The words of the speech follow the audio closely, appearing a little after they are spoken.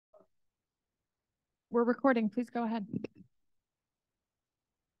We're recording. Please go ahead.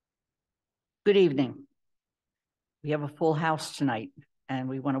 Good evening. We have a full house tonight, and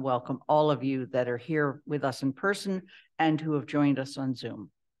we want to welcome all of you that are here with us in person and who have joined us on Zoom.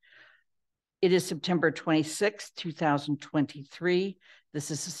 It is September 26, 2023.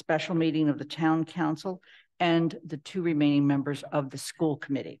 This is a special meeting of the Town Council and the two remaining members of the school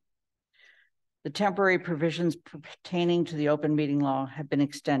committee. The temporary provisions pertaining to the open meeting law have been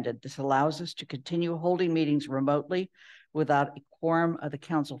extended. This allows us to continue holding meetings remotely without a quorum of the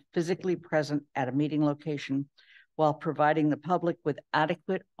council physically present at a meeting location, while providing the public with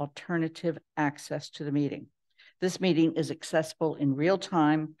adequate alternative access to the meeting. This meeting is accessible in real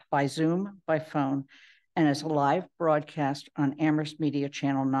time by Zoom, by phone, and is a live broadcast on Amherst Media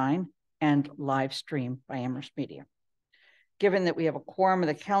Channel 9 and live stream by Amherst Media. Given that we have a quorum of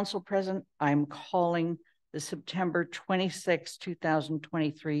the council present, I'm calling the September 26,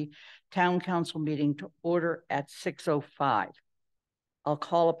 2023 Town Council meeting to order at 6:05. I'll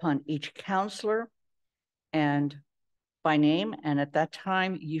call upon each councilor and by name, and at that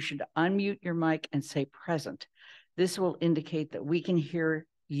time, you should unmute your mic and say present. This will indicate that we can hear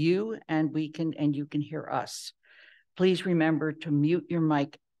you and you can hear us. Please remember to mute your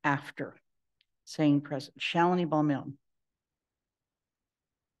mic after saying present. Shalini Balmilne.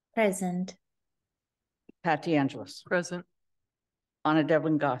 Present. Pat DeAngelis. Present. Anna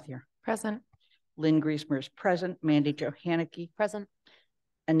Devlin Gothier. Present. Lynn Griesmer is present. Mandy Johanneke. Present.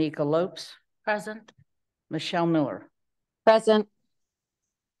 Anika Lopes. Present. Michelle Miller. Present.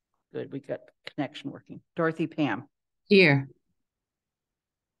 Good, we got connection working. Dorothy Pam. Here.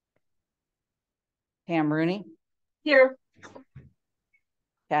 Pam Rooney. Here.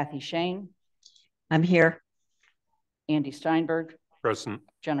 Kathy Shane. I'm here. Andy Steinberg. Present.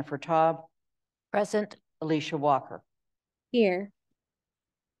 Jennifer Taub. Present. Alicia Walker. Here.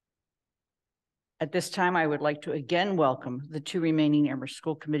 At this time, I would like to again welcome the two remaining Amherst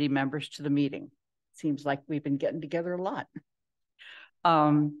School Committee members to the meeting. Seems like we've been getting together a lot.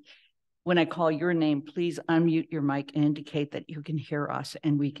 When I call your name, please unmute your mic and indicate that you can hear us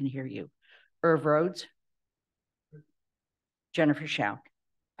and we can hear you. Irv Rhodes. Jennifer Schau.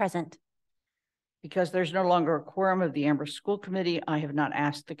 Present. Because there's no longer a quorum of the Amherst School Committee, I have not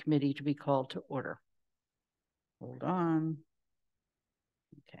asked the committee to be called to order. Hold on.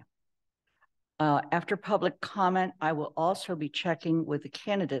 Okay. After public comment, I will also be checking with the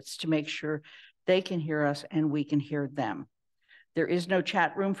candidates to make sure they can hear us and we can hear them. There is no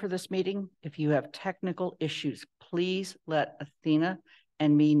chat room for this meeting. If you have technical issues, please let Athena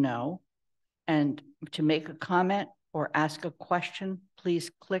and me know. And to make a comment or ask a question, please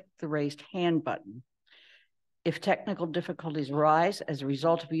click the raised hand button. If technical difficulties arise as a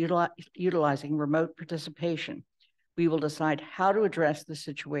result of utilizing remote participation, we will decide how to address the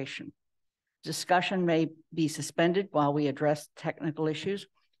situation. Discussion may be suspended while we address technical issues,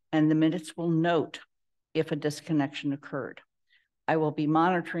 and the minutes will note if a disconnection occurred. I will be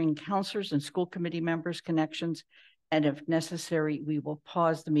monitoring counselors and school committee members' connections, and if necessary, we will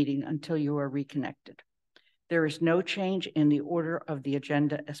pause the meeting until you are reconnected. There is no change in the order of the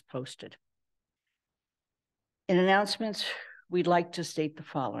agenda as posted. In announcements, we'd like to state the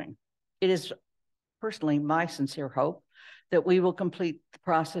following. It is personally my sincere hope that we will complete the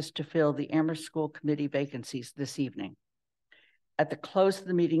process to fill the Amherst School Committee vacancies this evening. At the close of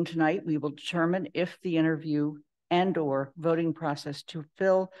the meeting tonight, we will determine if the interview and/or voting process to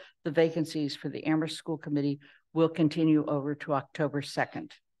fill the vacancies for the Amherst School Committee will continue over to October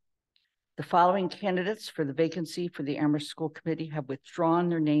 2nd. The following candidates for the vacancy for the Amherst School Committee have withdrawn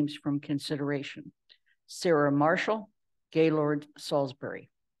their names from consideration. Sarah Marshall, Gaylord Salisbury.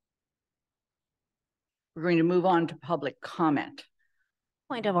 We're going to move on to public comment.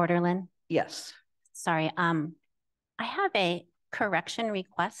 Point of order, Lynn. Yes. Sorry, I have a correction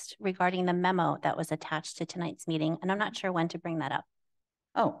request regarding the memo that was attached to tonight's meeting, and I'm not sure when to bring that up.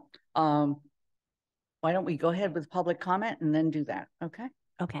 Oh, why don't we go ahead with public comment and then do that, okay?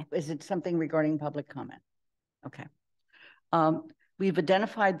 Okay. Is it something regarding public comment? Okay. We've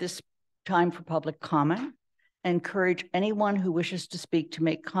identified this time for public comment. Encourage anyone who wishes to speak to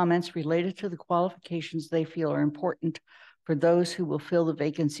make comments related to the qualifications they feel are important for those who will fill the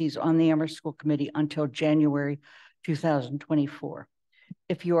vacancies on the Amherst School Committee until January 2024.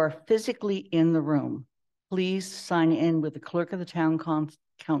 If you are physically in the room, please sign in with the clerk of the town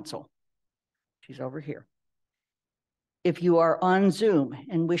council. She's over here. If you are on Zoom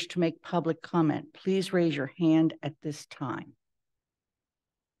and wish to make public comment, please raise your hand at this time.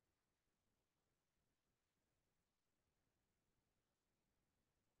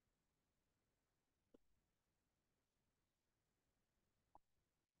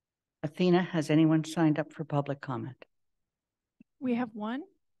 Athena, has anyone signed up for public comment? We have one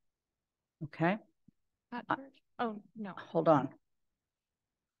Okay, at church. Oh, no. hold on.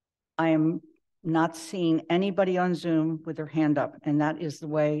 I am not seeing anybody on Zoom with their hand up, and that is the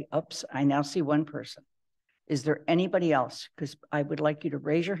way, oops, I now see one person. Is there anybody else? Because I would like you to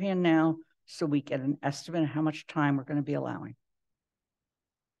raise your hand now so we get an estimate of how much time we're going to be allowing.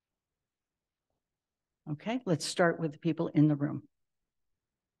 Okay, let's start with the people in the room.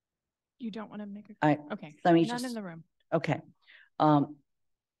 You don't want to make a, okay. Let me None just, in the room. okay.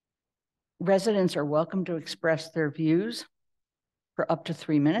 Residents are welcome to express their views for up to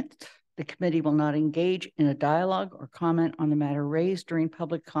 3 minutes. The committee will not engage in a dialogue or comment on the matter raised during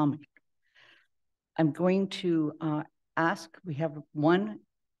public comment. I'm going to ask, we have one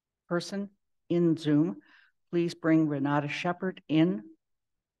person in Zoom. Please bring Renata Shepard in.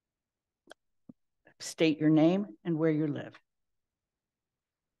 State your name and where you live.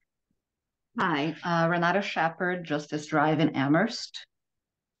 Hi, Renata Shepard, Justice Drive in Amherst.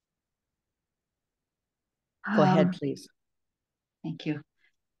 Go ahead, please. Thank you.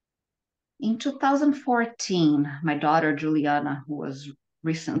 In 2014, my daughter Juliana, who was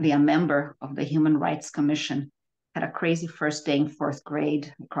recently a member of the Human Rights Commission, had a crazy first day in 4th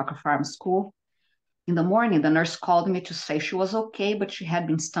grade at Crocker Farm School. In the morning, the nurse called me to say she was okay, but she had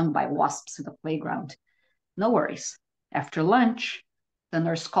been stung by wasps in the playground. No worries. After lunch, the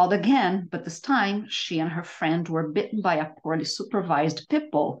nurse called again, but this time she and her friend were bitten by a poorly supervised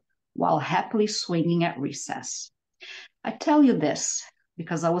pit bull while happily swinging at recess. I tell you this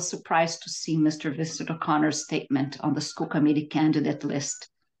because I was surprised to see Mr. Vincent O'Connor's statement on the school committee candidate list,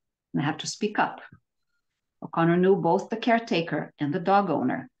 and I have to speak up. O'Connor knew both the caretaker and the dog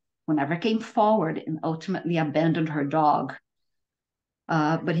owner, who never came forward and ultimately abandoned her dog.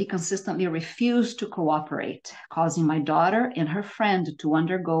 But he consistently refused to cooperate, causing my daughter and her friend to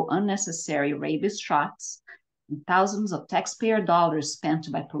undergo unnecessary rabies shots and thousands of taxpayer dollars spent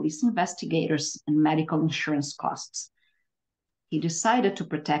by police investigators and medical insurance costs. He decided to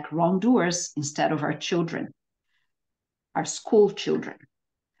protect wrongdoers instead of our children, our school children.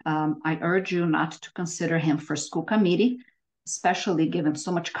 I urge you not to consider him for school committee, especially given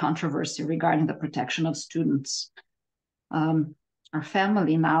so much controversy regarding the protection of students. Our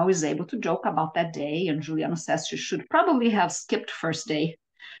family now is able to joke about that day, and Juliana says she should probably have skipped first day.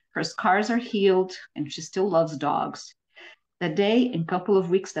 Her scars are healed, and she still loves dogs. The day and couple of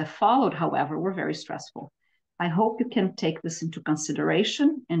weeks that followed, however, were very stressful. I hope you can take this into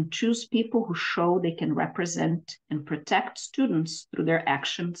consideration and choose people who show they can represent and protect students through their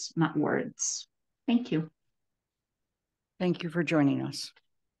actions, not words. Thank you. Thank you for joining us.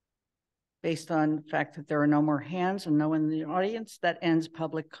 Based on the fact that there are no more hands and no one in the audience, that ends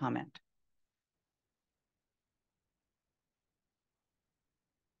public comment.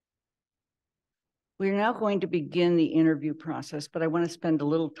 We're now going to begin the interview process, but I want to spend a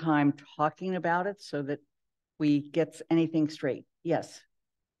little time talking about it so that we get anything straight. Yes.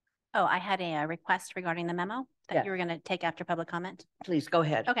 Oh, I had a request regarding the memo that you were going to take after public comment. Please go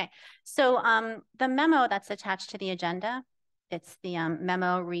ahead. Okay, so the memo that's attached to the agenda, it's the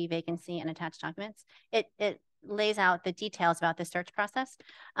memo, re-vacancy, and attached documents. It lays out the details about the search process,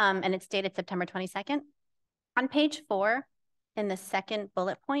 and it's dated September 22nd. On page 4, in the second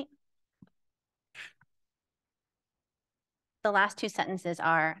bullet point, the last 2 sentences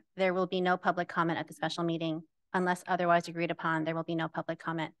are, there will be no public comment at the special meeting. Unless otherwise agreed upon, there will be no public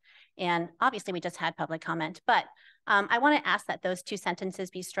comment. And obviously we just had public comment, but I want to ask that those 2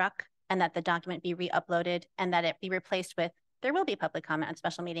 sentences be struck and that the document be re-uploaded and that it be replaced with, there will be public comment at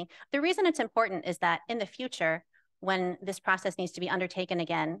special meeting. The reason it's important is that in the future, when this process needs to be undertaken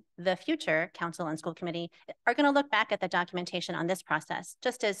again, the future council and school committee are going to look back at the documentation on this process,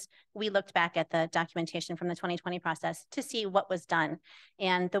 just as we looked back at the documentation from the 2020 process to see what was done.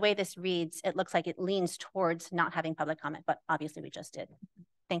 And the way this reads, it looks like it leans towards not having public comment, but obviously we just did.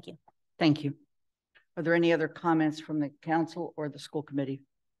 Thank you. Thank you. Are there any other comments from the council or the school committee?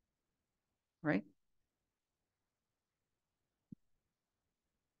 Right?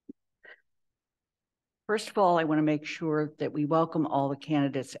 First of all, I want to make sure that we welcome all the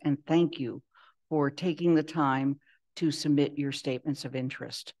candidates and thank you for taking the time to submit your statements of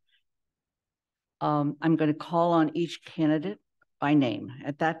interest. I'm going to call on each candidate by name.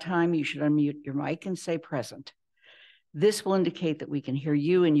 At that time, you should unmute your mic and say present. This will indicate that we can hear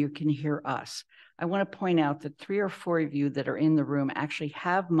you and you can hear us. I want to point out that 3 or 4 of you that are in the room actually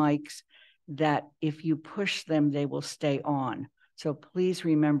have mics that if you push them, they will stay on. So please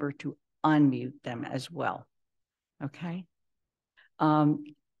remember to unmute them as well. Okay. So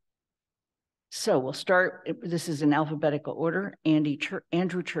we'll start. This is in alphabetical order.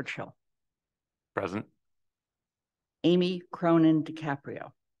 Andrew Churchill. Present. Amy Cronin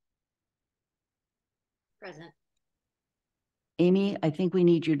DiCaprio. Present. Amy, I think we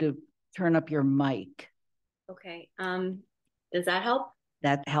need you to turn up your mic. Okay. Does that help?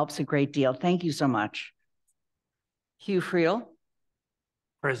 That helps a great deal. Thank you so much. Hugh Friel.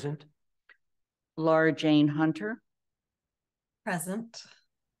 Present. Laura Jane Hunter. Present.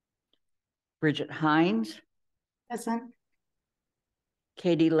 Bridget Hines. Present.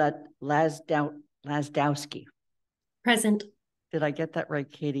 Katie Lasdowski. Present. Did I get that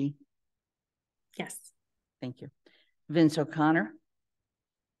right, Katie? Yes. Thank you. Vince O'Connor.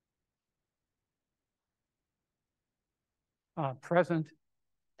 Present.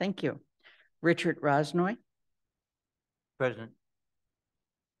 Thank you. Richard Rosnoy. Present.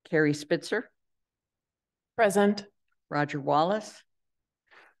 Carrie Spitzer. Present. Roger Wallace.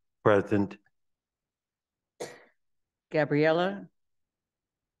 Present. Gabriella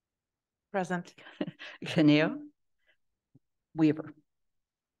Present. Caneo Weaver.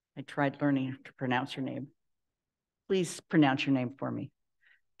 I tried learning to pronounce your name. Please pronounce your name for me.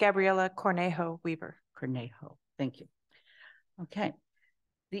 Gabriella Cornejo Weaver. Cornejo. Thank you. Okay.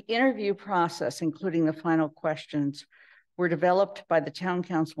 The interview process, including the final questions, were developed by the town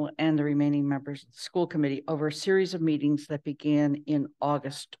council and the remaining members of the school committee over a series of meetings that began in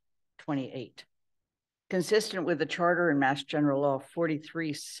August 28. Consistent with the charter and Mass General Law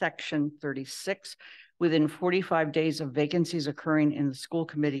 43, Section 36, within 45 days of vacancies occurring in the school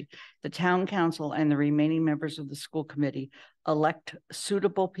committee, the town council and the remaining members of the school committee elect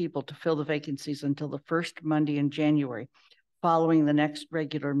suitable people to fill the vacancies until the first Monday in January, following the next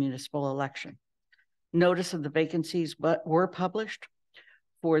regular municipal election. Notice of the vacancies were published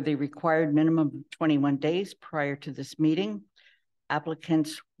for the required minimum of 21 days prior to this meeting.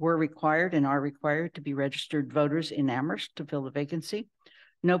 Applicants were required and are required to be registered voters in Amherst to fill the vacancy.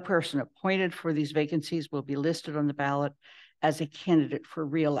 No person appointed for these vacancies will be listed on the ballot as a candidate for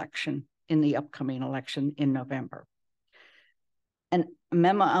re-election in the upcoming election in November. A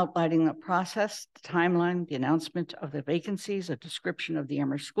memo outlining the process, the timeline, the announcement of the vacancies, a description of the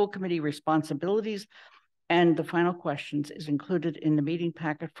Amherst School Committee responsibilities, and the final questions is included in the meeting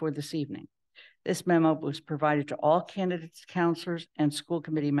packet for this evening. This memo was provided to all candidates, counselors, and school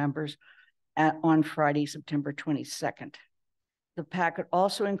committee members on Friday, September 22nd. The packet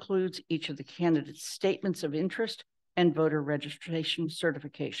also includes each of the candidates' statements of interest and voter registration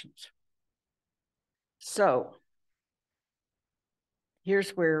certifications. So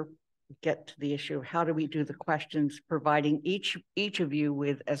here's where we get to the issue of how do we do the questions, providing each of you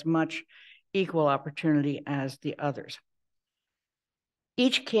with as much equal opportunity as the others.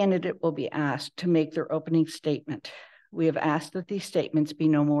 Each candidate will be asked to make their opening statement. We have asked that these statements be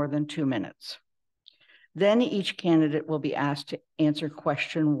no more than 2 minutes. Then each candidate will be asked to answer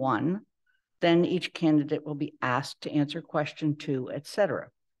question 1. Then each candidate will be asked to answer question 2, etc.,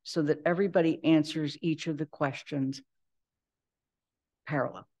 so that everybody answers each of the questions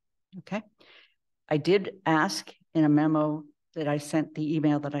parallel. Okay. I did ask in a memo that I sent, the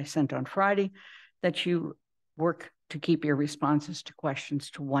email that I sent on Friday, that you work to keep your responses to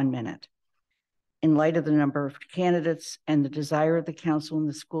questions to 1 minute. In light of the number of candidates and the desire of the council and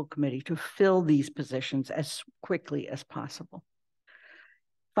the school committee to fill these positions as quickly as possible.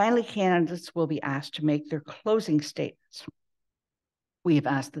 Finally, candidates will be asked to make their closing statements. We have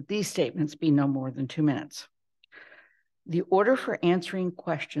asked that these statements be no more than 2 minutes. The order for answering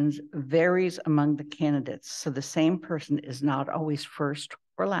questions varies among the candidates, so the same person is not always first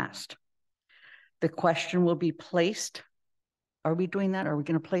or last. The question will be placed. Are we doing that? Are we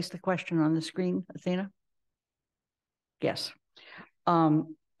going to place the question on the screen, Athena? Yes.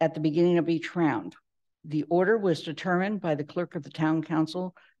 At the beginning of each round. The order was determined by the clerk of the town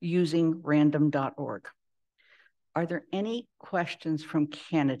council using random.org. Are there any questions from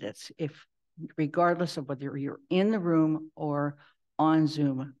candidates? Regardless of whether you're in the room or on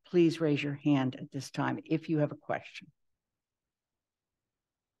Zoom, please raise your hand at this time if you have a question.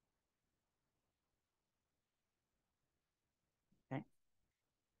 Okay.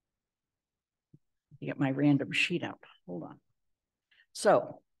 Get my random sheet out. Hold on.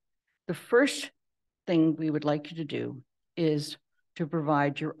 So the first thing we would like you to do is to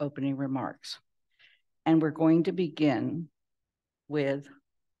provide your opening remarks. And we're going to begin with,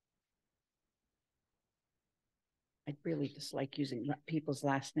 I really dislike using people's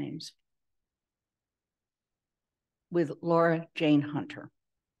last names, with Laura Jane Hunter.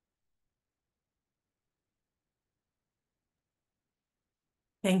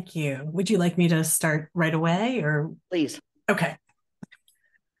 Thank you. Would you like me to start right away or? Please. Okay.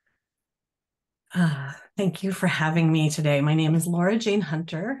 Thank you for having me today. My name is Laura Jane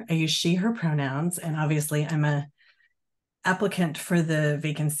Hunter. I use she, her pronouns, and obviously I'm a applicant for the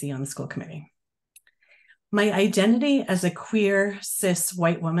vacancy on the school committee. My identity as a queer, cis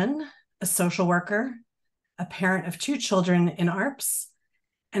white woman, a social worker, a parent of 2 children in ARPS,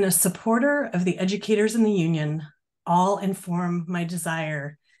 and a supporter of the educators in the union all inform my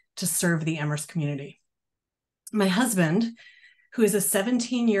desire to serve the Amherst community. My husband, who is a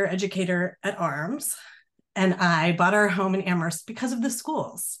 17-year educator at ARMS, and I bought our home in Amherst because of the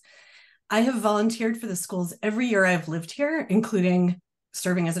schools. I have volunteered for the schools every year I've lived here, including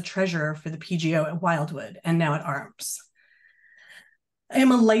serving as a treasurer for the PGO at Wildwood and now at ARMS. I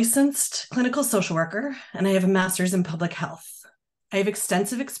am a licensed clinical social worker, and I have a master's in public health. I have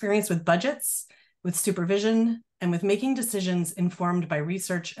extensive experience with budgets, with supervision, and with making decisions informed by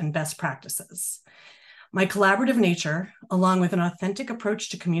research and best practices. My collaborative nature, along with an authentic approach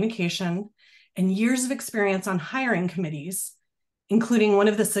to communication and years of experience on hiring committees, including one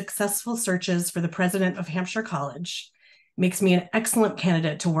of the successful searches for the president of Hampshire College, makes me an excellent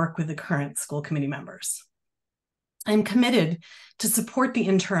candidate to work with the current school committee members. I'm committed to support the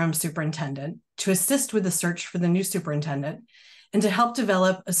interim superintendent, to assist with the search for the new superintendent, and to help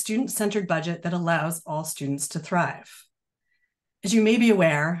develop a student-centered budget that allows all students to thrive. As you may be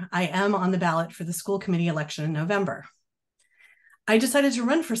aware, I am on the ballot for the school committee election in November. I decided to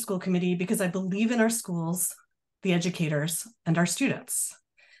run for school committee because I believe in our schools, the educators, and our students.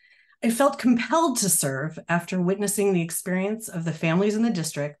 I felt compelled to serve after witnessing the experience of the families in the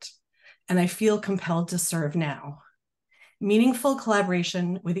district, and I feel compelled to serve now. Meaningful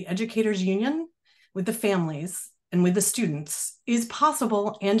collaboration with the educators union, with the families, and with the students is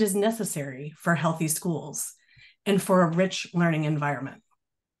possible and is necessary for healthy schools and for a rich learning environment.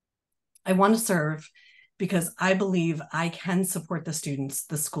 I want to serve because I believe I can support the students,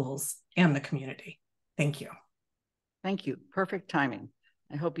 the schools, and the community. Thank you. Thank you. Perfect timing.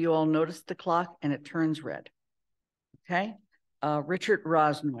 I hope you all noticed the clock and it turns red. Okay. Richard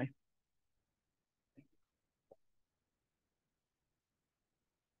Rosnoy.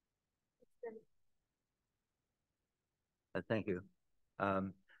 Thank you.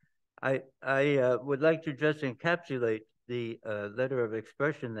 I would like to just encapsulate the letter of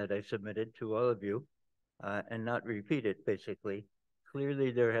expression that I submitted to all of you and not repeat it, basically.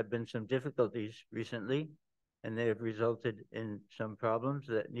 Clearly, there have been some difficulties recently, and they have resulted in some problems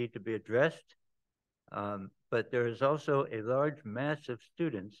that need to be addressed. But there is also a large mass of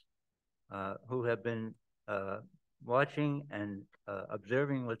students who have been watching and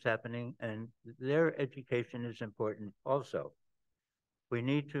observing what's happening, and their education is important also. We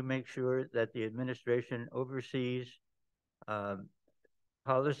need to make sure that the administration oversees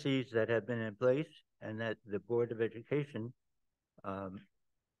policies that have been in place and that the Board of Education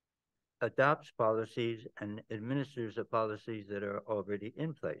adopts policies and administers the policies that are already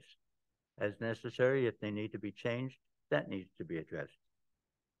in place. As necessary, if they need to be changed, that needs to be addressed.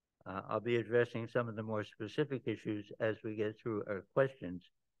 I'll be addressing some of the more specific issues as we get through our questions.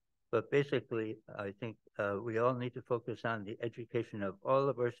 But basically, I think we all need to focus on the education of all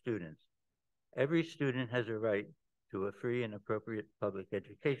of our students. Every student has a right to a free and appropriate public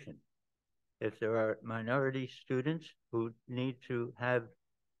education. If there are minority students who need to have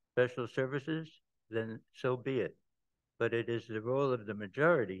special services, then so be it. But it is the role of the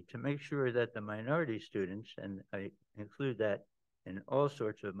majority to make sure that the minority students, and I include that in all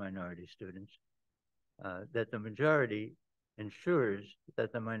sorts of minority students, that the majority ensures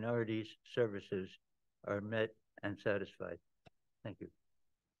that the minorities' services are met and satisfied. Thank you.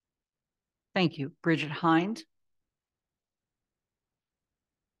 Thank you. Bridget Hind.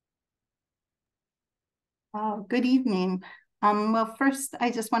 Good evening. Well, first, I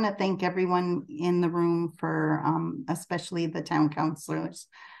just want to thank everyone in the room for, especially the town councilors.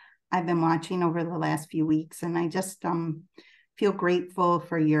 I've been watching over the last few weeks, and I just feel grateful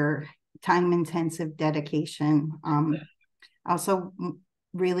for your time-intensive dedication. I also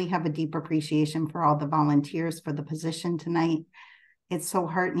really have a deep appreciation for all the volunteers for the position tonight. It's so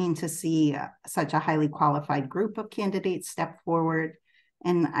heartening to see such a highly qualified group of candidates step forward.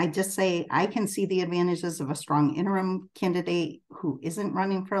 And I just say, I can see the advantages of a strong interim candidate who isn't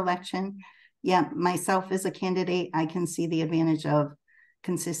running for election. Yet myself as a candidate, I can see the advantage of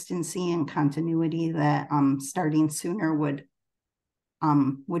consistency and continuity that starting sooner would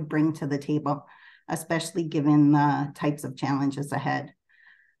bring to the table, especially given the types of challenges ahead.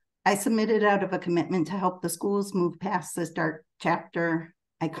 I submitted out of a commitment to help the schools move past this dark chapter.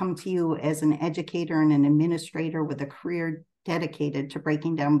 I come to you as an educator and an administrator with a career dedicated to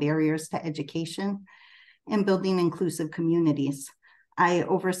breaking down barriers to education and building inclusive communities. I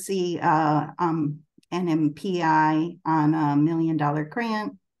oversee an MPI on $1 million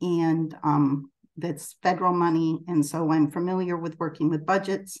grant, and that's federal money. And so I'm familiar with working with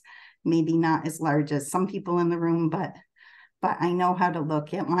budgets, maybe not as large as some people in the room, but I know how to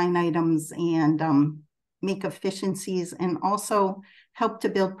look at line items and make efficiencies, and also help to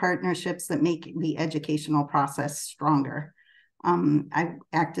build partnerships that make the educational process stronger. I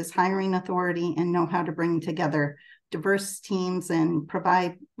act as hiring authority and know how to bring together diverse teams and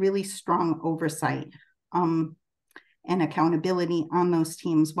provide really strong oversight and accountability on those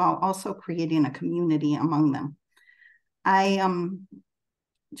teams, while also creating a community among them. I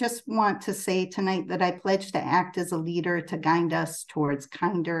just want to say tonight that I pledge to act as a leader to guide us towards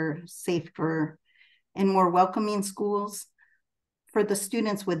kinder, safer, and more welcoming schools for the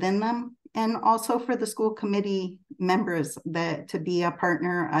students within them, and also for the school committee members, that to be a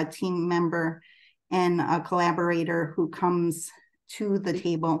partner, a team member, and a collaborator who comes to the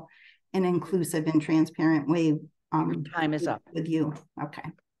table in an inclusive and transparent way. Your time is up. With you. Okay.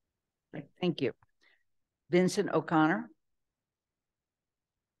 Thank you. Vincent O'Connor.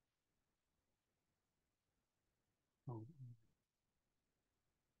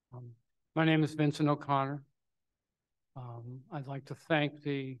 My name is Vincent O'Connor. I'd like to thank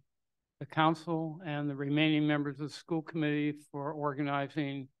the council and the remaining members of the school committee for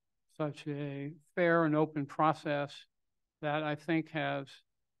organizing such a fair and open process that I think has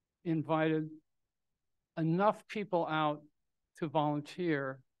invited enough people out to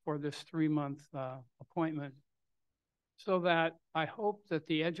volunteer for this 3-month appointment, so that I hope that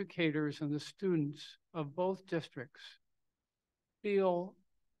the educators and the students of both districts feel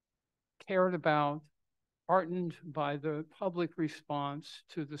cared about, heartened by the public response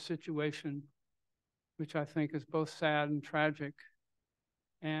to the situation, which I think is both sad and tragic,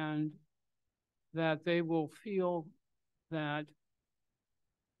 and that they will feel that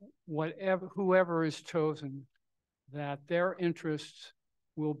whoever is chosen, that their interests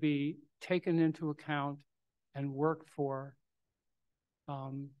will be taken into account and worked for.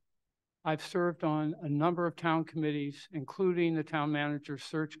 I've served on a number of town committees, including the Town Manager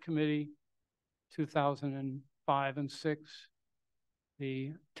Search Committee, 2005 and 6,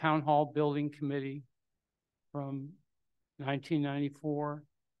 the Town Hall Building Committee from 1994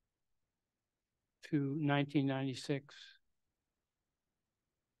 to 1996.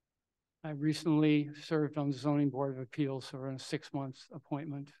 I recently served on the Zoning Board of Appeals for a 6-month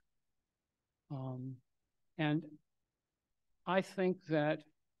appointment. And I think that,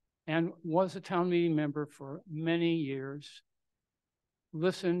 and was a town meeting member for many years,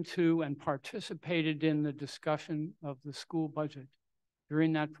 listened to and participated in the discussion of the school budget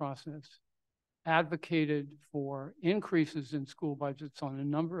during that process, advocated for increases in school budgets on a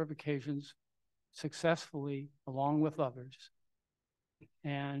number of occasions successfully, along with others.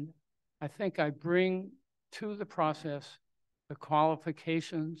 And I think I bring to the process the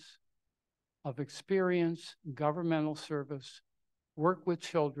qualifications of experience, governmental service, work with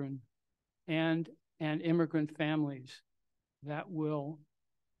children, and immigrant families that will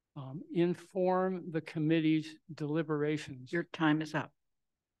inform the committee's deliberations. Your time is up.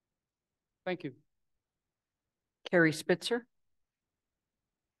 Thank you. Carrie Spitzer.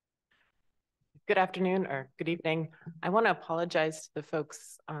 Good afternoon or good evening. I want to apologize to the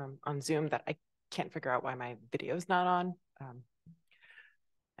folks on Zoom that I can't figure out why my video is not on.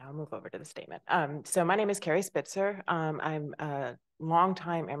 I'll move over to the statement. So my name is Carrie Spitzer. I'm a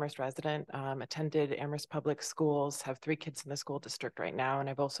longtime Amherst resident, attended Amherst Public Schools, have 3 kids in the school district right now, and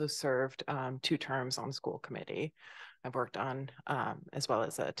I've also served 2 terms on the school committee. I've worked on, as well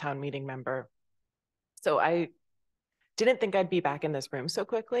as a town meeting member. So I didn't think I'd be back in this room so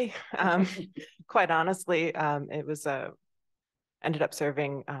quickly. Quite honestly, it was ended up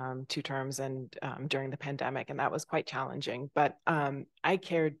serving 2 terms and during the pandemic, and that was quite challenging. But I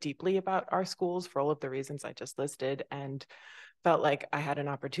cared deeply about our schools for all of the reasons I just listed, and felt like I had an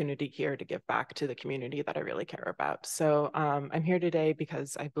opportunity here to give back to the community that I really care about. So I'm here today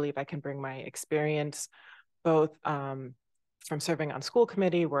because I believe I can bring my experience, both from serving on school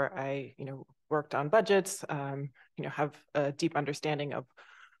committee, where I worked on budgets, have a deep understanding of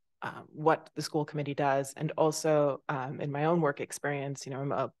what the school committee does, and also in my own work experience,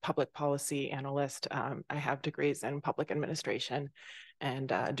 I'm a public policy analyst. I have degrees in public administration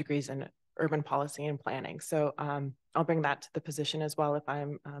and degrees in urban policy and planning. So I'll bring that to the position as well if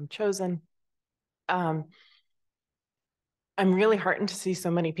I'm chosen. I'm really heartened to see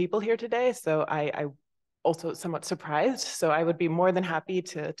so many people here today. So I also somewhat surprised. So I would be more than happy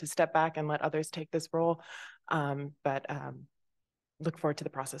to step back and let others take this role. But look forward to the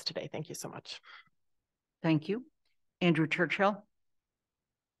process today. Thank you so much. Thank you. Andrew Churchill.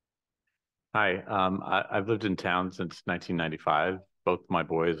 Hi, I've lived in town since 1995. Both my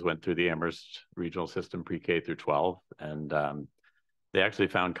boys went through the Amherst regional system pre-K through 12, and they actually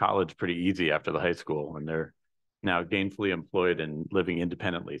found college pretty easy after the high school, and they're now gainfully employed and living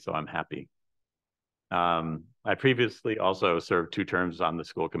independently, so I'm happy. I previously also served 2 terms on the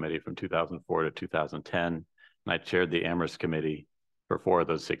school committee from 2004 to 2010, and I chaired the Amherst committee for 4 of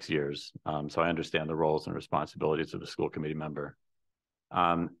those 6 years, so I understand the roles and responsibilities of a school committee member.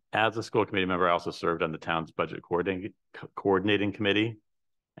 As a school committee member, I also served on the town's budget coordinating committee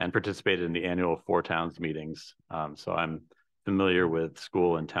and participated in the annual 4 towns meetings. So I'm familiar with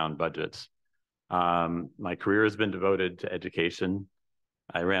school and town budgets. My career has been devoted to education.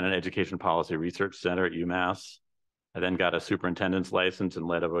 I ran an education policy research center at UMass. I then got a superintendent's license and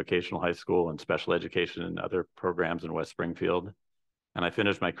led a vocational high school and special education and other programs in West Springfield. And I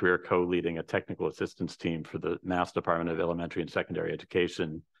finished my career co-leading a technical assistance team for the Mass Department of Elementary and Secondary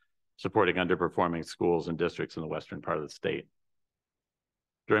Education, supporting underperforming schools and districts in the western part of the state.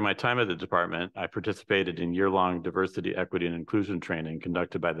 During my time at the department, I participated in year-long diversity, equity, and inclusion training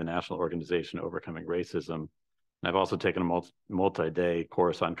conducted by the National Organization Overcoming Racism. And I've also taken a multi-day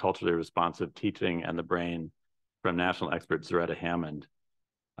course on culturally responsive teaching and the brain from national expert Zaretta Hammond.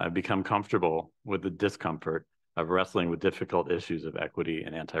 I've become comfortable with the discomfort of wrestling with difficult issues of equity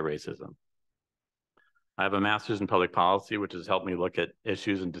and anti-racism. I have a master's in public policy, which has helped me look at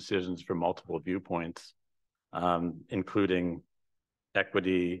issues and decisions from multiple viewpoints, including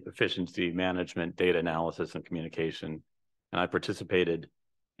equity, efficiency, management, data analysis, and communication. And I participated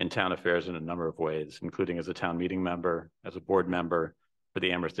in town affairs in a number of ways, including as a town meeting member, as a board member for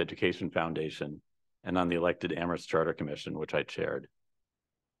the Amherst Education Foundation, and on the elected Amherst Charter Commission, which I chaired.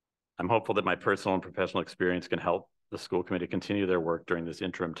 I'm hopeful that my personal and professional experience can help the school committee continue their work during this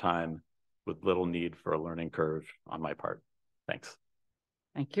interim time with little need for a learning curve on my part. Thanks.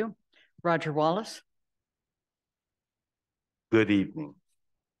 Thank you. Roger Wallace. Good evening.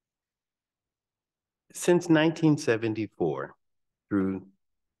 Since 1974 through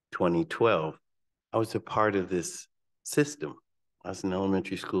 2012, I was a part of this system. I was an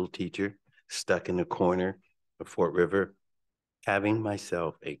elementary school teacher stuck in the corner of Fort River, having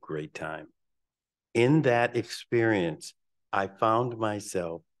myself a great time. In that experience, I found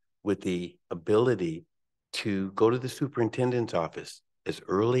myself with the ability to go to the superintendent's office as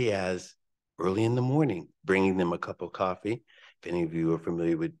early in the morning, bringing them a cup of coffee. If any of you are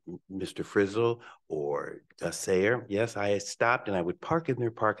familiar with Mr. Frizzle or Gus Sayer, yes, I had stopped and I would park in their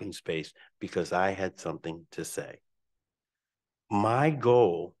parking space because I had something to say. My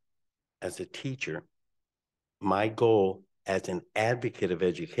goal as a teacher, my goal as an advocate of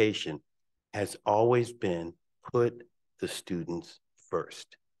education has always been put the students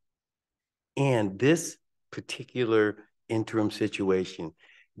first. And this particular interim situation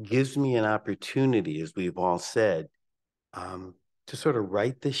gives me an opportunity, as we've all said, to sort of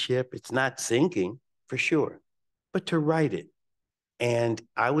right the ship. It's not sinking for sure, but to right it. And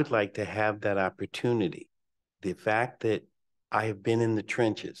I would like to have that opportunity. The fact that I have been in the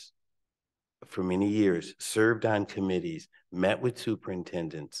trenches for many years, served on committees, met with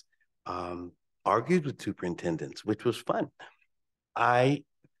superintendents, argued with superintendents, which was fun. I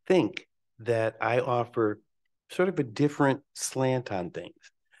think that I offer sort of a different slant on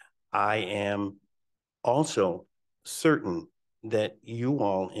things. I am also certain that you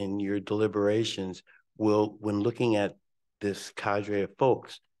all in your deliberations will, when looking at this cadre of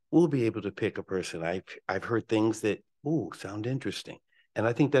folks, will be able to pick a person. I've heard things that, sound interesting. And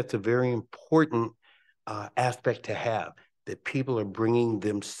I think that's a very important aspect to have, that people are bringing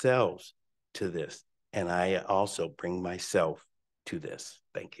themselves to this. And I also bring myself to this.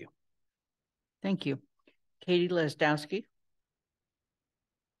 Thank you. Thank you. Katie Lesdowski.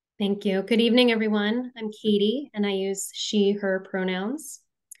 Thank you. Good evening, everyone. I'm Katie, and I use she, her pronouns.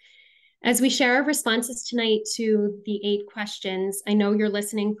 As we share our responses tonight to the 8 questions, I know you're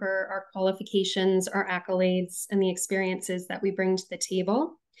listening for our qualifications, our accolades, and the experiences that we bring to the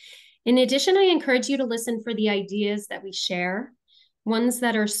table. In addition, I encourage you to listen for the ideas that we share, ones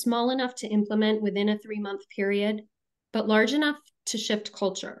that are small enough to implement within a 3-month period, but large enough to shift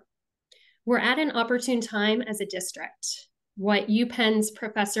culture. We're at an opportune time as a district. What UPenn's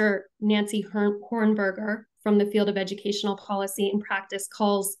Professor Nancy Hornberger from the field of educational policy and practice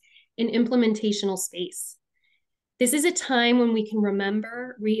calls an implementational space. This is a time when we can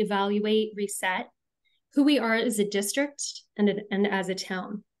remember, reevaluate, reset who we are as a district and as a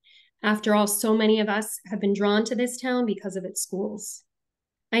town. After all, so many of us have been drawn to this town because of its schools.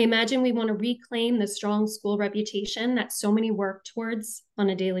 I imagine we want to reclaim the strong school reputation that so many work towards on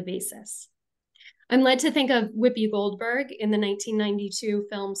a daily basis. I'm led to think of Whoopi Goldberg in the 1992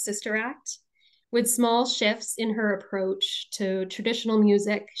 film Sister Act. With small shifts in her approach to traditional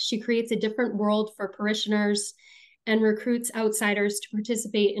music, she creates a different world for parishioners and recruits outsiders to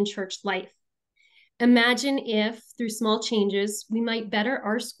participate in church life. Imagine if, through small changes, we might better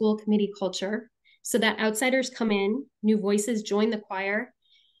our school committee culture so that outsiders come in, new voices join the choir,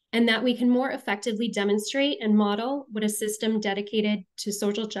 and that we can more effectively demonstrate and model what a system dedicated to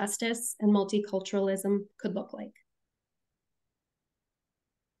social justice and multiculturalism could look like.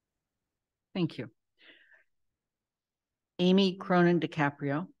 Thank you. Amy Cronin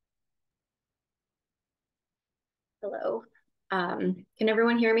DiCaprio. Hello. Can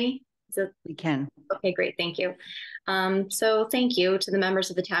everyone hear me? We can. Okay, great. Thank you. So thank you to the members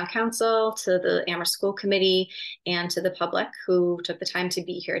of the Town Council, to the Amherst School Committee, and to the public who took the time to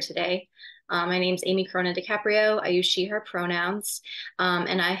be here today. My name is Amy Cronin DiCaprio. I use she, her pronouns,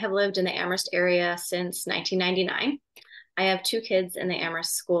 and I have lived in the Amherst area since 1999. I have 2 kids in the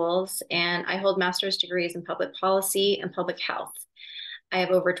Amherst schools, and I hold master's degrees in public policy and public health. I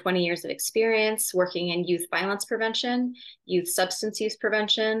have over 20 years of experience working in youth violence prevention, youth substance use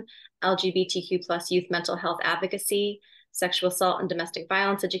prevention, LGBTQ+ youth mental health advocacy, sexual assault and domestic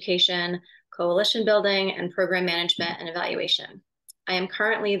violence education, coalition building, and program management and evaluation. I am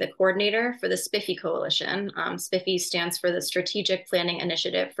currently the coordinator for the SPIFFY Coalition. SPIFFY stands for the Strategic Planning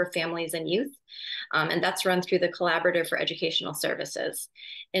Initiative for Families and Youth, and that's run through the Collaborative for Educational Services.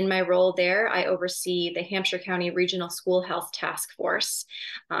 In my role there, I oversee the Hampshire County Regional School Health Task Force,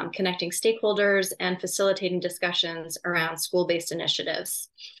 connecting stakeholders and facilitating discussions around school-based initiatives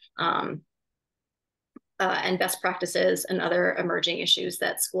and best practices and other emerging issues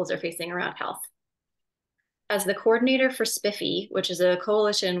that schools are facing around health. As the coordinator for SPIFFY, which is a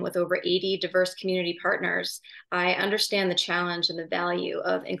coalition with over 80 diverse community partners, I understand the challenge and the value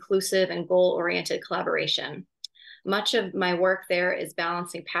of inclusive and goal-oriented collaboration. Much of my work there is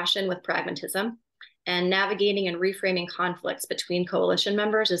balancing passion with pragmatism and navigating and reframing conflicts between coalition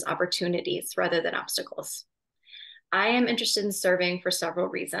members as opportunities rather than obstacles. I am interested in serving for several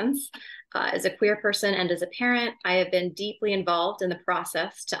reasons. As a queer person and as a parent, I have been deeply involved in the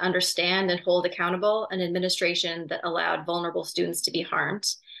process to understand and hold accountable an administration that allowed vulnerable students to be harmed.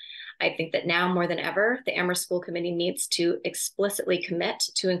 I think that now more than ever, the Amherst School Committee needs to explicitly commit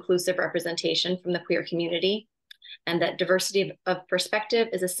to inclusive representation from the queer community, and that diversity of perspective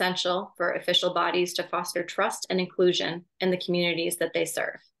is essential for official bodies to foster trust and inclusion in the communities that they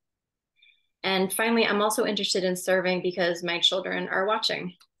serve. And finally, I'm also interested in serving because my children are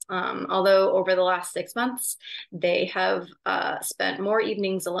watching. Although over the last 6 months, they have spent more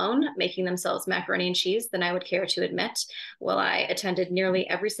evenings alone making themselves macaroni and cheese than I would care to admit, while I attended nearly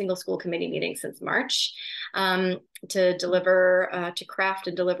every single school committee meeting since March to craft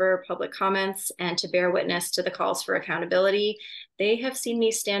and deliver public comments and to bear witness to the calls for accountability. They have seen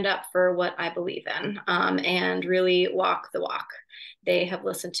me stand up for what I believe in and really walk the walk. They have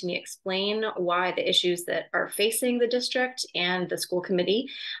listened to me explain why the issues that are facing the district and the school committee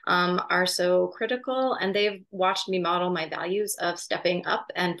are so critical, and they've watched me model my values of stepping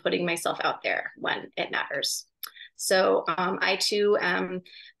up and putting myself out there when it matters. So I too am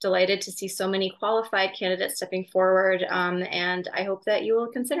delighted to see so many qualified candidates stepping forward, and I hope that you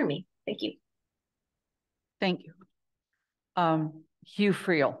will consider me. Thank you. Thank you. Hugh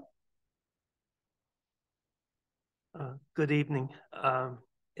Friel. Good evening.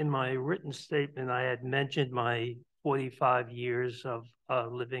 In my written statement, I had mentioned my 45 years of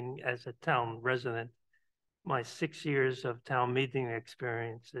living as a town resident, my 6 years of town meeting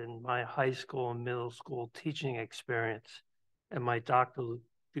experience, and my high school and middle school teaching experience, and my doctoral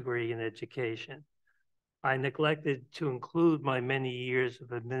degree in education. I neglected to include my many years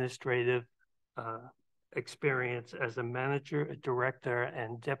of administrative experience as a manager, a director,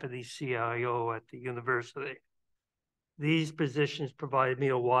 and deputy CIO at the university. These positions provide me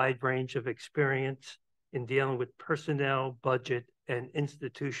a wide range of experience in dealing with personnel, budget, and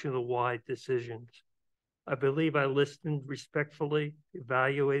institutional-wide decisions. I believe I listened respectfully,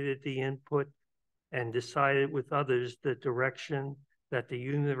 evaluated the input, and decided with others the direction that the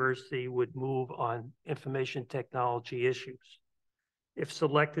university would move on information technology issues. If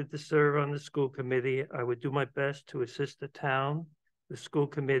selected to serve on the school committee, I would do my best to assist the town, the school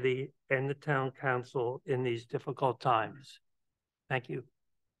committee, and the town council in these difficult times. Thank you.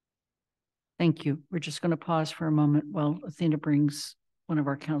 Thank you. We're just going to pause for a moment while Athena brings one of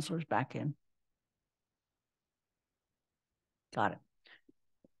our counselors back in. Got it.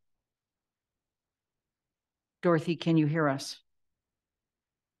 Dorothy, can you hear us?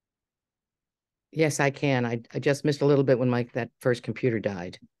 Yes, I can. I just missed a little bit when that first computer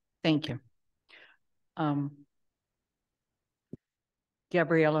died. Thank you.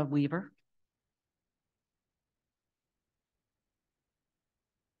 Gabriella Weaver.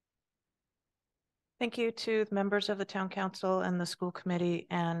 Thank you to the members of the Town Council and the school committee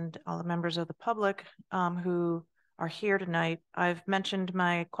and all the members of the public who are here tonight. I've mentioned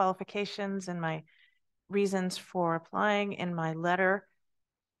my qualifications and my reasons for applying in my letter.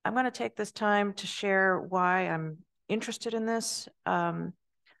 I'm going to take this time to share why I'm interested in this. I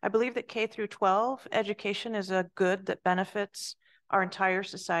believe that K through 12 education is a good that benefits our entire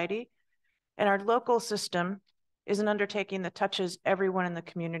society, and our local system is an undertaking that touches everyone in the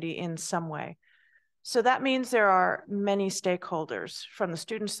community in some way. So that means there are many stakeholders, from the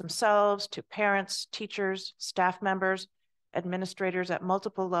students themselves to parents, teachers, staff members, administrators at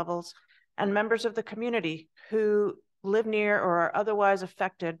multiple levels, and members of the community who live near or are otherwise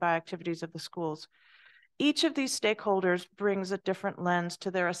affected by activities of the schools. Each of these stakeholders brings a different lens to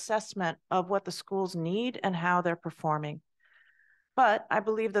their assessment of what the schools need and how they're performing. But I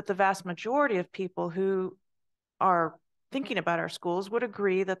believe that the vast majority of people who are thinking about our schools would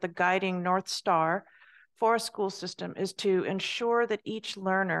agree that the guiding North Star for a school system is to ensure that each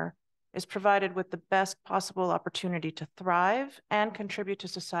learner is provided with the best possible opportunity to thrive and contribute to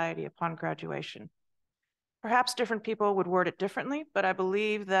society upon graduation. Perhaps different people would word it differently, but I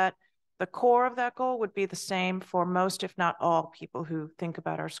believe that the core of that goal would be the same for most, if not all, people who think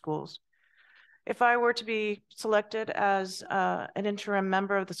about our schools. If I were to be selected as an interim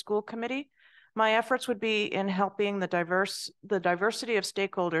member of the school committee, my efforts would be in helping the diversity of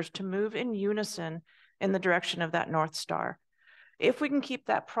stakeholders to move in unison in the direction of that North Star. If we can keep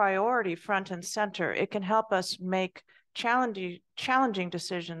that priority front and center, it can help us make challenging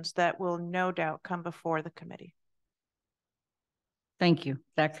decisions that will no doubt come before the committee. Thank you.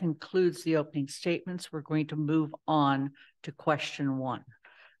 That concludes the opening statements. We're going to move on to question 1.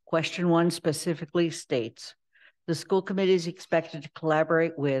 Question 1 specifically states, the school committee is expected to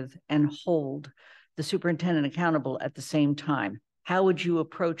collaborate with and hold the superintendent accountable at the same time. How would you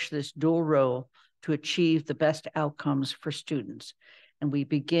approach this dual role to achieve the best outcomes for students? And we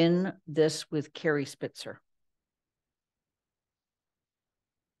begin this with Carrie Spitzer.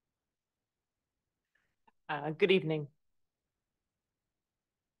 Good evening.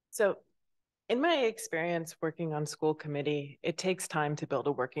 So in my experience working on school committee, it takes time to build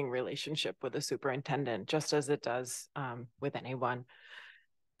a working relationship with a superintendent, just as it does with anyone.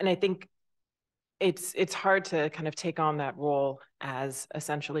 And I think it's hard to kind of take on that role as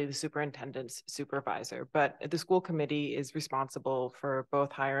essentially the superintendent's supervisor, but the school committee is responsible for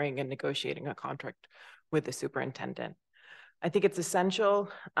both hiring and negotiating a contract with the superintendent. I think it's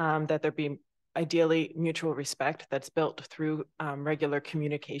essential that there be ideally mutual respect that's built through regular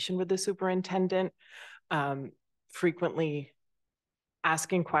communication with the superintendent, frequently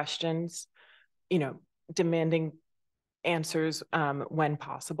asking questions, demanding answers when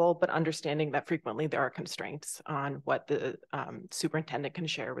possible, but understanding that frequently there are constraints on what the superintendent can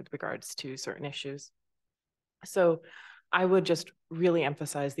share with regards to certain issues. So I would just really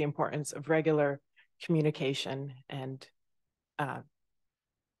emphasize the importance of regular communication and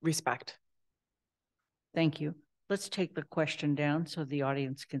respect. Thank you. Let's take the question down so the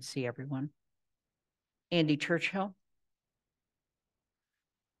audience can see everyone. Andy Churchill.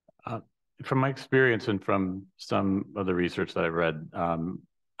 From my experience and from some of the research that I've read,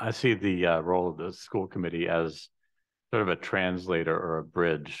 I see the role of the school committee as sort of a translator or a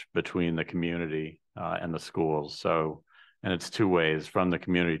bridge between the community and the schools. So, and it's two ways, from the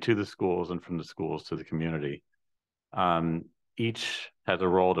community to the schools and from the schools to the community. Each has a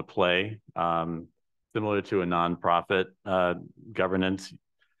role to play. Similar to a nonprofit governance,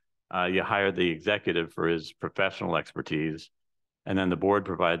 you hire the executive for his professional expertise, and then the board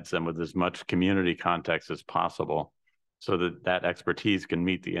provides them with as much community context as possible so that that expertise can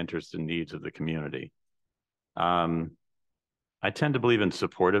meet the interests and needs of the community. I tend to believe in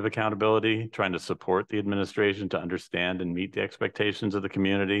supportive accountability, trying to support the administration to understand and meet the expectations of the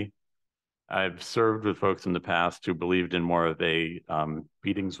community. I've served with folks in the past who believed in more of a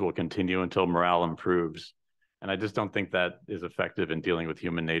meetings will continue until morale improves. And I just don't think that is effective in dealing with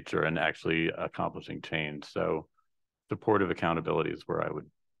human nature and actually accomplishing change. So supportive accountability is where I would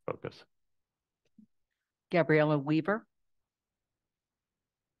focus. Gabriella Weaver.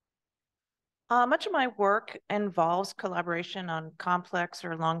 Much of my work involves collaboration on complex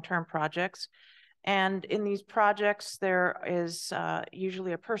or long-term projects. And in these projects, there is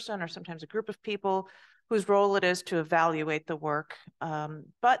usually a person or sometimes a group of people whose role it is to evaluate the work.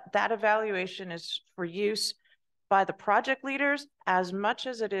 But that evaluation is for use by the project leaders as much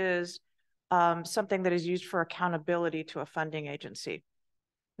as it is something that is used for accountability to a funding agency.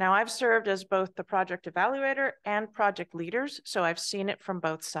 Now, I've served as both the project evaluator and project leaders, so I've seen it from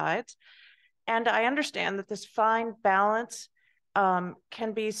both sides. And I understand that this fine balance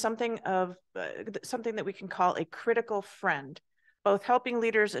can be something that we can call a critical friend, both helping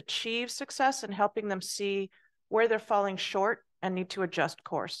leaders achieve success and helping them see where they're falling short and need to adjust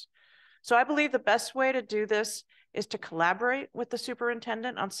course. So I believe the best way to do this is to collaborate with the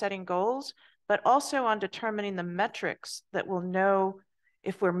superintendent on setting goals, but also on determining the metrics that will know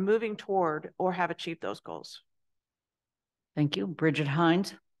if we're moving toward or have achieved those goals. Thank you. Bridget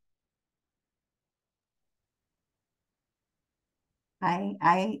Hines.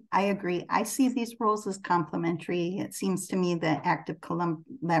 I agree. I see these roles as complementary. It seems to me that active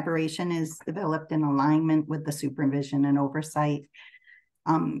collaboration is developed in alignment with the supervision and oversight.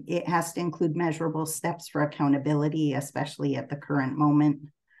 It has to include measurable steps for accountability, especially at the current moment.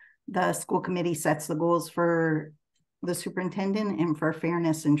 The school committee sets the goals for the superintendent, and for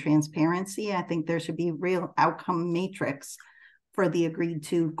fairness and transparency, I think there should be real outcome matrix for the agreed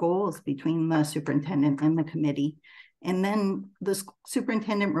to goals between the superintendent and the committee. And then the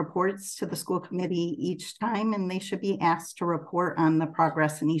superintendent reports to the school committee each time, and they should be asked to report on the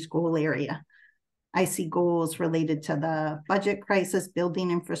progress in each goal area. I see goals related to the budget crisis, building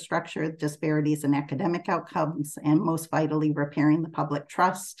infrastructure, disparities in academic outcomes, and most vitally, repairing the public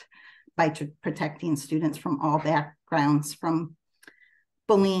trust by protecting students from all backgrounds, from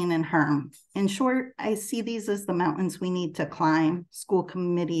bullying and harm. In short, I see these as the mountains we need to climb. School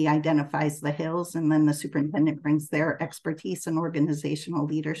committee identifies the hills, and then the superintendent brings their expertise and organizational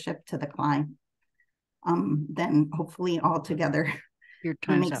leadership to the climb. Then hopefully all together Your we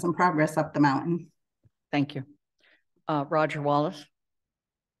time's make up. some progress up the mountain. Thank you. Roger Wallace.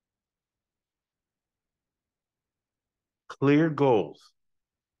 Clear goals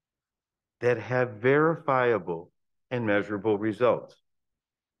that have verifiable and measurable results.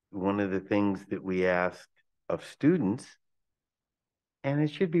 One of the things that we asked of students, and it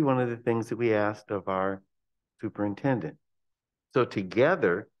should be one of the things that we asked of our superintendent. So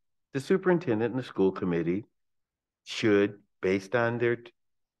together, the superintendent and the school committee should, based on their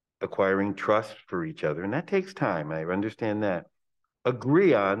acquiring trust for each other, and that takes time, I understand that,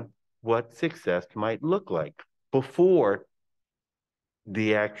 agree on what success might look like before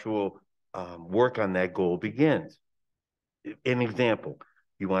the actual work on that goal begins. An example,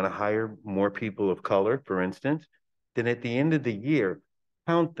 you want to hire more people of color, for instance, then at the end of the year,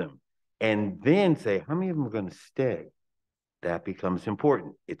 count them and then say, how many of them are going to stay? That becomes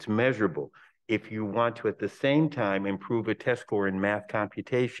important. It's measurable. If you want to, at the same time, improve a test score in math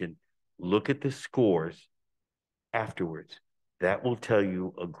computation, look at the scores afterwards. That will tell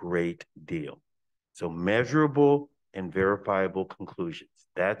you a great deal. So measurable and verifiable conclusions.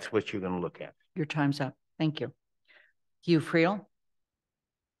 That's what you're going to look at. Your time's up. Thank you. Hugh Friel.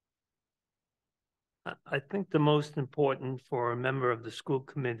 I think the most important for a member of the school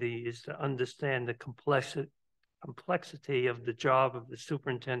committee is to understand the complexity of the job of the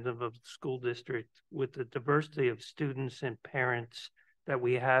superintendent of the school district with the diversity of students and parents that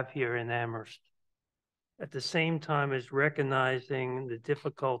we have here in Amherst. At the same time as recognizing the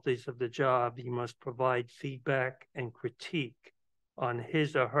difficulties of the job, you must provide feedback and critique on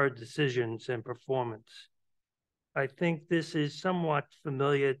his or her decisions and performance. I think this is somewhat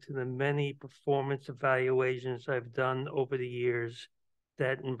familiar to the many performance evaluations I've done over the years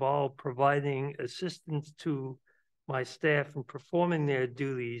that involve providing assistance to my staff in performing their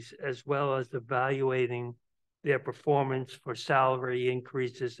duties, as well as evaluating their performance for salary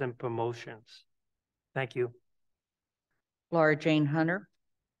increases and promotions. Thank you. Laura Jane Hunter.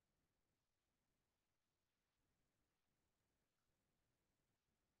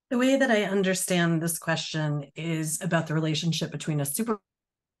 The way that I understand this question is about the relationship between a supervisor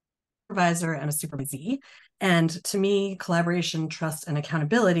and a supervisee. And to me, collaboration, trust, and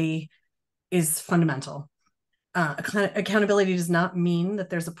accountability is fundamental. Accountability does not mean that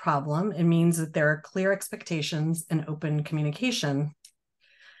there's a problem. It means that there are clear expectations and open communication.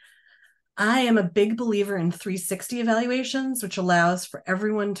 I am a big believer in 360 evaluations, which allows for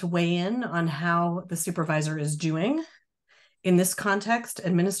everyone to weigh in on how the supervisor is doing. In this context,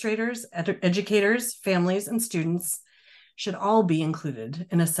 administrators, educators, families, and students should all be included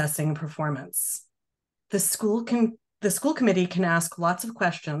in assessing performance. The school committee can ask lots of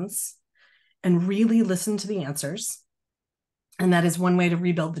questions and really listen to the answers. And that is one way to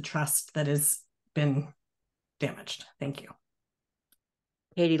rebuild the trust that has been damaged. Thank you.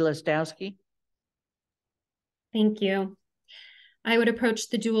 Katie Listowski. Thank you. I would approach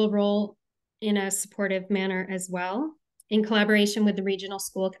the dual role in a supportive manner as well. In collaboration with the regional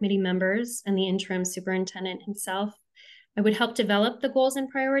school committee members and the interim superintendent himself, I would help develop the goals and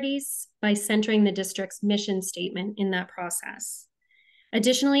priorities by centering the district's mission statement in that process.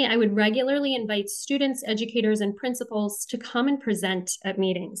 Additionally, I would regularly invite students, educators, and principals to come and present at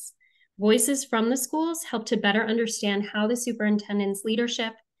meetings. Voices from the schools help to better understand how the superintendent's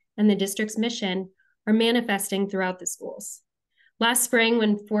leadership and the district's mission are manifesting throughout the schools. Last spring,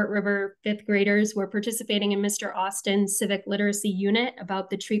 when Fort River fifth graders were participating in Mr. Austin's civic literacy unit about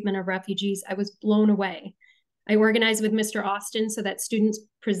the treatment of refugees, I was blown away. I organized with Mr. Austin so that students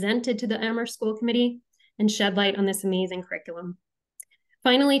presented to the Amherst School Committee and shed light on this amazing curriculum.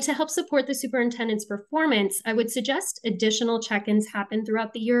 Finally, to help support the superintendent's performance, I would suggest additional check-ins happen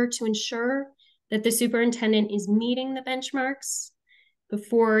throughout the year to ensure that the superintendent is meeting the benchmarks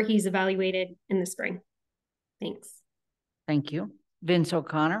before he's evaluated in the spring. Thanks. Thank you. Vince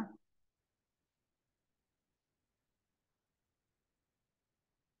O'Connor.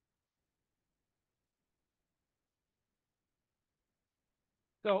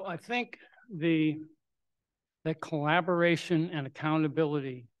 So I think that collaboration and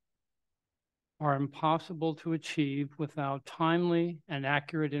accountability are impossible to achieve without timely and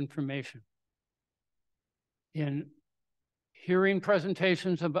accurate information. In hearing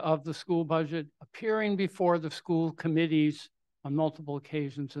presentations of the school budget, appearing before the school committees on multiple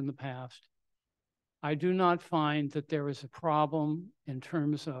occasions in the past, I do not find that there is a problem in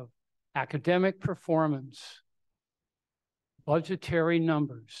terms of academic performance, budgetary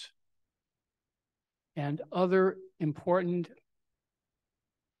numbers, and other important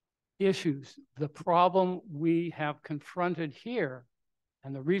issues. The problem we have confronted here,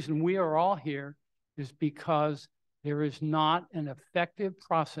 and the reason we are all here, is because there is not an effective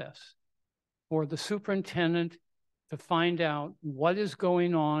process for the superintendent to find out what is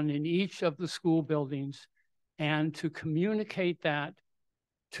going on in each of the school buildings and to communicate that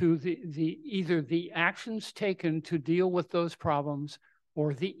to either the actions taken to deal with those problems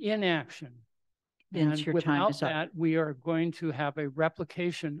or the inaction. Vince, And your time without is up. that, we are going to have a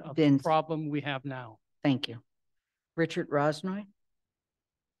replication of Vince. the problem we have now. Thank you. Richard Rosnoy.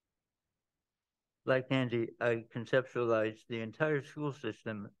 Like Andy, I conceptualize the entire school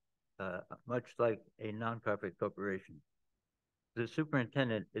system much like a nonprofit corporation. The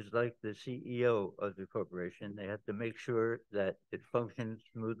superintendent is like the CEO of the corporation. They have to make sure that it functions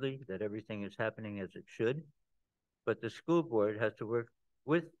smoothly, that everything is happening as it should. But the school board has to work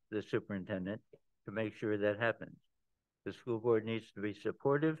with the superintendent to make sure that happens. The school board needs to be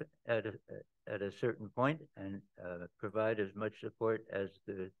supportive at a certain point and provide as much support as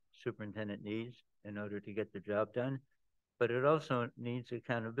the superintendent needs in order to get the job done. But it also needs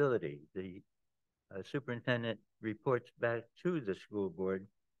accountability. The superintendent reports back to the school board,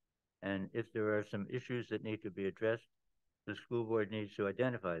 and if there are some issues that need to be addressed, the school board needs to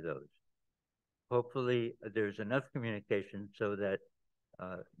identify those. Hopefully, there's enough communication so that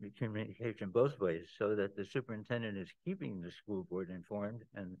communication both ways, so that the superintendent is keeping the school board informed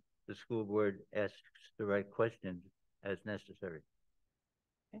and the school board asks the right questions as necessary.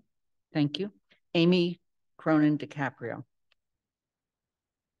 Okay. Thank you. Amy Cronin DiCaprio.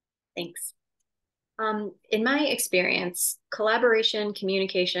 Thanks. In my experience, collaboration,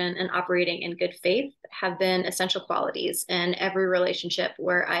 communication, and operating in good faith have been essential qualities in every relationship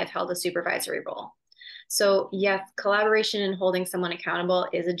where I have held a supervisory role. So yes, collaboration and holding someone accountable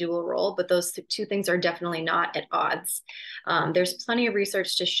is a dual role, but those two things are definitely not at odds. There's plenty of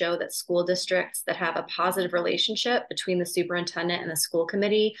research to show that school districts that have a positive relationship between the superintendent and the school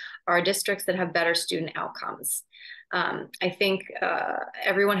committee are districts that have better student outcomes. I think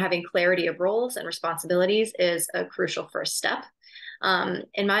everyone having clarity of roles and responsibilities is a crucial first step.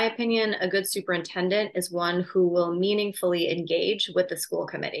 In my opinion, a good superintendent is one who will meaningfully engage with the school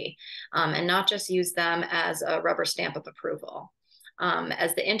committee and not just use them as a rubber stamp of approval.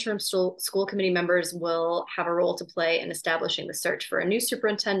 As the interim school committee members will have a role to play in establishing the search for a new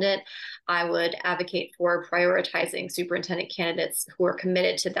superintendent, I would advocate for prioritizing superintendent candidates who are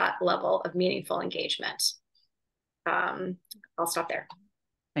committed to that level of meaningful engagement. I'll stop there.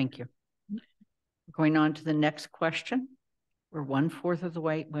 Thank you. Going on to the next question. We're 1/4 of the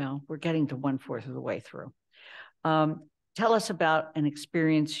way. Well, we're getting to 1/4 of the way through. Tell us about an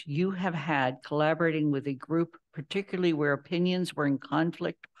experience you have had collaborating with a group, particularly where opinions were in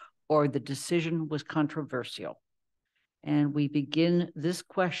conflict or the decision was controversial. And we begin this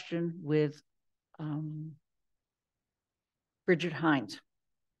question with Bridget Hines.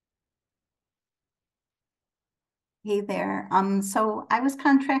 Hey there. So I was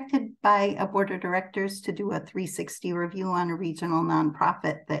contracted by a board of directors to do a 360 review on a regional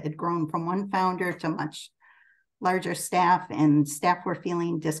nonprofit that had grown from one founder to much larger staff, and staff were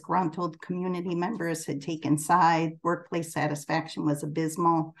feeling disgruntled. Community members had taken side. Workplace satisfaction was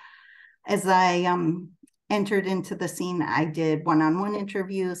abysmal. As I entered into the scene, I did one-on-one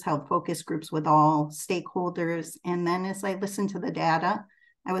interviews, held focus groups with all stakeholders. And then as I listened to the data,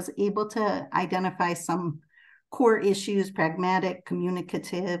 I was able to identify some core issues, pragmatic,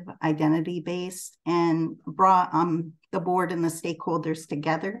 communicative, identity-based, and brought the board and the stakeholders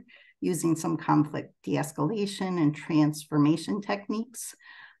together using some conflict de-escalation and transformation techniques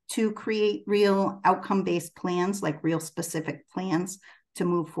to create real outcome-based plans, like real specific plans to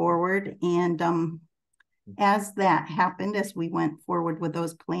move forward. And as that happened, as we went forward with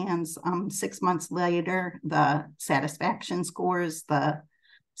those plans, 6 months later, the satisfaction scores, the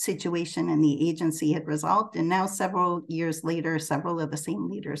situation in the agency had resolved. And now several years later, several of the same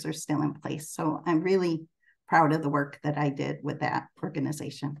leaders are still in place. So I'm really proud of the work that I did with that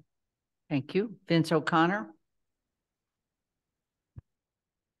organization. Thank you. Vince O'Connor.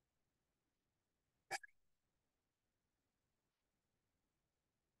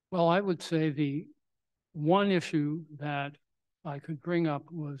 Well, I would say the one issue that I could bring up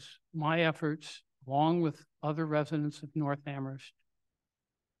was my efforts, along with other residents of North Amherst,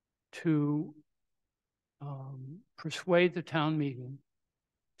 to persuade the town meeting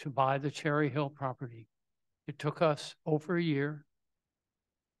to buy the Cherry Hill property. It took us over a year.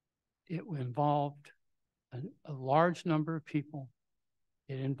 It involved a large number of people.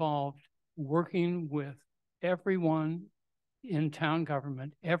 It involved working with everyone in town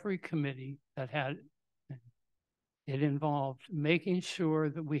government, every committee that had. It involved making sure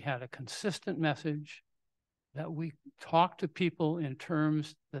that we had a consistent message, that we talked to people in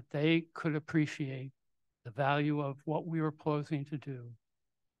terms that they could appreciate the value of what we were proposing to do.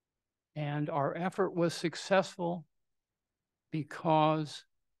 And our effort was successful because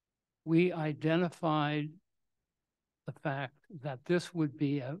we identified the fact that this would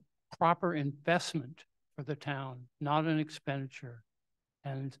be a proper investment for the town, not an expenditure.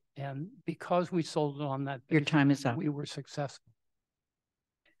 And because we sold it on that basis, your time is up. We were successful.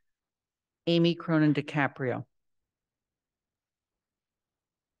 Amy Cronin DiCaprio.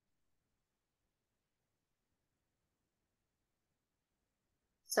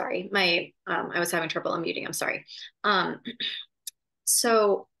 Sorry, I was having trouble unmuting. I'm sorry.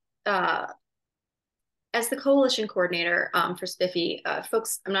 As the coalition coordinator for SPIFFy,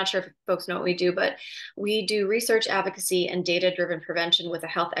 folks, I'm not sure if folks know what we do, but we do research, advocacy, and data-driven prevention with a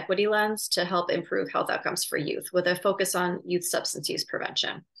health equity lens to help improve health outcomes for youth, with a focus on youth substance use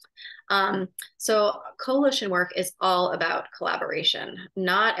prevention. So coalition work is all about collaboration.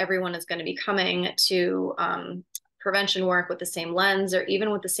 Not everyone is going to be coming to prevention work with the same lens or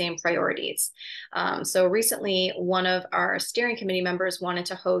even with the same priorities. So recently, one of our steering committee members wanted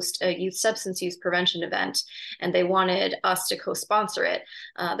to host a youth substance use prevention event, and they wanted us to co-sponsor it.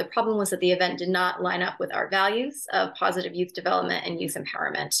 The problem was that the event did not line up with our values of positive youth development and youth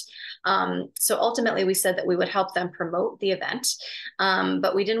empowerment. So ultimately, we said that we would help them promote the event,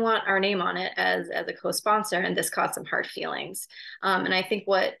 but we didn't want our name on it as a co-sponsor, and this caused some hard feelings. And I think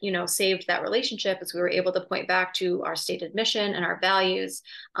what saved that relationship is we were able to point back to our stated mission and our values,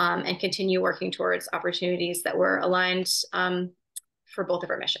 and continue working towards opportunities that were aligned for both of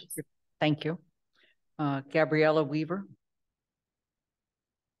our missions. Thank you. Gabriella Weaver.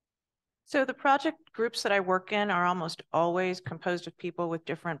 So the project groups that I work in are almost always composed of people with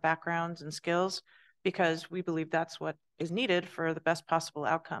different backgrounds and skills, because we believe that's what is needed for the best possible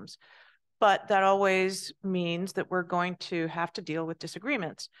outcomes. But that always means that we're going to have to deal with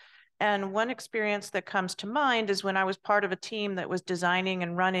disagreements. And one experience that comes to mind is when I was part of a team that was designing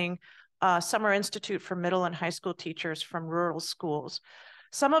and running a summer institute for middle and high school teachers from rural schools.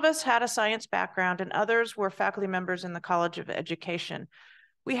 Some of us had a science background and others were faculty members in the College of Education.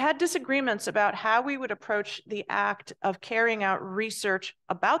 We had disagreements about how we would approach the act of carrying out research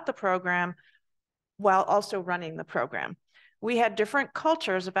about the program while also running the program. We had different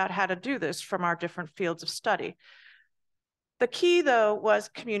cultures about how to do this from our different fields of study. The key, though, was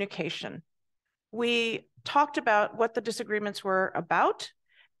communication. We talked about what the disagreements were about,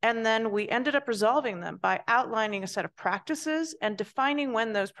 and then we ended up resolving them by outlining a set of practices and defining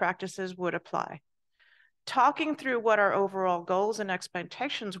when those practices would apply. Talking through what our overall goals and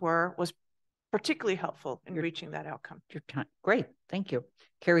expectations were was particularly helpful in reaching that outcome. Your time. Great, thank you.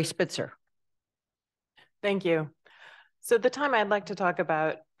 Carrie Spitzer. Thank you. So the time I'd like to talk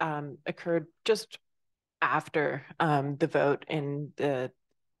about occurred just after the vote in the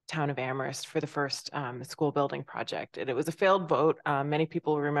town of Amherst for the first school building project. And it was a failed vote. Many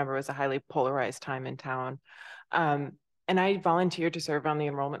people remember it was a highly polarized time in town. And I volunteered to serve on the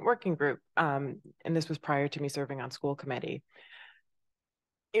enrollment working group. And this was prior to me serving on school committee.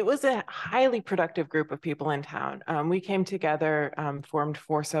 It was a highly productive group of people in town. We came together, formed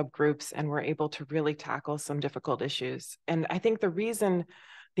 4 subgroups, and were able to really tackle some difficult issues. And I think the reason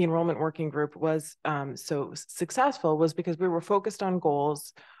the enrollment working group was so successful was because we were focused on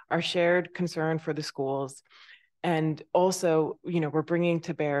goals, our shared concern for the schools, and also, we're bringing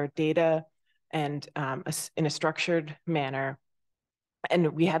to bear data and in a structured manner.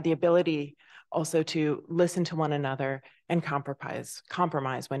 And we had the ability also to listen to one another and compromise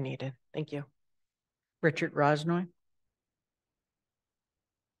when needed. Thank you. Richard Rosnoy.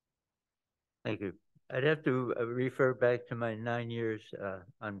 Thank you. I'd have to refer back to my 9 years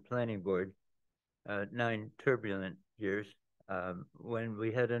on planning board, 9 turbulent years, when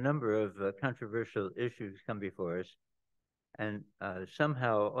we had a number of controversial issues come before us. And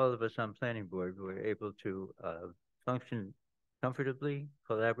somehow all of us on planning board were able to function comfortably,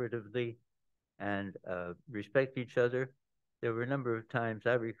 collaboratively, and respect each other. There were a number of times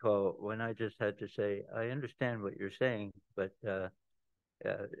I recall when I just had to say, I understand what you're saying, but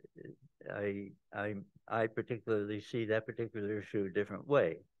I particularly see that particular issue a different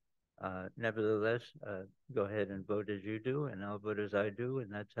way. Nevertheless, go ahead and vote as you do, and I'll vote as I do,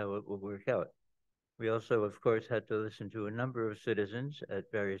 and that's how it will work out. We also, of course, had to listen to a number of citizens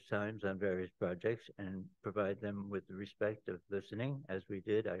at various times on various projects and provide them with the respect of listening, as we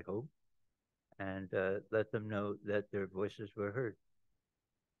did, I hope, and let them know that their voices were heard.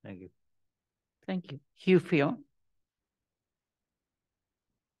 Thank you. Thank you. Hugh Field.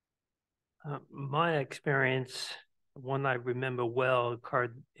 My experience, one I remember well,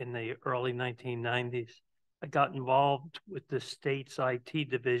 occurred in the early 1990s. I got involved with the state's IT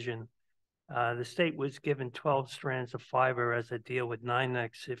division. The state was given 12 strands of fiber as a deal with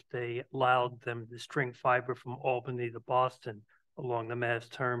NYNEX if they allowed them to string fiber from Albany to Boston along the Mass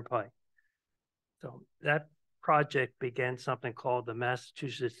Turnpike. So that project began something called the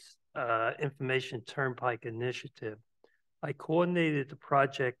Massachusetts Information Turnpike Initiative. I coordinated the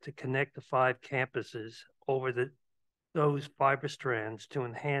project to connect the 5 campuses over those fiber strands to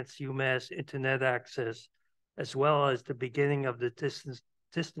enhance UMass internet access, as well as the beginning of the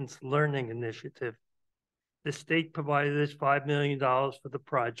distance learning initiative. The state provided us $5 million for the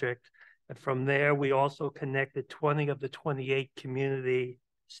project. And from there, we also connected 20 of the 28 community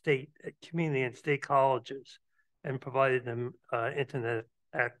and state colleges and provided them internet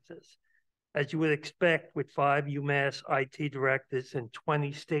access. As you would expect, with 5 UMass IT directors and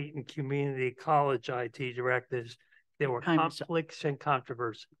 20 state and community college IT directors, there were conflicts and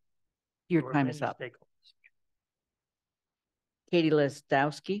controversy. Your time is up. Katie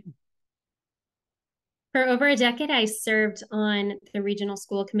Lesdowski. For over a decade, I served on the Regional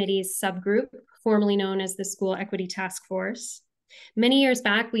School Committee's subgroup, formerly known as the School Equity Task Force. Many years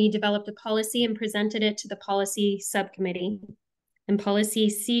back, we developed a policy and presented it to the Policy Subcommittee. And Policy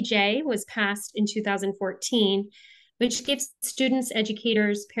CJ was passed in 2014, which gives students,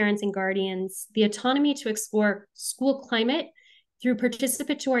 educators, parents, and guardians the autonomy to explore school climate through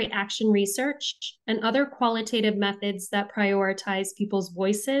participatory action research and other qualitative methods that prioritize people's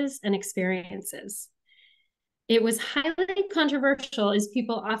voices and experiences. It was highly controversial as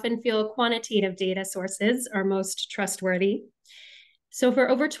people often feel quantitative data sources are most trustworthy. So for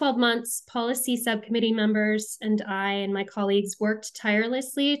over 12 months, policy subcommittee members and I and my colleagues worked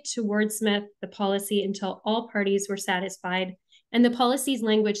tirelessly to wordsmith the policy until all parties were satisfied and the policy's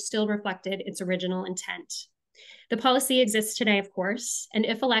language still reflected its original intent. The policy exists today, of course, and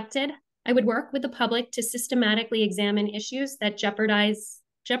if elected, I would work with the public to systematically examine issues that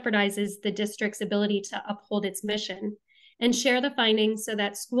jeopardizes the district's ability to uphold its mission and share the findings so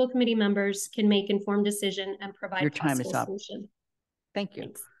that school committee members can make informed decision and provide your time is up. Solution. Thank you.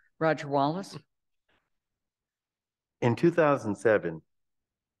 Thanks. Roger Wallace. In 2007,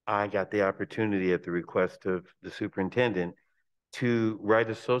 I got the opportunity at the request of the superintendent to write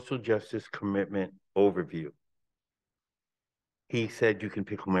a social justice commitment overview. He said, you can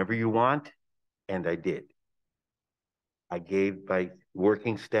pick whomever you want, and I did. I gave my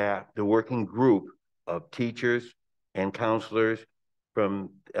working staff, the working group of teachers and counselors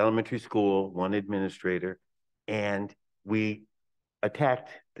from elementary school, 1 administrator, and we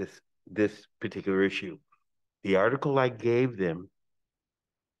attacked this particular issue. The article I gave them,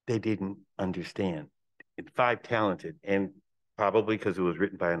 they didn't understand. 5 talented, and probably because it was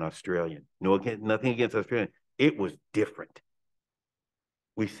written by an Australian. Nothing against Australian. It was different.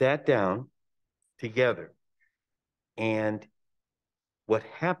 We sat down together, and what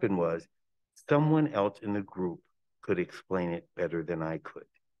happened was someone else in the group could explain it better than I could,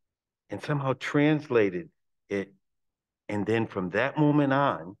 and somehow translated it. And then from that moment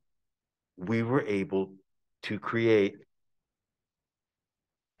on, we were able to create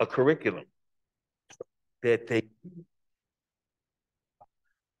a curriculum that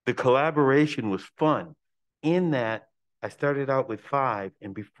the collaboration was fun in that I started out with 5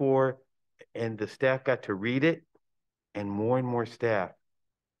 and the staff got to read it and more staff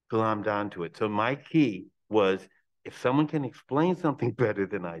glommed onto it. So my key was if someone can explain something better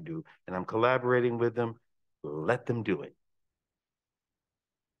than I do and I'm collaborating with them, let them do it.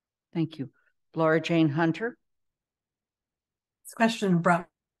 Thank you. Laura Jane Hunter. This question brought.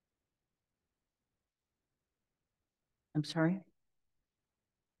 I'm sorry.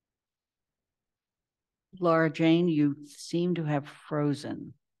 Laura Jane, you seem to have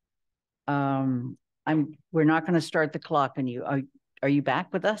frozen. We're not going to start the clock on you. Are you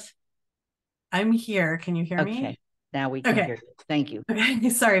back with us? I'm here. Can you hear me? Okay. Now we can hear you. Thank you. Okay.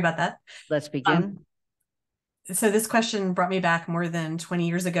 Sorry about that. Let's begin. So this question brought me back more than 20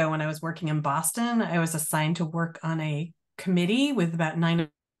 years ago when I was working in Boston. I was assigned to work on a committee with about 9.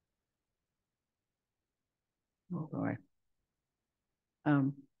 Oh, boy.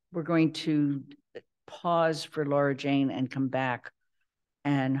 We're going to pause for Laura Jane and come back,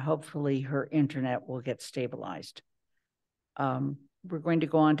 and hopefully her internet will get stabilized. We're going to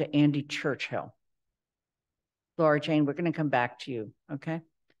go on to Andy Churchill. Laura Jane, we're going to come back to you, okay?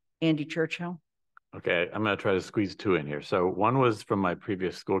 Andy Churchill. Okay, I'm going to try to squeeze 2 in here. So one was from my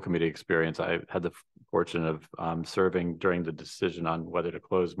previous school committee experience. I had the fortune of serving during the decision on whether to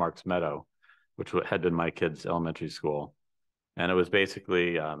close Marks Meadow, which had been my kids' elementary school. And it was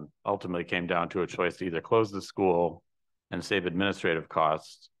basically ultimately came down to a choice to either close the school and save administrative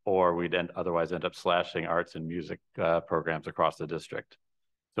costs, or we'd otherwise end up slashing arts and music programs across the district.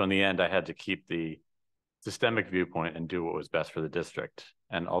 So in the end, I had to keep the systemic viewpoint and do what was best for the district.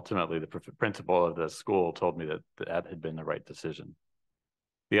 And ultimately, the principal of the school told me that that had been the right decision.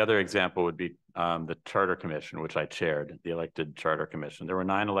 The other example would be the Charter Commission, which I chaired, the elected Charter Commission. There were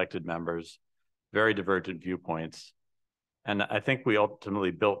 9 elected members, very divergent viewpoints. And I think we ultimately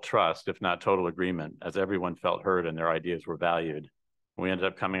built trust, if not total agreement, as everyone felt heard and their ideas were valued. We ended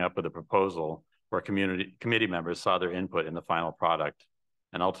up coming up with a proposal where committee members saw their input in the final product,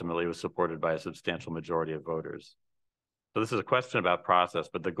 and ultimately was supported by a substantial majority of voters. So this is a question about process,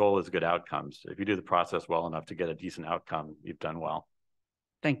 but the goal is good outcomes. If you do the process well enough to get a decent outcome, you've done well.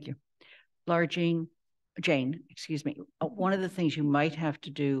 Thank you. Laura Jane, excuse me. One of the things you might have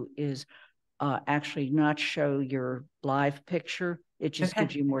to do is actually not show your live picture. It just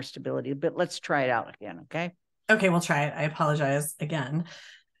gives you more stability, but let's try it out again, okay? Okay, we'll try it. I apologize again.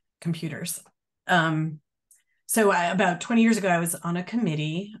 Computers. So about 20 years ago, I was on a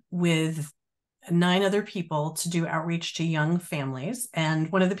committee with 9 other people to do outreach to young families.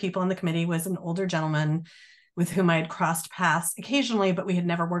 And one of the people on the committee was an older gentleman with whom I had crossed paths occasionally, but we had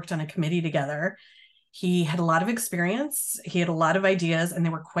never worked on a committee together. He had a lot of experience. He had a lot of ideas, and they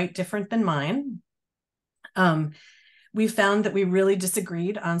were quite different than mine. We found that we really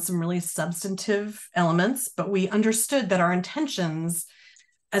disagreed on some really substantive elements, but we understood that our intentions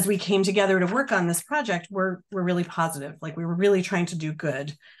as we came together to work on this project were really positive. Like we were really trying to do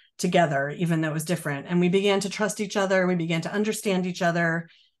good together, even though it was different. And we began to trust each other. We began to understand each other.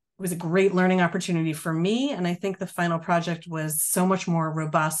 It was a great learning opportunity for me. And I think the final project was so much more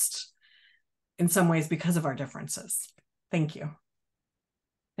robust in some ways because of our differences. Thank you.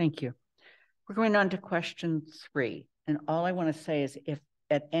 Thank you. We're going on to question 3. And all I want to say is if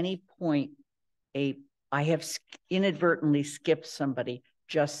at any point I have inadvertently skipped somebody,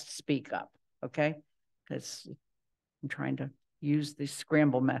 just speak up, okay? Because I'm trying to use the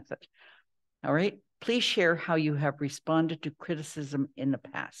scramble method. All right, please share how you have responded to criticism in the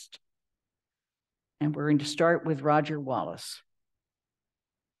past. And we're going to start with Roger Wallace.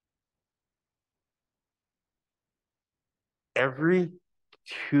 Every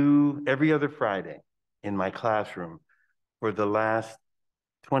other Friday in my classroom for the last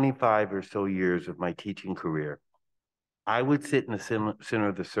 25 or so years of my teaching career, I would sit in the center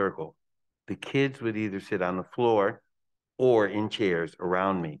of the circle. The kids would either sit on the floor or in chairs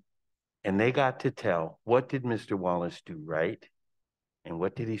around me. And they got to tell, what did Mr. Wallace do right? And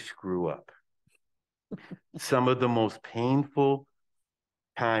what did he screw up? Some of the most painful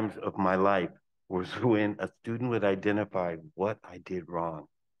times of my life was when a student would identify what I did wrong.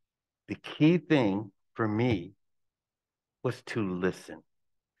 The key thing for me was to listen.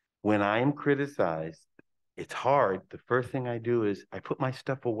 When I am criticized, it's hard. The first thing I do is I put my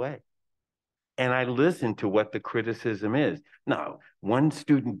stuff away and I listen to what the criticism is. Now, one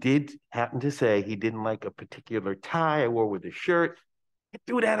student did happen to say he didn't like a particular tie I wore with a shirt. I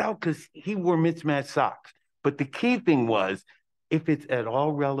threw that out because he wore mismatched socks. But the key thing was, if it's at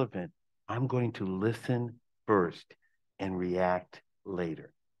all relevant, I'm going to listen first and react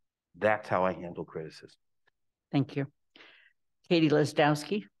later. That's how I handle criticism. Thank you. Katie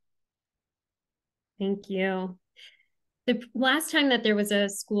Lesdowski. Thank you. The last time that there was a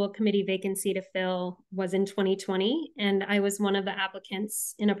school committee vacancy to fill was in 2020, and I was one of the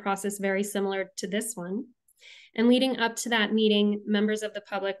applicants in a process very similar to this one. And leading up to that meeting, members of the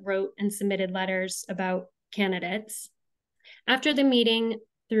public wrote and submitted letters about candidates. After the meeting,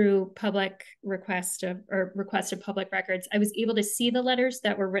 through public requested public records, I was able to see the letters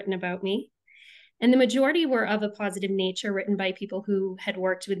that were written about me. And the majority were of a positive nature, written by people who had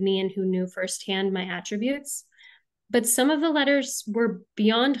worked with me and who knew firsthand my attributes. But some of the letters were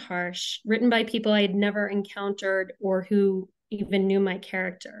beyond harsh, written by people I had never encountered or who even knew my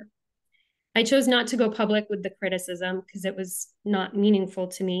character. I chose not to go public with the criticism because it was not meaningful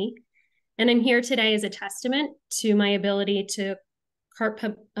to me. And I'm here today as a testament to my ability to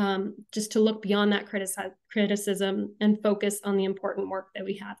just to look beyond that criticism and focus on the important work that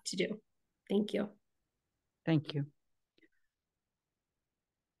we have to do. Thank you. Thank you.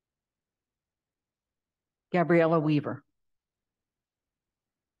 Gabriella Weaver.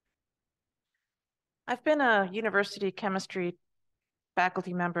 I've been a university chemistry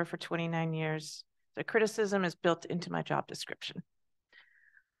faculty member for 29 years. The criticism is built into my job description.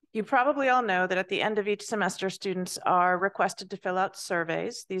 You probably all know that at the end of each semester, students are requested to fill out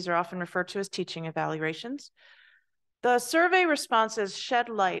surveys. These are often referred to as teaching evaluations. The survey responses shed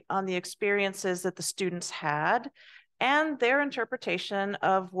light on the experiences that the students had and their interpretation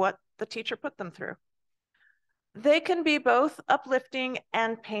of what the teacher put them through. They can be both uplifting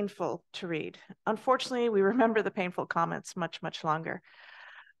and painful to read. Unfortunately, we remember the painful comments much, much longer.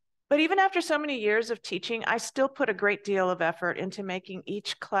 But even after so many years of teaching, I still put a great deal of effort into making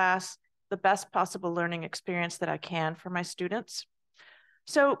each class the best possible learning experience that I can for my students.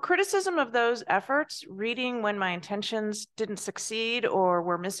 So criticism of those efforts, reading when my intentions didn't succeed or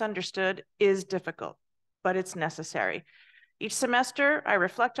were misunderstood, is difficult, but it's necessary. Each semester, I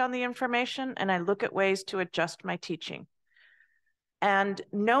reflect on the information and I look at ways to adjust my teaching. And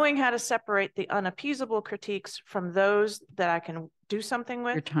knowing how to separate the unappeasable critiques from those that I can do something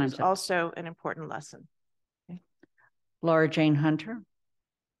with is also an important lesson. Okay. Laura Jane Hunter.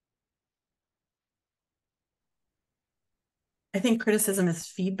 I think criticism is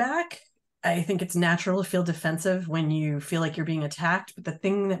feedback. I think it's natural to feel defensive when you feel like you're being attacked, but the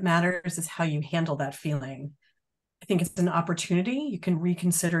thing that matters is how you handle that feeling. I think it's an opportunity. You can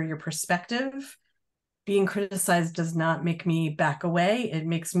reconsider your perspective. Being criticized does not make me back away. It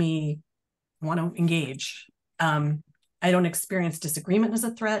makes me want to engage. I don't experience disagreement as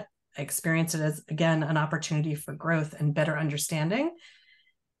a threat. I experience it as, again, an opportunity for growth and better understanding.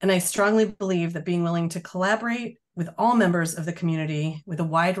 And I strongly believe that being willing to collaborate with all members of the community with a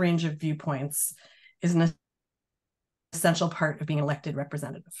wide range of viewpoints is an essential part of being an elected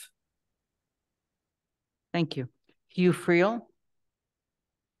representative. Thank you. Hugh Friel.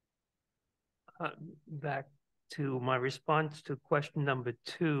 Back to my response to question number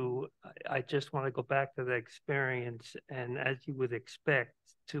 2, I just want to go back to the experience. And as you would expect,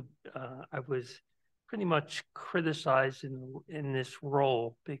 I was pretty much criticized in this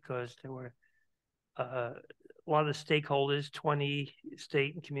role because there were a lot of stakeholders, 20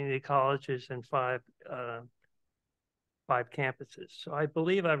 state and community colleges and 5 campuses. So I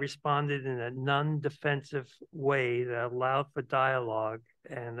believe I responded in a non-defensive way that allowed for dialogue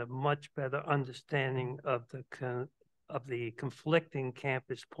and a much better understanding of the conflicting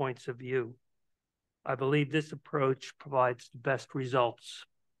campus points of view. I believe this approach provides the best results.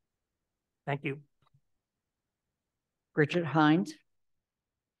 Thank you. Bridget Hines.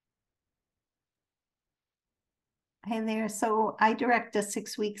 Hi there. So I direct a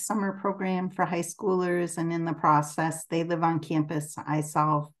 6-week summer program for high schoolers, and in the process, they live on campus. I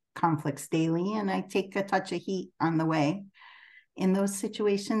solve conflicts daily and I take a touch of heat on the way. In those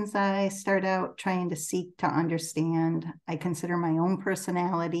situations, I start out trying to seek to understand. I consider my own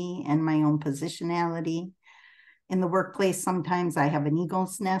personality and my own positionality. In the workplace, sometimes I have an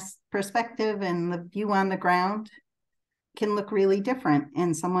eagle's nest perspective and the view on the ground can look really different,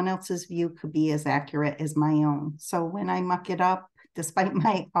 and someone else's view could be as accurate as my own. So when I muck it up, despite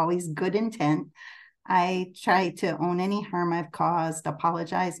my always good intent, I try to own any harm I've caused,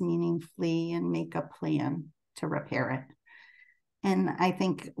 apologize meaningfully, and make a plan to repair it. And I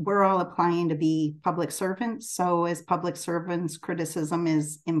think we're all applying to be public servants. So as public servants, criticism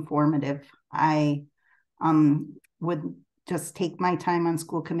is informative. I would just take my time on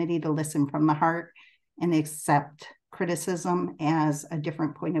school committee to listen from the heart and accept criticism as a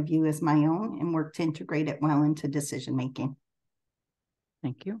different point of view as my own and work to integrate it well into decision making.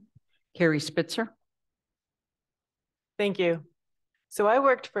 Thank you. Carrie Spitzer. Thank you. So I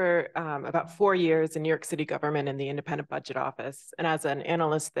worked for about 4 years in New York City government in the independent budget office. And as an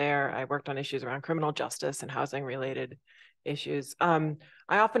analyst there, I worked on issues around criminal justice and housing related issues. I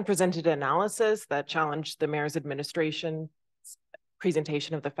often presented analysis that challenged the mayor's administration's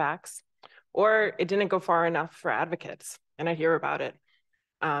presentation of the facts, or it didn't go far enough for advocates. And I hear about it.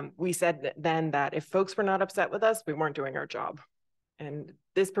 We said then that if folks were not upset with us, we weren't doing our job. And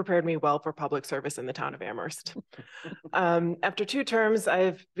this prepared me well for public service in the town of Amherst. After 2 terms,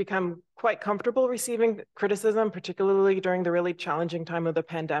 I've become quite comfortable receiving criticism, particularly during the really challenging time of the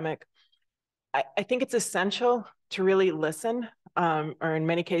pandemic. I think it's essential to really listen, or in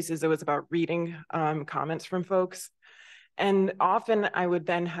many cases, it was about reading comments from folks. And often I would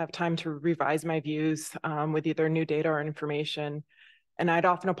then have time to revise my views with either new data or information. And I'd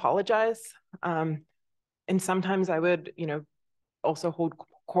often apologize. And sometimes I would, also hold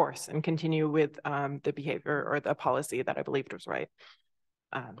course and continue with the behavior or the policy that I believed was right.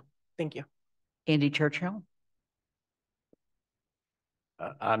 Thank you. Andy Churchill.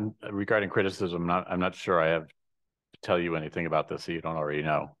 Regarding criticism, I'm not sure I have to tell you anything about this that you don't already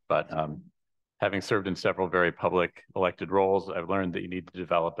know, but having served in several very public elected roles, I've learned that you need to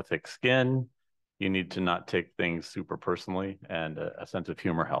develop a thick skin. You need to not take things super personally, and a sense of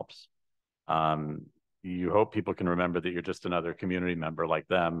humor helps. You hope people can remember that you're just another community member like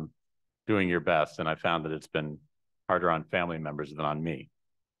them doing your best. And I found that it's been harder on family members than on me.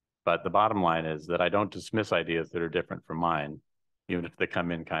 But the bottom line is that I don't dismiss ideas that are different from mine, even if they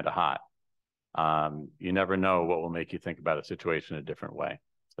come in kind of hot. You never know what will make you think about a situation a different way.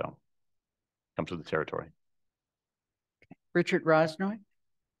 So comes with the territory. Richard Rosnoy.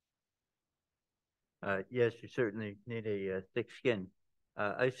 Yes, you certainly need a thick skin.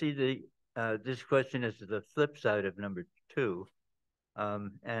 I see this question is the flip side of number 2.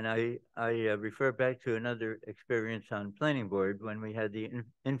 And I refer back to another experience on planning board when we had the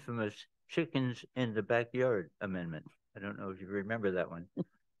infamous chickens in the backyard amendment. I don't know if you remember that one.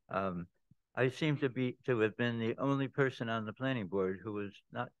 I seem to have been the only person on the planning board who was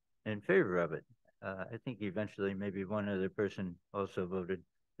not in favor of it. I think eventually maybe one other person also voted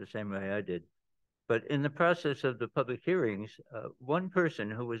the same way I did. But in the process of the public hearings, one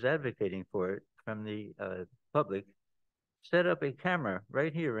person who was advocating for it from the public set up a camera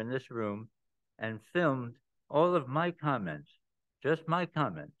right here in this room and filmed all of my comments, just my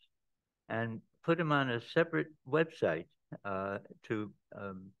comments, and put them on a separate website to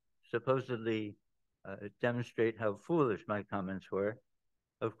supposedly demonstrate how foolish my comments were.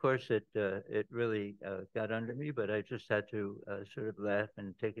 Of course, it really got under me, but I just had to sort of laugh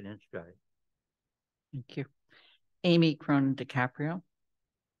and take it in stride. Thank you. Amy Cronin DiCaprio.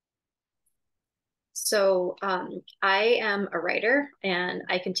 So I am a writer, and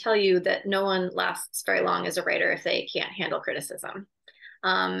I can tell you that no one lasts very long as a writer if they can't handle criticism.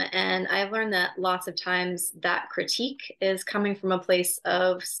 And I've learned that lots of times that critique is coming from a place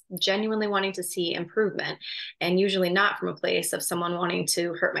of genuinely wanting to see improvement, and usually not from a place of someone wanting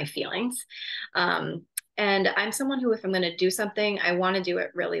to hurt my feelings. And I'm someone who, if I'm going to do something, I want to do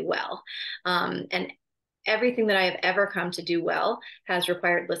it really well. And everything that I have ever come to do well has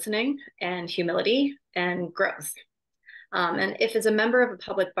required listening and humility and growth. And if as a member of a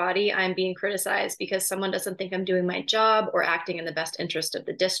public body, I'm being criticized because someone doesn't think I'm doing my job or acting in the best interest of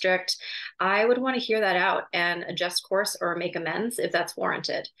the district, I would want to hear that out and adjust course or make amends if that's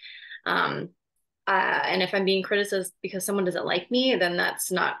warranted. And if I'm being criticized because someone doesn't like me, then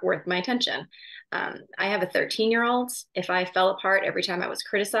that's not worth my attention. I have a 13-year-old. If I fell apart every time I was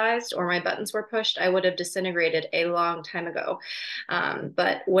criticized or my buttons were pushed, I would have disintegrated a long time ago.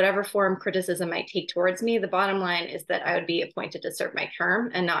 But whatever form criticism might take towards me, the bottom line is that I would be appointed to serve my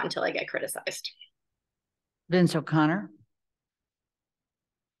term and not until I get criticized. Vince O'Connor.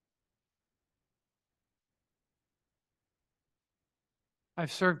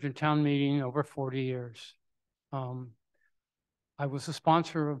 I've served in town meeting over 40 years. I was a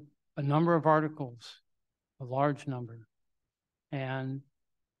sponsor of a number of articles, a large number, and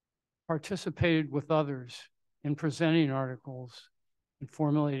participated with others in presenting articles and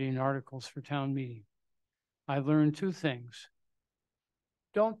formulating articles for town meeting. I learned 2 things.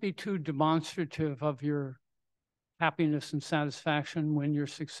 Don't be too demonstrative of your happiness and satisfaction when you're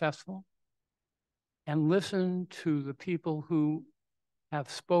successful, and listen to the people who have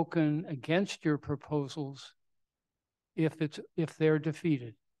spoken against your proposals if they're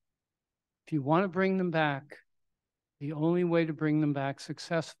defeated. If you want to bring them back, the only way to bring them back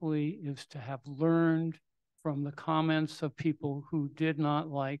successfully is to have learned from the comments of people who did not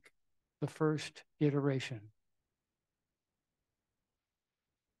like the first iteration.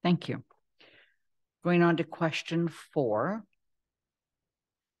 Thank you. Going on to question 4.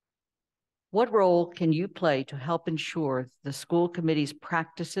 What role can you play to help ensure the school committee's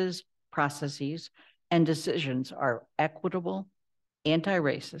practices, processes, and decisions are equitable,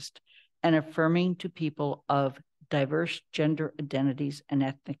 anti-racist, and affirming to people of diverse gender identities and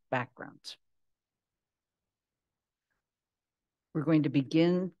ethnic backgrounds? We're going to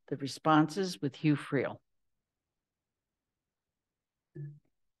begin the responses with Hugh Friel.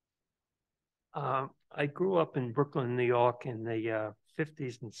 I grew up in Brooklyn, New York in the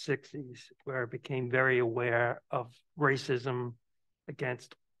 50s and 60s, where I became very aware of racism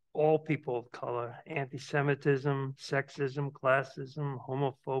against all people of color, anti-Semitism, sexism, classism,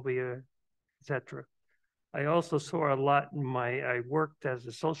 homophobia, etc. I also saw a lot I worked as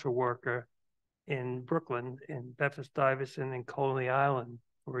a social worker in Brooklyn, in Bedford-Stuyvesant and Coney Island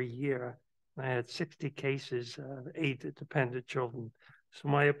for a year. I had 60 cases of aid-dependent children. So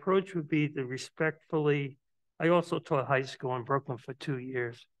my approach would be to respectfully, I also taught high school in Brooklyn for 2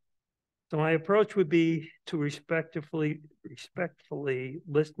 years. So my approach would be to respectfully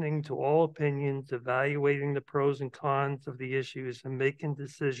listening to all opinions, evaluating the pros and cons of the issues, and making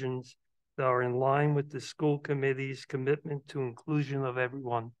decisions that are in line with the school committee's commitment to inclusion of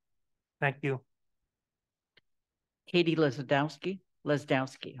everyone. Thank you. Katie Lesdowski,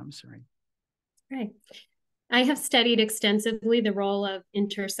 I'm sorry. Right. I have studied extensively the role of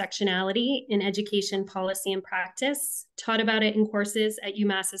intersectionality in education policy and practice, taught about it in courses at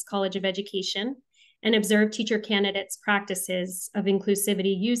UMass's College of Education, and observed teacher candidates' practices of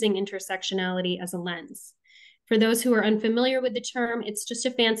inclusivity using intersectionality as a lens. For those who are unfamiliar with the term, it's just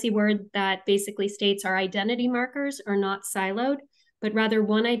a fancy word that basically states our identity markers are not siloed, but rather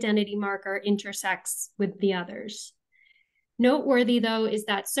one identity marker intersects with the others. Noteworthy, though, is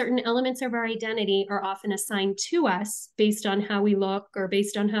that certain elements of our identity are often assigned to us based on how we look or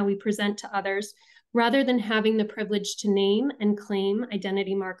based on how we present to others, rather than having the privilege to name and claim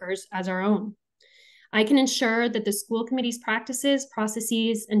identity markers as our own. I can ensure that the school committee's practices,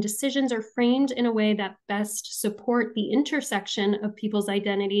 processes, and decisions are framed in a way that best support the intersection of people's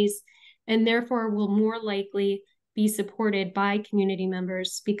identities and therefore will more likely be supported by community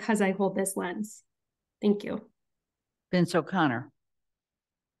members because I hold this lens. Thank you. Vince O'Connor.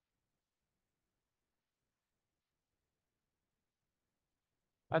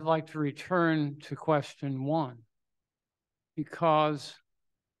 I'd like to return to question 1, because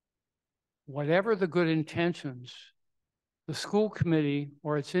whatever the good intentions the school committee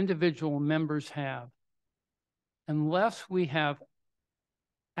or its individual members have, unless we have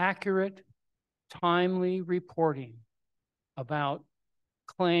accurate, timely reporting about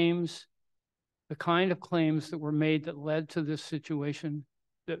claims, the kind of claims that were made that led to this situation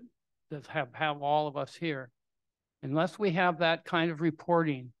that have all of us here, unless we have that kind of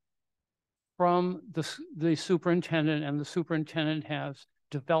reporting from the superintendent, and the superintendent has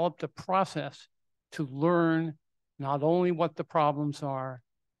developed a process to learn not only what the problems are,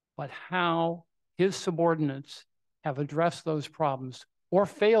 but how his subordinates have addressed those problems or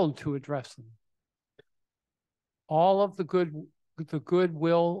failed to address them. All of the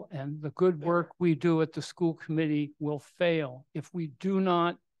goodwill and the good work we do at the school committee will fail if we do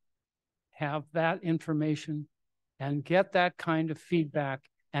not have that information and get that kind of feedback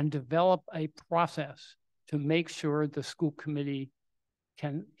and develop a process to make sure the school committee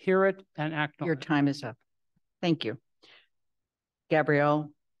can hear it and act on it. Your time is up. Thank you. Gabriella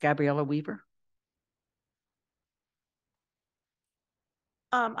Weaver.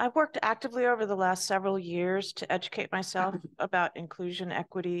 I've worked actively over the last several years to educate myself about inclusion,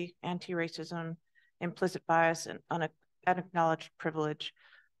 equity, anti-racism, implicit bias, and unacknowledged privilege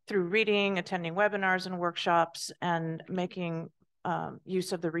through reading, attending webinars and workshops, and making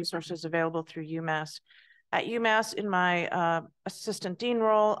use of the resources available through UMass. At UMass, in my assistant dean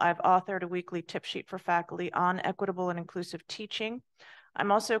role, I've authored a weekly tip sheet for faculty on equitable and inclusive teaching.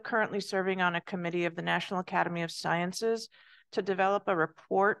 I'm also currently serving on a committee of the National Academy of Sciences to develop a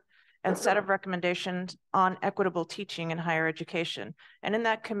report and set of recommendations on equitable teaching in higher education. And in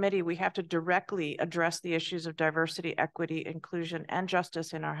that committee, we have to directly address the issues of diversity, equity, inclusion, and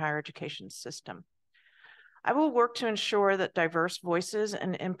justice in our higher education system. I will work to ensure that diverse voices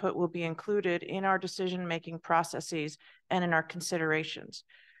and input will be included in our decision-making processes and in our considerations.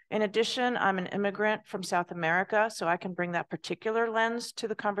 In addition, I'm an immigrant from South America, so I can bring that particular lens to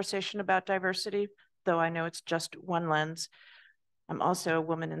the conversation about diversity, though I know it's just one lens. I'm also a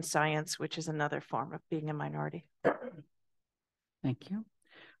woman in science, which is another form of being a minority. Thank you.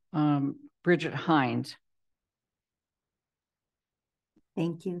 Bridget Hines.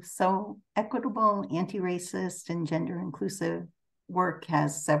 Thank you. So equitable, anti-racist, and gender inclusive work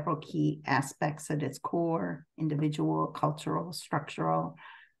has several key aspects at its core: individual, cultural, structural.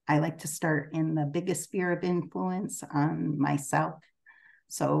 I like to start in the biggest sphere of influence on myself.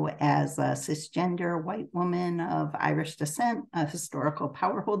 So as a cisgender white woman of Irish descent, a historical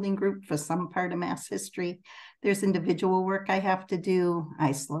power holding group for some part of Mass history, there's individual work I have to do.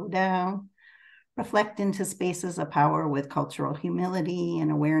 I slow down, reflect into spaces of power with cultural humility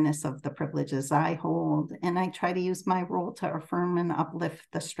and awareness of the privileges I hold. And I try to use my role to affirm and uplift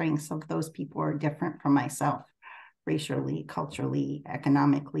the strengths of those people who are different from myself, racially, culturally,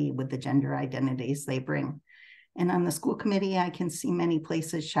 economically, with the gender identities they bring. And on the school committee, I can see many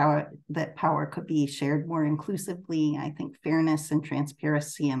places that power could be shared more inclusively. I think fairness and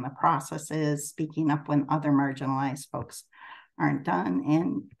transparency in the processes, speaking up when other marginalized folks aren't done,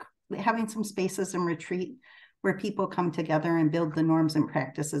 and having some spaces in retreat where people come together and build the norms and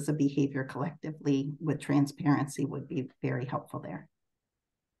practices of behavior collectively with transparency would be very helpful there.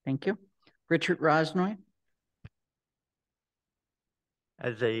 Thank you. Richard Rosnoy.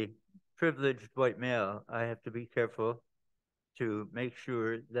 As a privileged white male, I have to be careful to make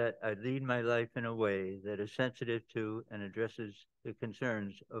sure that I lead my life in a way that is sensitive to and addresses the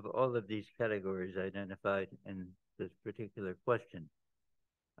concerns of all of these categories identified in this particular question.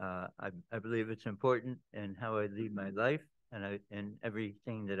 I believe it's important in how I lead my life and in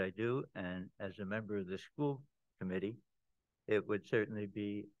everything that I do. And as a member of the school committee, it would certainly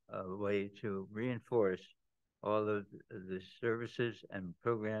be a way to reinforce all of the services and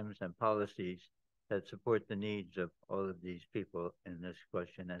programs and policies that support the needs of all of these people in this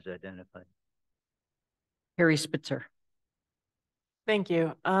question as identified. Harry Spitzer. Thank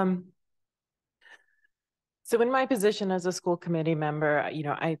you. So in my position as a school committee member, you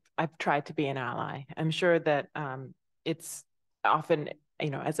know, I've tried to be an ally. I'm sure that it's often,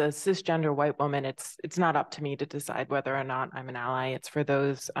 you know, as a cisgender white woman, it's not up to me to decide whether or not I'm an ally. It's for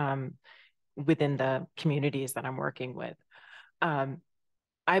those within the communities that I'm working with.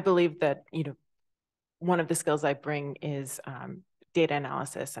 I believe that, you know, one of the skills I bring is data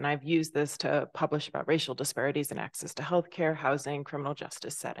analysis, and I've used this to publish about racial disparities in access to healthcare, housing, criminal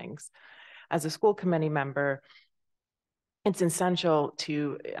justice settings. As a school committee member, it's essential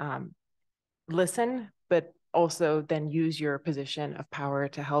to listen, but also then use your position of power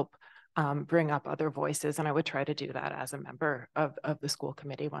to help bring up other voices. And I would try to do that as a member of the school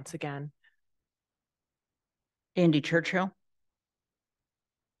committee once again. Andy Churchill.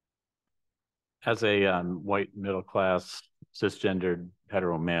 As a white middle-class cisgendered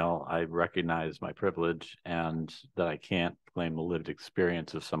hetero male, I recognize my privilege and that I can't claim the lived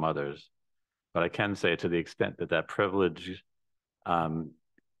experience of some others. But I can say, to the extent that that privilege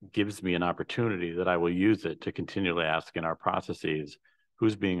gives me an opportunity, that I will use it to continually ask in our processes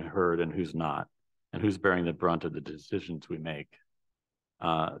who's being heard and who's not, and who's bearing the brunt of the decisions we make.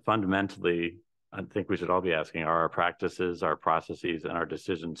 Fundamentally, I think we should all be asking, are our practices, our processes, and our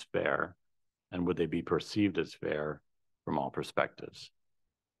decisions fair? And would they be perceived as fair from all perspectives?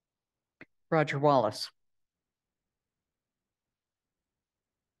 Roger Wallace.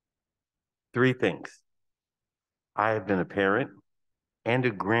 3 things. I have been a parent and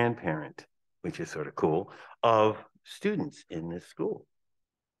a grandparent, which is sort of cool, of students in this school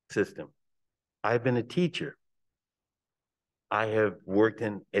system. I've been a teacher. I have worked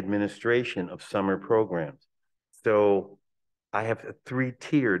in administration of summer programs. So I have a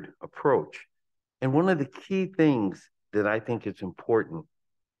 3-tiered approach. And one of the key things that I think is important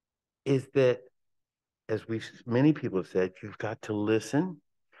is that, as many people have said, you've got to listen,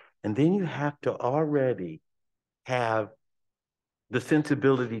 and then you have to already have the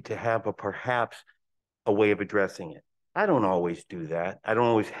sensibility to have perhaps a way of addressing it. I don't always do that. I don't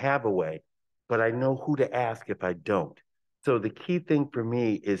always have a way, but I know who to ask if I don't. So the key thing for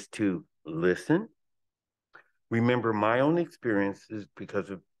me is to listen, remember my own experiences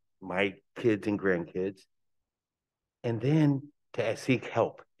because of my kids and grandkids, and then to seek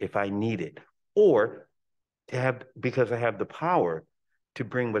help if I need it, or to have, because I have the power to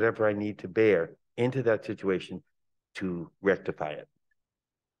bring whatever I need to bear into that situation to rectify it.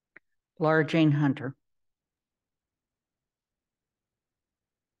 Laura Jane Hunter.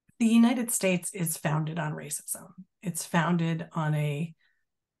 The United States is founded on racism. It's founded on a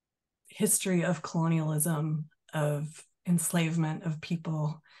history of colonialism, of enslavement of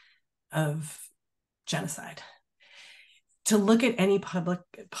people, of genocide. To look at any public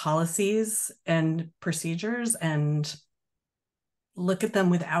policies and procedures and look at them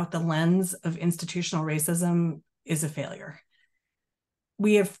without the lens of institutional racism is a failure.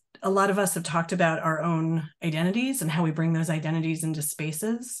 A lot of us have talked about our own identities and how we bring those identities into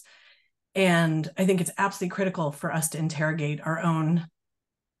spaces. And I think it's absolutely critical for us to interrogate our own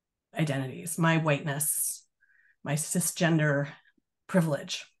identities, my whiteness, my cisgender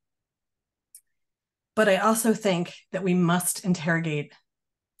privilege. But I also think that we must interrogate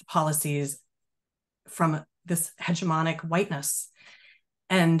policies from this hegemonic whiteness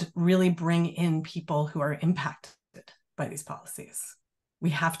and really bring in people who are impacted by these policies. We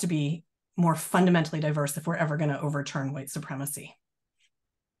have to be more fundamentally diverse if we're ever going to overturn white supremacy.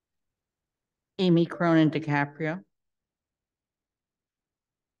 Amy Cronin DiCaprio.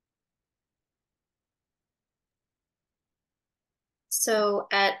 So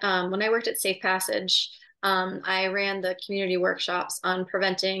when I worked at Safe Passage, I ran the community workshops on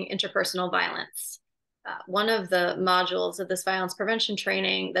preventing interpersonal violence. One of the modules of this violence prevention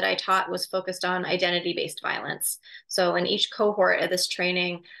training that I taught was focused on identity-based violence. So in each cohort of this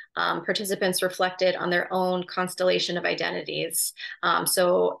training, participants reflected on their own constellation of identities.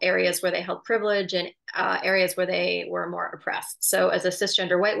 So areas where they held privilege and areas where they were more oppressed. So as a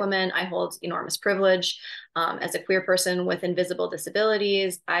cisgender white woman, I hold enormous privilege. As a queer person with invisible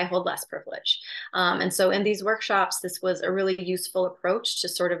disabilities, I hold less privilege. And so in these workshops, this was a really useful approach to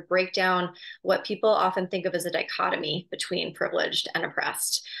sort of break down what people often think of as a dichotomy between privileged and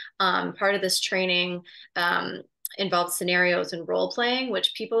oppressed. Part of this training involved scenarios and role playing,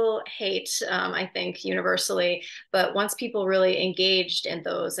 which people hate, I think, universally. But once people really engaged in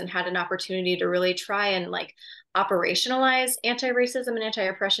those and had an opportunity to really try and like operationalize anti-racism and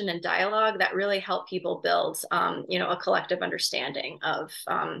anti-oppression and dialogue, that really helped people build, a collective understanding of,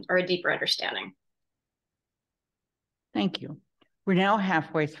 or a deeper understanding. Thank you. We're now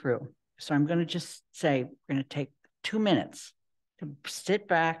halfway through. So I'm going to just say, we're going to take 2 minutes to sit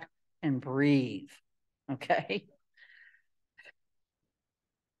back and breathe. Okay.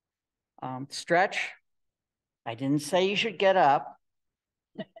 Stretch. I didn't say you should get up.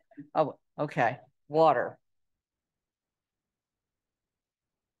 Oh, okay. Water.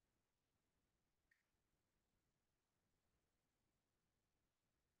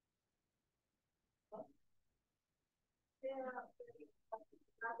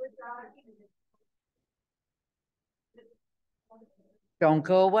 Don't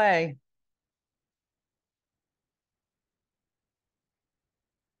go away.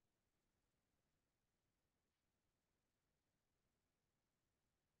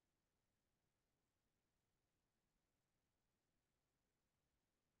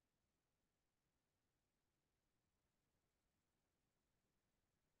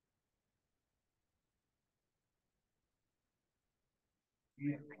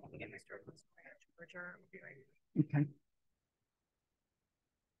 Okay.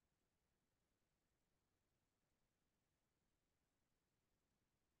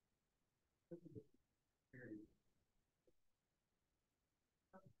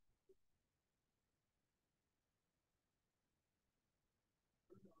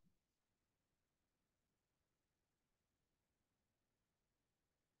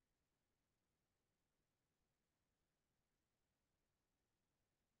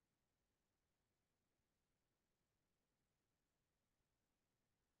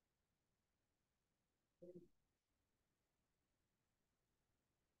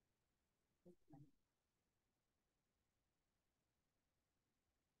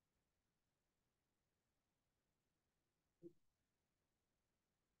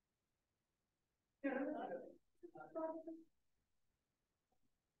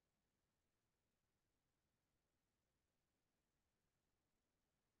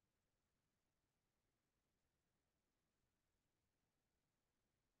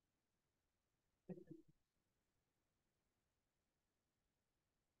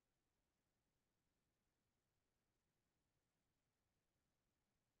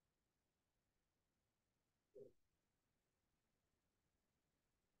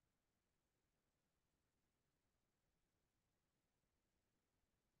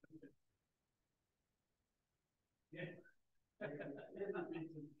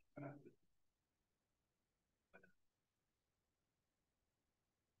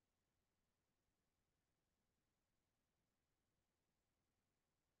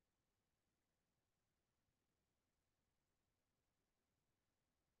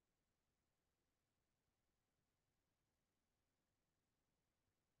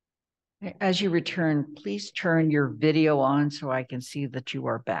 As you return, please turn your video on so I can see that you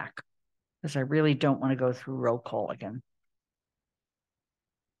are back, because I really don't want to go through roll call again.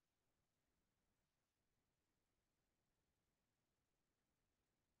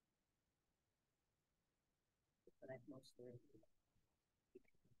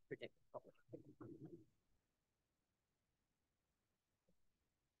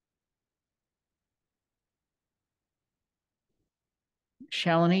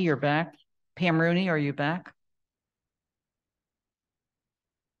 Shalini, you're back. Pam Rooney, are you back?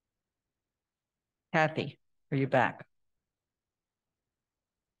 Kathy, are you back?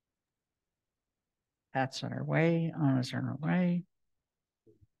 Pat's on her way. Anna's on her way.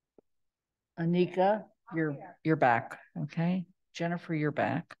 Anika, you're back. Okay. Jennifer, you're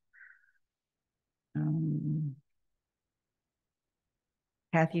back.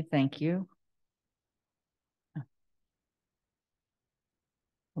 Kathy, thank you.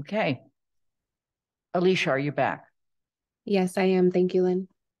 Okay. Alicia, are you back? Yes, I am. Thank you, Lynn.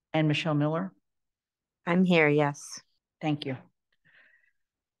 And Michelle Miller? I'm here, yes. Thank you.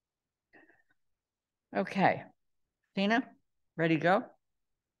 Okay. Tina, ready to go?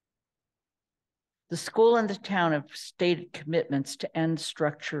 The school and the town have stated commitments to end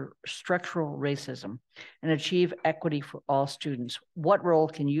structural racism and achieve equity for all students. What role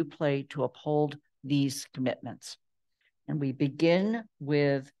can you play to uphold these commitments? And we begin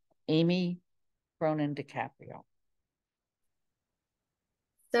with Amy Cronin DiCaprio.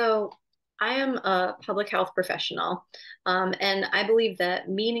 So I am a public health professional, and I believe that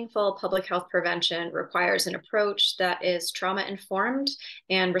meaningful public health prevention requires an approach that is trauma-informed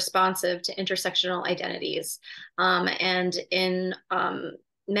and responsive to intersectional identities. And in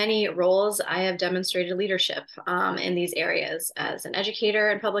many roles, I have demonstrated leadership in these areas as an educator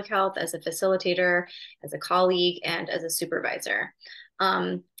in public health, as a facilitator, as a colleague, and as a supervisor.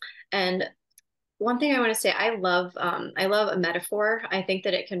 And one thing I want to say, I love a metaphor. I think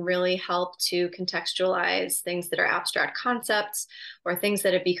that it can really help to contextualize things that are abstract concepts or things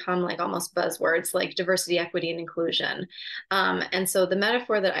that have become like almost buzzwords like diversity, equity, and inclusion. And so the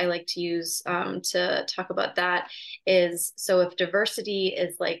metaphor that I like to use to talk about that is, so if diversity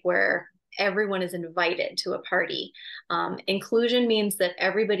is like where everyone is invited to a party. Inclusion means that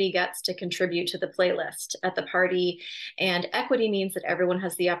everybody gets to contribute to the playlist at the party, and equity means that everyone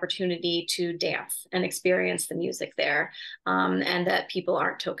has the opportunity to dance and experience the music there, and that people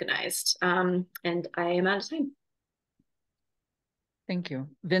aren't tokenized. And I am out of time. Thank you.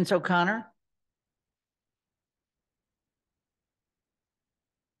 Vince O'Connor.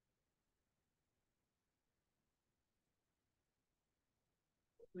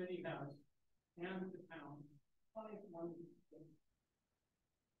 And the town.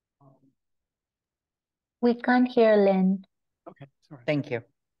 We can't hear Lynn. Okay, sorry. Thank you.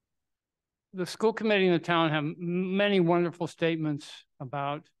 The school committee in the town have many wonderful statements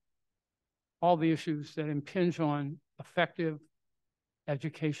about all the issues that impinge on effective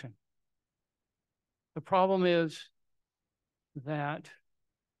education. The problem is that,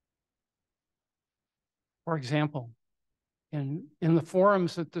 for example, in the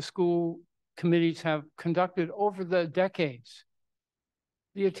forums that the school committees have conducted over the decades,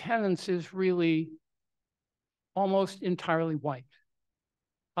 the attendance is really almost entirely white.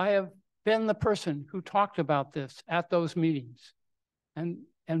 I have been the person who talked about this at those meetings and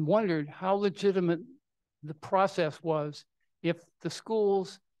wondered how legitimate the process was if the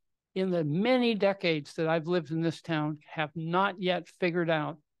schools in the many decades that I've lived in this town have not yet figured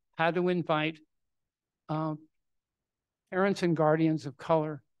out how to invite parents and guardians of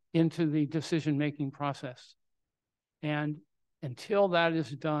color into the decision-making process. And until that is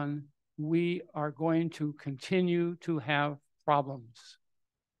done, we are going to continue to have problems.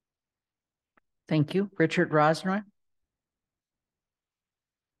 Thank you. Richard Rosner.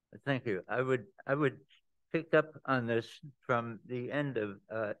 Thank you. I would pick up on this from the end of,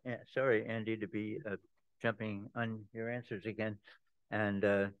 sorry, Andy, to be jumping on your answers again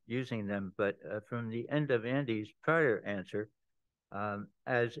and using them, but from the end of Andy's prior answer,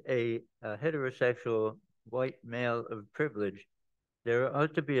 as a heterosexual white male of privilege, there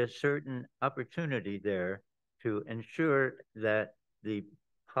ought to be a certain opportunity there to ensure that the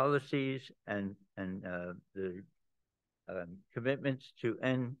policies and the commitments to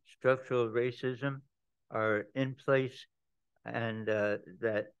end structural racism are in place, and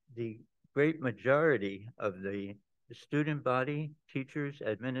that the great majority of the student body, teachers,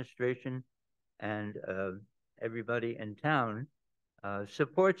 administration, and everybody in town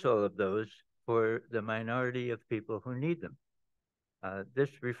supports all of those for the minority of people who need them. This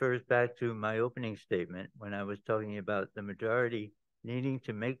refers back to my opening statement when I was talking about the majority needing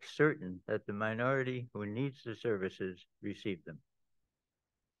to make certain that the minority who needs the services receive them.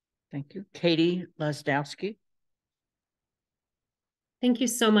 Thank you. Katie Lesdowski. Thank you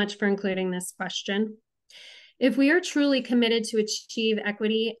so much for including this question. If we are truly committed to achieve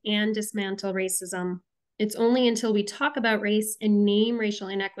equity and dismantle racism, it's only until we talk about race and name racial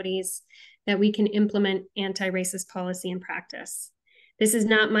inequities that we can implement anti-racist policy and practice. This is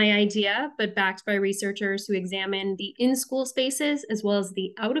not my idea, but backed by researchers who examine the in-school spaces as well as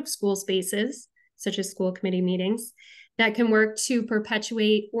the out-of-school spaces, such as school committee meetings, that can work to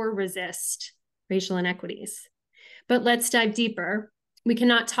perpetuate or resist racial inequities. But let's dive deeper. We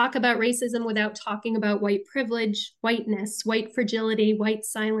cannot talk about racism without talking about white privilege, whiteness, white fragility, white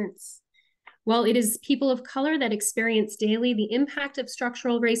silence. While it is people of color that experience daily the impact of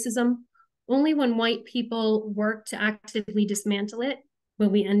structural racism, only when white people work to actively dismantle it will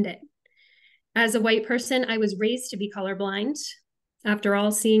we end it. As a white person, I was raised to be colorblind. After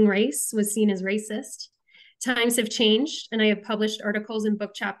all, seeing race was seen as racist. Times have changed, and I have published articles and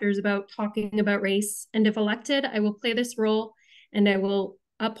book chapters about talking about race. And if elected, I will play this role, and I will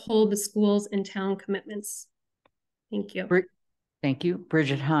uphold the schools and town commitments. Thank you. Thank you.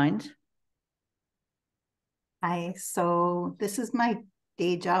 Bridget Hines. Hi, so this is my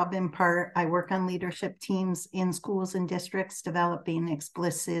day job in part. I work on leadership teams in schools and districts, developing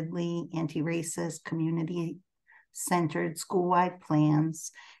explicitly anti-racist, community-centered school-wide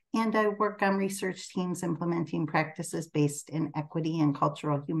plans. And I work on research teams implementing practices based in equity and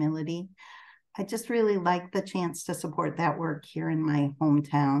cultural humility. I just really like the chance to support that work here in my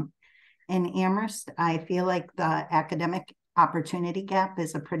hometown. In Amherst, I feel like the academic opportunity gap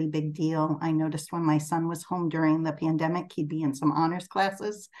is a pretty big deal. I noticed when my son was home during the pandemic, he'd be in some honors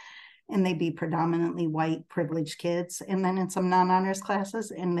classes and they'd be predominantly white privileged kids. And then in some non-honors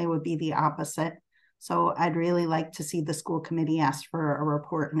classes, and they would be the opposite. So I'd really like to see the school committee ask for a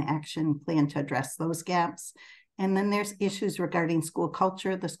report and action plan to address those gaps. And then there's issues regarding school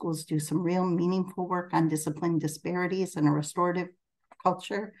culture. The schools do some real meaningful work on discipline disparities and a restorative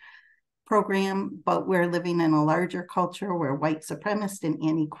culture program, but we're living in a larger culture where white supremacist and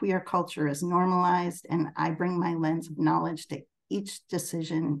anti-queer culture is normalized. And I bring my lens of knowledge to each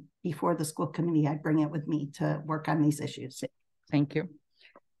decision before the school committee. I bring it with me to work on these issues. Thank you.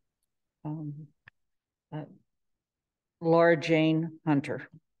 Laura Jane Hunter.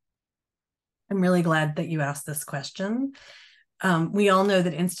 I'm really glad that you asked this question. We all know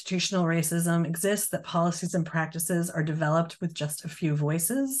that institutional racism exists, that policies and practices are developed with just a few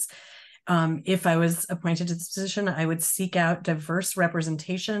voices. If I was appointed to this position, I would seek out diverse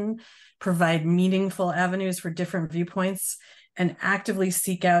representation, provide meaningful avenues for different viewpoints, and actively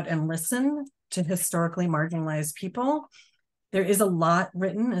seek out and listen to historically marginalized people. There is a lot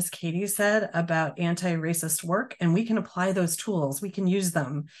written, as Katie said, about anti-racist work, and we can apply those tools. We can use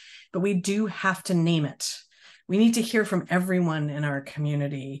them, but we do have to name it. We need to hear from everyone in our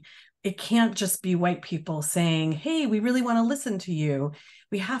community. It can't just be white people saying, hey, we really want to listen to you.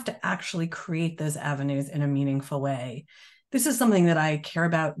 We have to actually create those avenues in a meaningful way. This is something that I care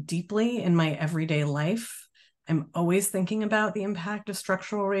about deeply in my everyday life. I'm always thinking about the impact of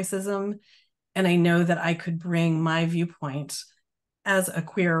structural racism. And I know that I could bring my viewpoint as a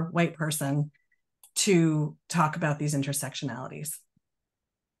queer white person to talk about these intersectionalities.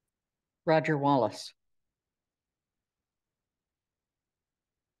 Roger Wallace.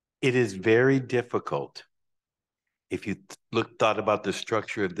 It is very difficult. If you thought about the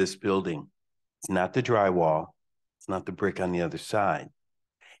structure of this building, it's not the drywall, it's not the brick on the other side.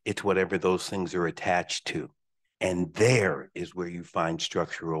 It's whatever those things are attached to. And there is where you find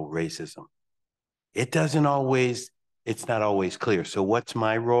structural racism. It's not always clear. So what's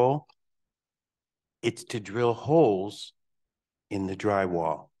my role? It's to drill holes in the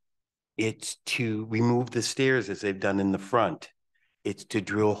drywall. It's to remove the stairs as they've done in the front. It's to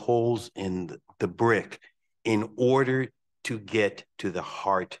drill holes in the brick in order to get to the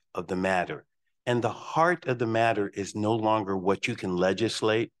heart of the matter. And the heart of the matter is no longer what you can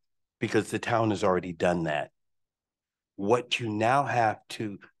legislate, because the town has already done that. What you now have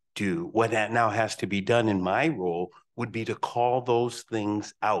to do, what now has to be done in my role, would be to call those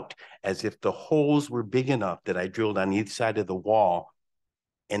things out as if the holes were big enough that I drilled on each side of the wall.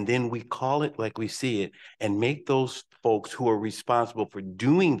 And then we call it like we see it and make those folks who are responsible for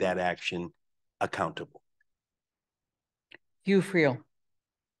doing that action accountable. Hugh Friel.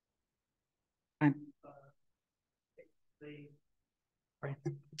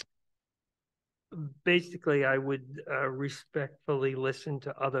 Basically, I would respectfully listen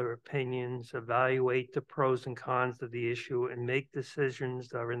to other opinions, evaluate the pros and cons of the issue, and make decisions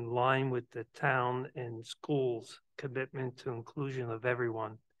that are in line with the town and schools' commitment to inclusion of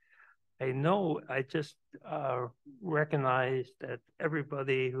everyone. I just recognize that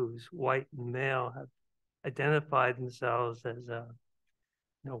everybody who's white and male have identified themselves as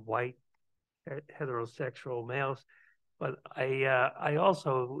white heterosexual males. But I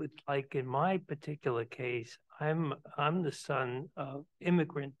also would, like in my particular case, I'm the son of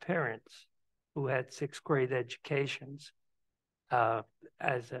immigrant parents who had 6th grade educations,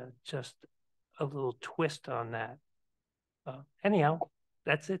 as just a little twist on that. Anyhow,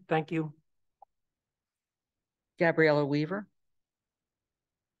 that's it. Thank you. Gabriella Weaver.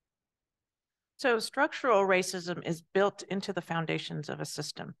 So structural racism is built into the foundations of a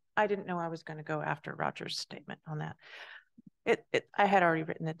system. I didn't know I was going to go after Roger's statement on that. I had already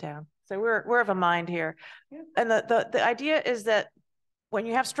written it down. So we're of a mind here. And the idea is that when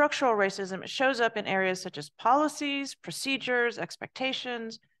you have structural racism, it shows up in areas such as policies, procedures,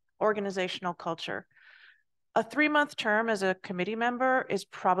 expectations, organizational culture. A 3-month term as a committee member is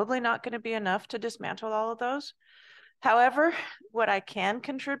probably not going to be enough to dismantle all of those. However, what I can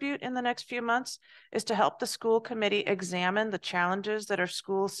contribute in the next few months is to help the school committee examine the challenges that our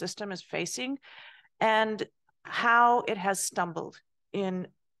school system is facing and how it has stumbled in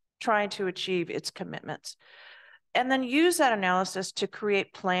trying to achieve its commitments. And then use that analysis to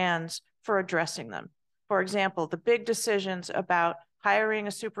create plans for addressing them. For example, the big decisions about hiring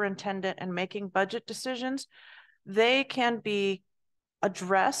a superintendent and making budget decisions, they can be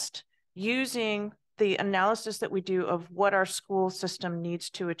addressed using the analysis that we do of what our school system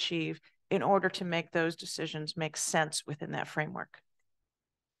needs to achieve in order to make those decisions make sense within that framework.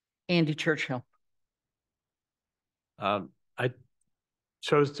 Andy Churchill. I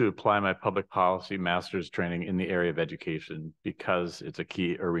chose to apply my public policy master's training in the area of education because it's a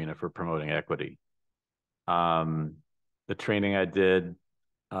key arena for promoting equity. The training I did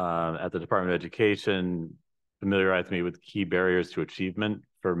at the Department of Education familiarized me with key barriers to achievement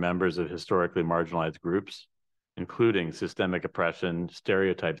for members of historically marginalized groups, including systemic oppression,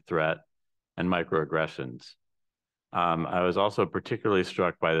 stereotype threat, and microaggressions. I was also particularly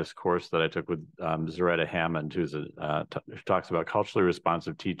struck by this course that I took with Zaretta Hammond, who talks about culturally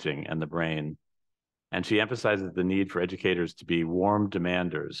responsive teaching and the brain. And she emphasizes the need for educators to be warm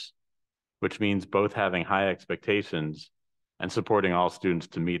demanders, which means both having high expectations and supporting all students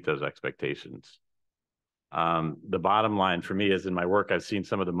to meet those expectations. The bottom line for me is in my work, I've seen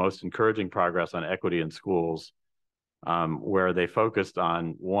some of the most encouraging progress on equity in schools where they focused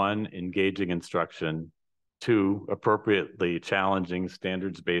on 1, engaging instruction, 2, appropriately challenging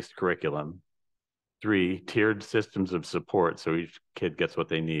standards-based curriculum, 3, tiered systems of support so each kid gets what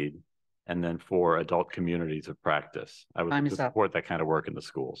they need, and then 4, adult communities of practice. I would support that kind of work in the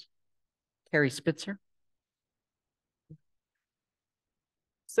schools. Carrie Spitzer.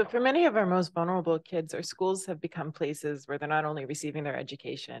 So for many of our most vulnerable kids, our schools have become places where they're not only receiving their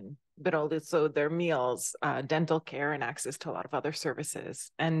education, but also their meals, dental care, and access to a lot of other services.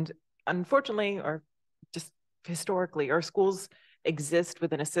 And unfortunately, or just historically, our schools exist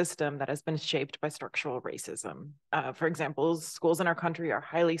within a system that has been shaped by structural racism. For example, schools in our country are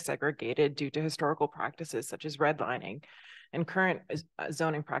highly segregated due to historical practices such as redlining and current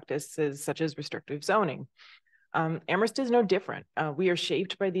zoning practices such as restrictive zoning. Amherst is no different. We are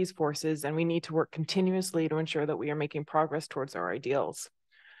shaped by these forces, and we need to work continuously to ensure that we are making progress towards our ideals.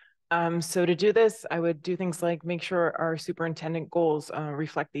 So to do this, I would do things like make sure our superintendent goals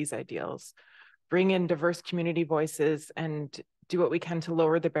reflect these ideals, bring in diverse community voices, and do what we can to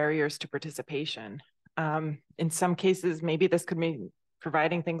lower the barriers to participation. In some cases, maybe this could mean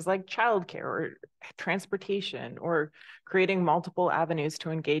providing things like childcare or transportation or creating multiple avenues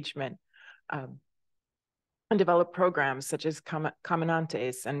to engagement. And develop programs such as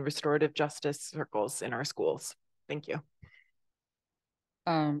Caminantes and restorative justice circles in our schools. Thank you.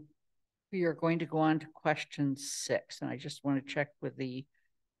 We are going to go on to question 6, and I just want to check with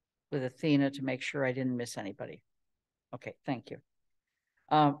Athena to make sure I didn't miss anybody. Okay, thank you.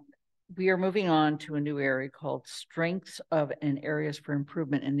 We are moving on to a new area called Strengths of and Areas for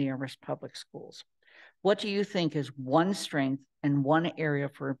Improvement in the Amherst Public Schools. What do you think is one strength and one area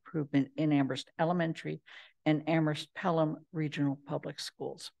for improvement in Amherst Elementary and Amherst Pelham Regional Public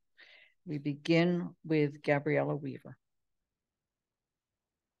Schools? We begin with Gabriella Weaver.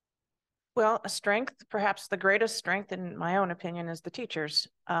 Well, a strength, perhaps the greatest strength in my own opinion, is the teachers.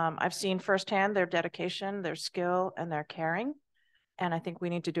 I've seen firsthand their dedication, their skill, and their caring. And I think we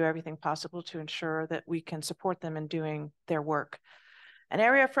need to do everything possible to ensure that we can support them in doing their work. An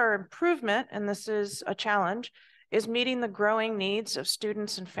area for improvement, and this is a challenge, is meeting the growing needs of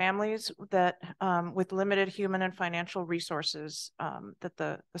students and families that with limited human and financial resources that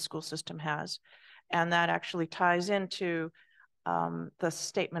the school system has. And that actually ties into the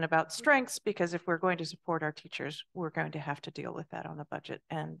statement about strengths, because if we're going to support our teachers, we're going to have to deal with that on the budget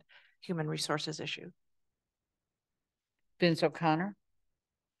and human resources issue. Vince O'Connor.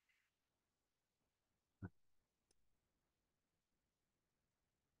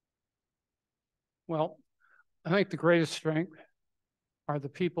 Well, I think the greatest strength are the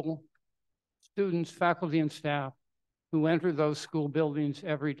people, students, faculty, and staff who enter those school buildings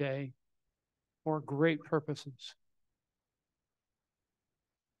every day for great purposes.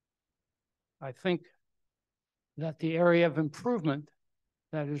 I think that the area of improvement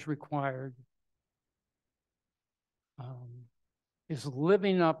that is required is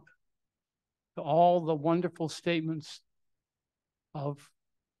living up to all the wonderful statements of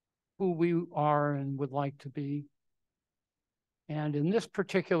who we are and would like to be. And in this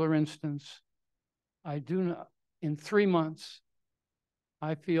particular instance, I do not, in 3 months,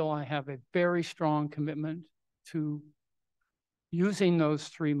 I feel I have a very strong commitment to using those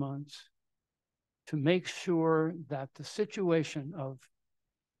 3 months to make sure that the situation of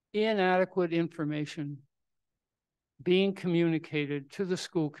inadequate information being communicated to the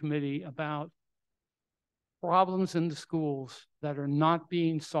school committee about problems in the schools that are not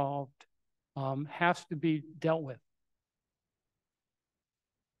being solved has to be dealt with.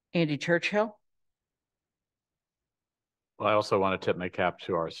 Andy Churchill. Well, I also want to tip my cap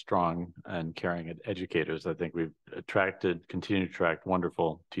to our strong and caring educators. I think we've continue to attract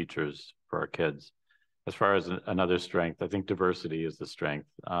wonderful teachers for our kids. As far as another strength, I think diversity is the strength.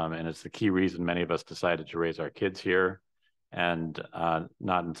 And it's the key reason many of us decided to raise our kids here and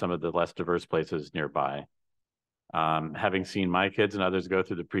not in some of the less diverse places nearby. Having seen my kids and others go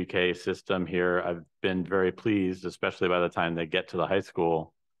through the pre-K system here, I've been very pleased, especially by the time they get to the high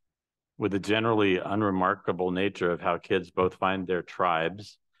school, with the generally unremarkable nature of how kids both find their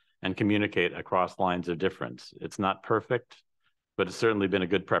tribes and communicate across lines of difference. It's not perfect, but it's certainly been a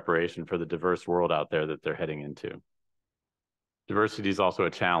good preparation for the diverse world out there that they're heading into. Diversity is also a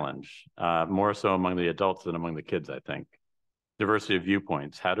challenge, more so among the adults than among the kids, I think. Diversity of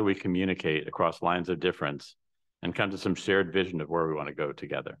viewpoints. How do we communicate across lines of difference and come to some shared vision of where we want to go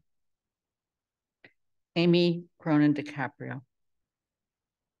together? Amy Cronin DiCaprio.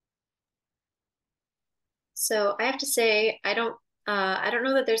 So I have to say, I don't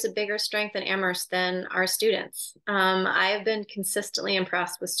know that there's a bigger strength in Amherst than our students. I have been consistently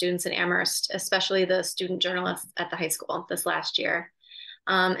impressed with students in Amherst, especially the student journalists at the high school this last year.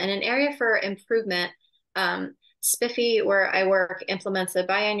 And an area for improvement, SPIFFy, where I work, implements a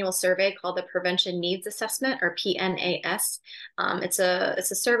biannual survey called the Prevention Needs Assessment, or PNAS. It's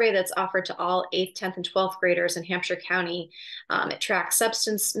a survey that's offered to all 8th, 10th, and 12th graders in Hampshire County. It tracks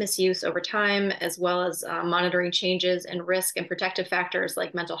substance misuse over time, as well as monitoring changes in risk and protective factors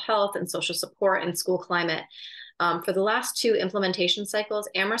like mental health and social support and school climate. For the last 2 implementation cycles,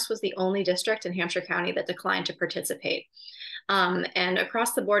 Amherst was the only district in Hampshire County that declined to participate. And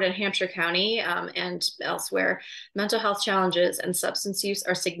across the board in Hampshire County and elsewhere, mental health challenges and substance use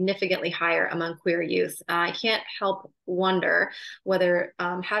are significantly higher among queer youth. I can't help wonder whether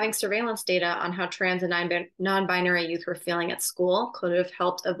having surveillance data on how trans and non-binary youth were feeling at school could have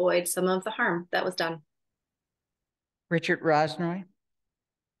helped avoid some of the harm that was done. Richard Rosnoy.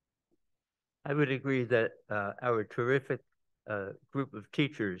 I would agree that our terrific group of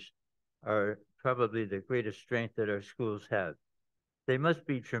teachers are probably the greatest strength that our schools have. They must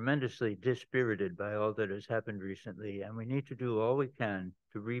be tremendously dispirited by all that has happened recently, and we need to do all we can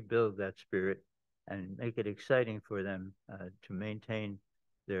to rebuild that spirit and make it exciting for them to maintain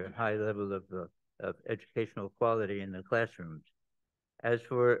their high level of educational quality in the classrooms. As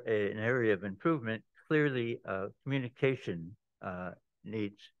for an area of improvement, clearly communication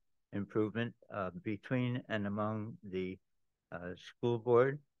needs improvement between and among the school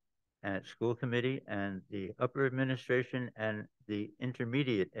board and school committee and the upper administration and the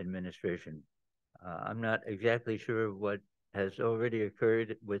intermediate administration. I'm not exactly sure what has already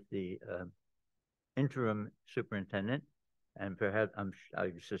occurred with the interim superintendent, and perhaps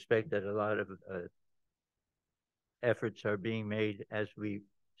I suspect that a lot of efforts are being made as we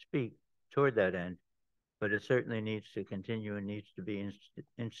speak toward that end, but it certainly needs to continue and needs to be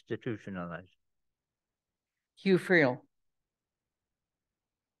institutionalized. Hugh Friel.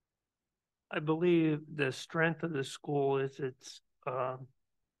 I believe the strength of the school is its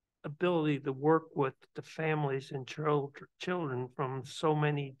ability to work with the families and children from so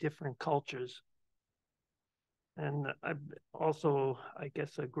many different cultures. And I also, I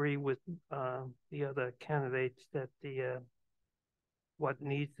guess, agree with the other candidates that what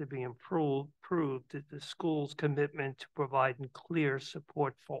needs to be improved is the school's commitment to providing clear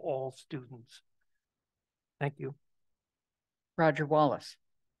support for all students. Thank you. Roger Wallace.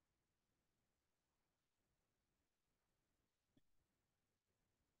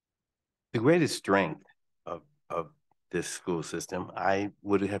 The greatest strength of this school system, I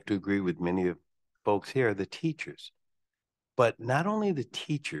would have to agree with many of folks here, the teachers. But not only the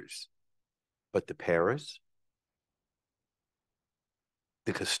teachers, but the paras,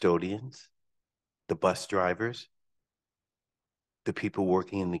 the custodians, the bus drivers, the people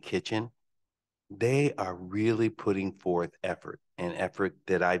working in the kitchen. They are really putting forth effort, an effort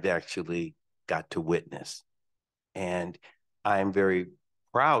that I've actually got to witness. And I'm very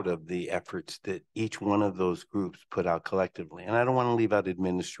proud of the efforts that each one of those groups put out collectively. And I don't want to leave out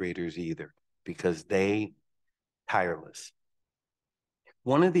administrators either, because they tireless.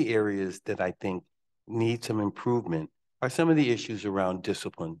 One of the areas that I think need some improvement are some of the issues around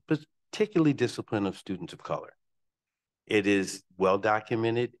discipline, particularly discipline of students of color. It is well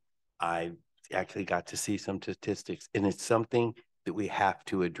documented. I actually got to see some statistics, and it's something that we have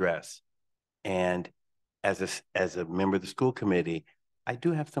to address. And as a member of the school committee, I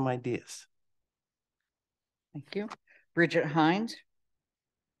do have some ideas. Thank you. Bridget Hines.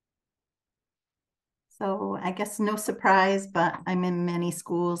 So I guess no surprise, but I'm in many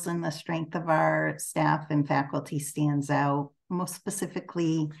schools and the strength of our staff and faculty stands out, most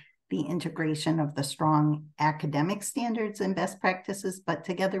specifically the integration of the strong academic standards and best practices, but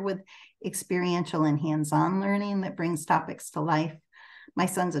together with experiential and hands-on learning that brings topics to life. My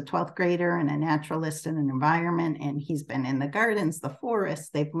son's a 12th grader and a naturalist in an environment, and he's been in the gardens, the forests.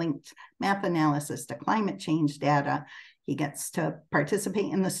 They've linked math analysis to climate change data. He gets to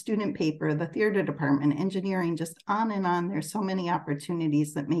participate in the student paper, the theater department, engineering, just on and on. There's so many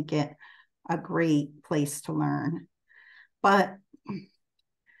opportunities that make it a great place to learn. But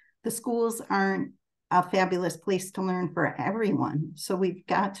the schools aren't a fabulous place to learn for everyone. So we've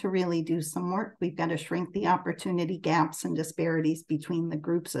got to really do some work. We've got to shrink the opportunity gaps and disparities between the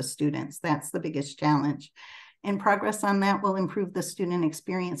groups of students. That's the biggest challenge. And progress on that will improve the student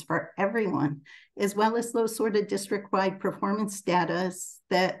experience for everyone, as well as those sort of district-wide performance data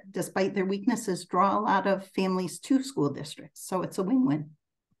that, despite their weaknesses, draw a lot of families to school districts. So it's a win-win.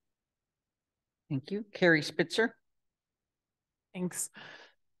 Thank you. Carrie Spitzer. Thanks.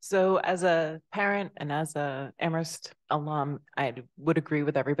 So as a parent and as a Amherst alum, I would agree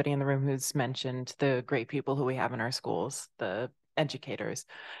with everybody in the room who's mentioned the great people who we have in our schools, the educators,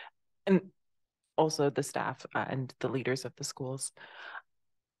 and also the staff and the leaders of the schools.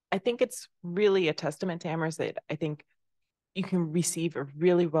 I think it's really a testament to Amherst that I think you can receive a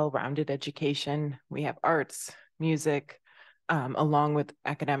really well-rounded education. We have arts, music, along with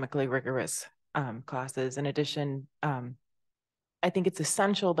academically rigorous classes. In addition, I think it's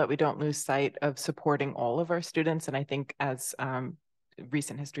essential that we don't lose sight of supporting all of our students. And I think as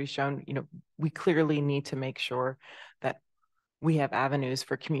recent history has shown, we clearly need to make sure that we have avenues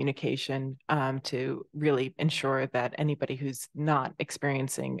for communication to really ensure that anybody who's not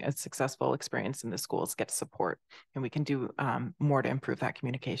experiencing a successful experience in the schools gets support. And we can do more to improve that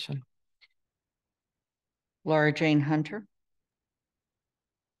communication. Laura Jane Hunter.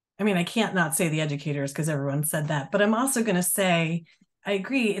 I mean, I can't not say the educators because everyone said that, but I'm also going to say, I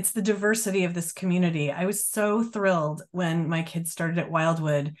agree, it's the diversity of this community. I was so thrilled when my kids started at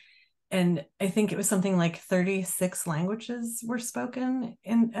Wildwood, and I think it was something like 36 languages were spoken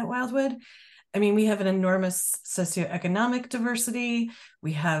at Wildwood. I mean, we have an enormous socioeconomic diversity.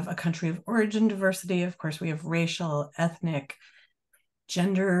 We have a country of origin diversity. Of course, we have racial, ethnic,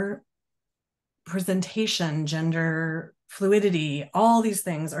 gender presentation, gender fluidity, all these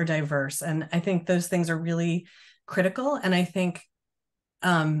things are diverse. And I think those things are really critical. And I think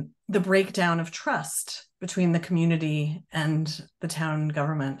the breakdown of trust between the community and the town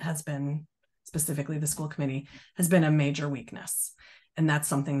government has been, specifically the school committee, has been a major weakness. And that's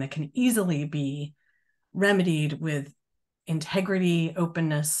something that can easily be remedied with integrity,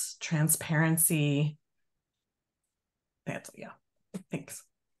 openness, transparency. Yeah, thanks.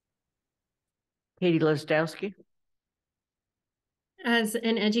 Katie Lesdowski. As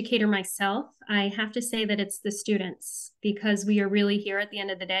an educator myself, I have to say that it's the students, because we are really here at the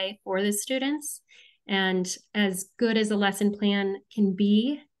end of the day for the students. And as good as a lesson plan can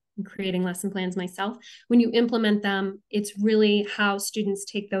be, I'm creating lesson plans myself, when you implement them, it's really how students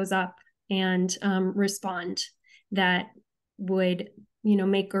take those up and respond that would,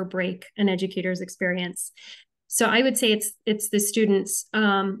 make or break an educator's experience. So I would say it's the students.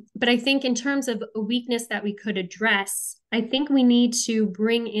 But I think in terms of a weakness that we could address, I think we need to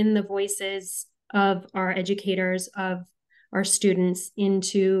bring in the voices of our educators, of our students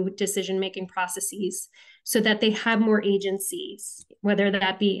into decision-making processes so that they have more agencies, whether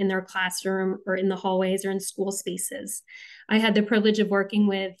that be in their classroom or in the hallways or in school spaces. I had the privilege of working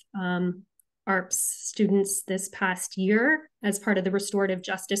with ARPS students this past year as part of the restorative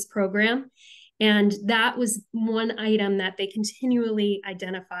justice program. And that was one item that they continually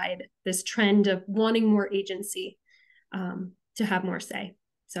identified, this trend of wanting more agency to have more say.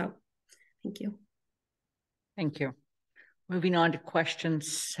 So thank you. Thank you. Moving on to question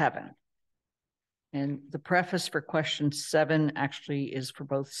 7. And the preface for question 7 actually is for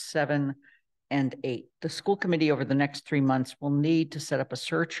both 7 and 8. The school committee over the next 3 months will need to set up a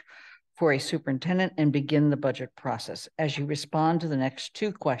search for a superintendent and begin the budget process. As you respond to the next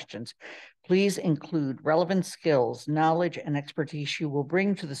two questions, please include relevant skills, knowledge, and expertise you will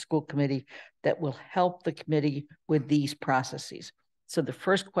bring to the school committee that will help the committee with these processes. So the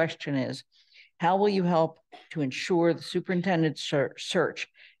first question is, how will you help to ensure the superintendent's search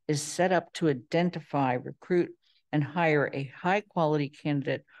is set up to identify, recruit, and hire a high-quality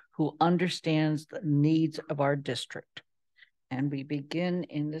candidate who understands the needs of our district? And we begin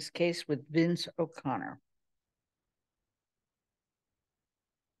in this case with Vince O'Connor.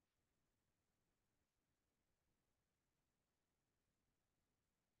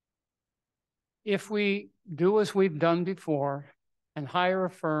 If we do as we've done before and hire a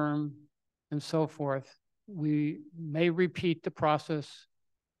firm and so forth, we may repeat the process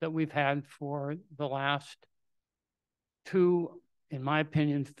that we've had for the last two, in my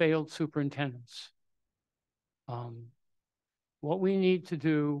opinion, failed superintendents. What we need to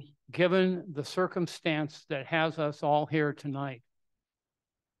do, given the circumstance that has us all here tonight,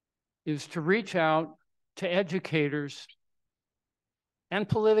 is to reach out to educators and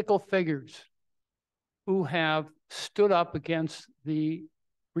political figures who have stood up against the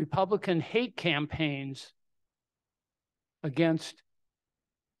Republican hate campaigns against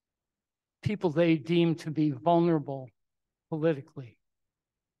people they deem to be vulnerable politically.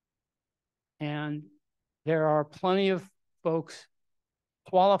 And there are plenty of folks,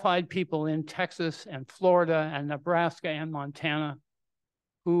 qualified people in Texas and Florida and Nebraska and Montana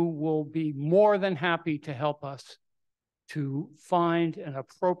who will be more than happy to help us to find an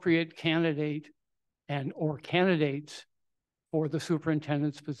appropriate candidate and or candidates for the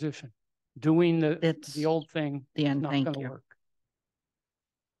superintendent's position. Doing the old thing is not going to work.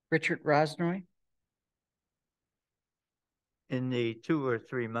 Richard Rosnoy. In the 2 or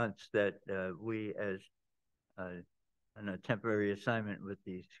 3 months that we as on a temporary assignment with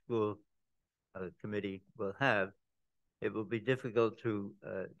the school committee will have, it will be difficult to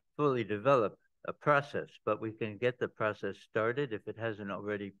fully develop a process, but we can get the process started if it hasn't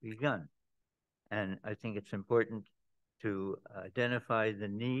already begun. And I think it's important to identify the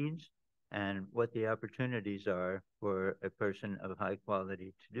needs and what the opportunities are for a person of high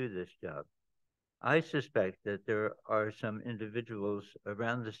quality to do this job. I suspect that there are some individuals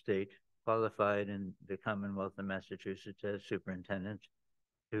around the state qualified in the Commonwealth of Massachusetts as superintendents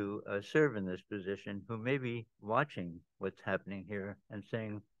to serve in this position who may be watching what's happening here and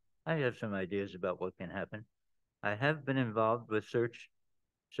saying, I have some ideas about what can happen. I have been involved with search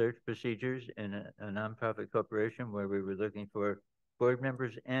procedures in a nonprofit corporation where we were looking for board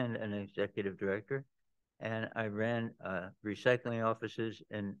members and an executive director. And I ran recycling offices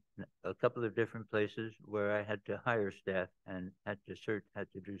in a couple of different places where I had to hire staff and had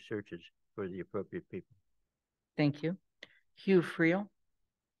to do searches for the appropriate people. Thank you. Hugh Friel.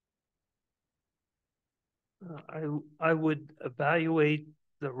 I would evaluate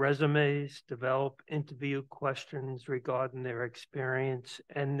the resumes, develop interview questions regarding their experience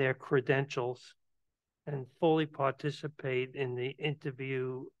and their credentials, and fully participate in the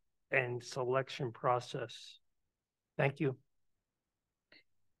interview and selection process. Thank you.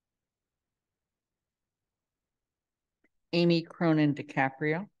 Amy Cronin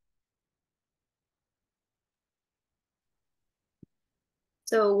DiCaprio.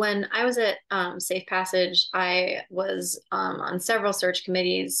 So when I was at Safe Passage, I was on several search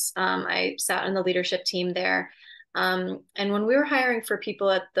committees. I sat in the leadership team there. And when we were hiring for people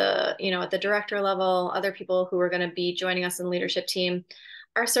at the, at the director level, other people who were going to be joining us in the leadership team,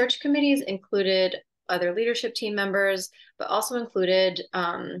 our search committees included other leadership team members, but also included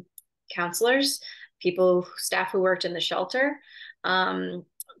counselors, staff who worked in the shelter,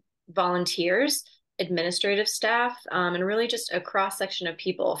 volunteers, administrative staff, and really just a cross section of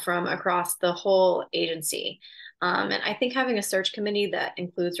people from across the whole agency. And I think having a search committee that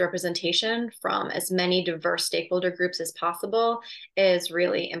includes representation from as many diverse stakeholder groups as possible is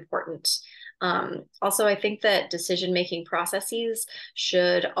really important. Also, I think that decision-making processes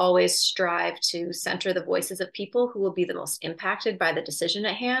should always strive to center the voices of people who will be the most impacted by the decision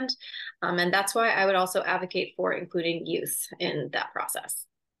at hand. And that's why I would also advocate for including youth in that process.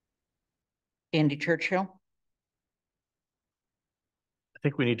 Andy Churchill. I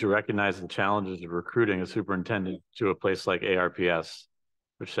think we need to recognize the challenges of recruiting a superintendent to a place like ARPS,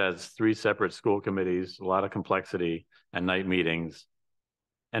 which has 3 separate school committees, a lot of complexity and night meetings,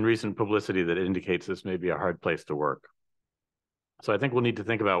 and recent publicity that indicates this may be a hard place to work. So I think we'll need to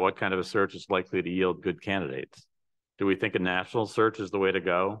think about what kind of a search is likely to yield good candidates. Do we think a national search is the way to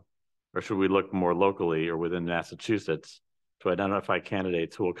go? Or should we look more locally or within Massachusetts to identify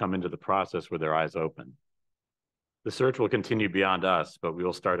candidates who will come into the process with their eyes open? The search will continue beyond us, but we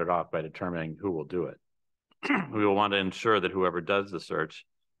will start it off by determining who will do it. We will want to ensure that whoever does the search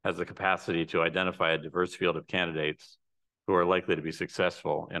has the capacity to identify a diverse field of candidates who are likely to be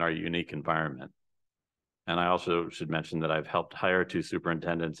successful in our unique environment. And I also should mention that I've helped hire 2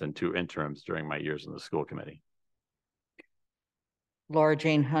 superintendents and 2 interims during my years in the school committee. Laura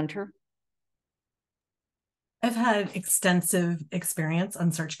Jane Hunter. I've had extensive experience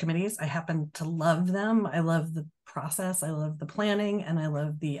on search committees. I happen to love them. I love the process. I love the planning, and I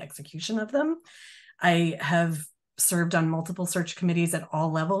love the execution of them. I have served on multiple search committees at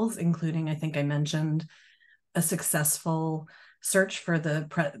all levels, including, I think I mentioned, a successful search for the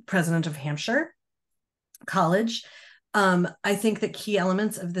president of Hampshire College. I think that key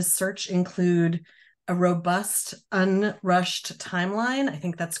elements of this search include a robust, unrushed timeline. I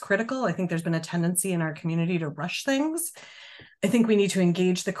think that's critical. I think there's been a tendency in our community to rush things. I think we need to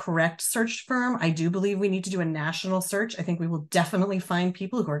engage the correct search firm. I do believe we need to do a national search. I think we will definitely find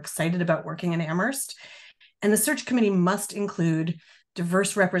people who are excited about working in Amherst. And the search committee must include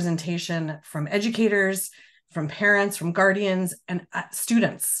diverse representation from educators, from parents, from guardians, and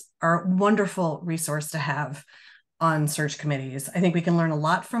students are a wonderful resource to have on search committees. I think we can learn a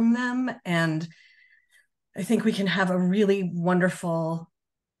lot from them, and I think we can have a really wonderful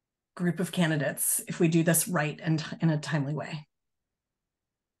group of candidates if we do this right and in a timely way.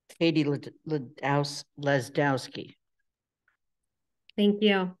 Katie Lesdowski. Thank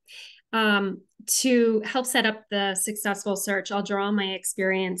you. To help set up the successful search, I'll draw on my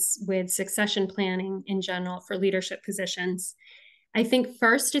experience with succession planning in general for leadership positions. I think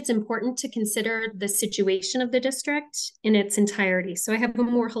first it's important to consider the situation of the district in its entirety. So I have a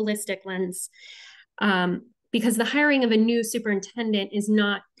more holistic lens because the hiring of a new superintendent is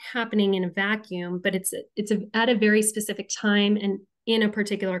not happening in a vacuum, but it's at a very specific time and in a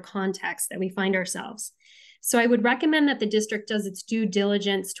particular context that we find ourselves. So I would recommend that the district does its due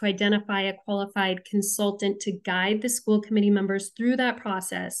diligence to identify a qualified consultant to guide the school committee members through that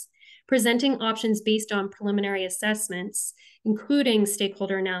process, presenting options based on preliminary assessments, including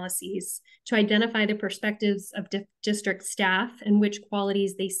stakeholder analyses, to identify the perspectives of district staff and which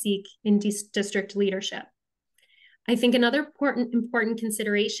qualities they seek in district leadership. I think another important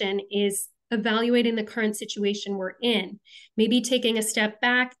consideration is evaluating the current situation we're in, maybe taking a step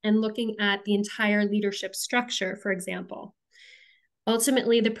back and looking at the entire leadership structure, for example.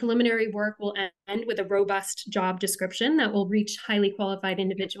 Ultimately, the preliminary work will end with a robust job description that will reach highly qualified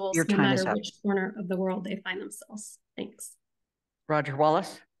individuals no matter which corner of the world they find themselves. Thanks. Roger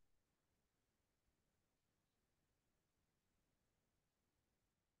Wallace.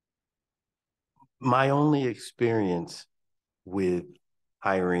 My only experience with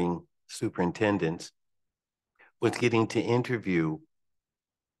hiring superintendents was getting to interview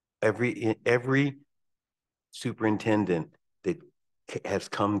every superintendent that has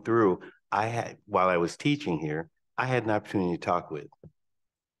come through. While I was teaching here, I had an opportunity to talk with.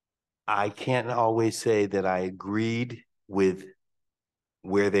 I can't always say that I agreed with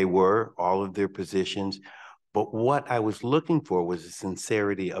where they were, all of their positions, but what I was looking for was the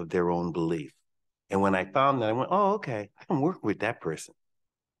sincerity of their own belief. And when I found that, I went, oh, okay, I can work with that person.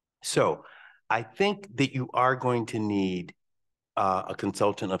 So I think that you are going to need a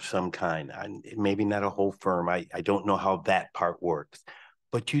consultant of some kind. Maybe not a whole firm. I don't know how that part works,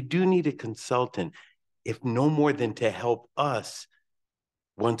 but you do need a consultant, if no more than to help us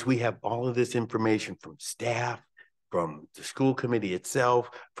once we have all of this information from staff, from the school committee itself,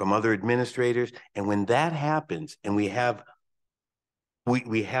 from other administrators. And when that happens and we have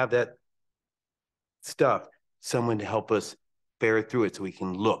that stuff, someone to help us ferret through it so we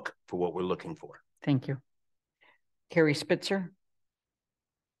can look for what we're looking for. Thank you. Carrie Spitzer.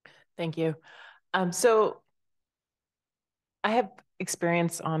 Thank you. So I have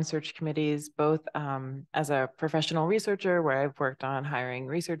experience on search committees, both as a professional researcher where I've worked on hiring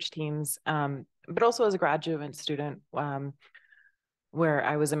research teams, but also as a graduate student where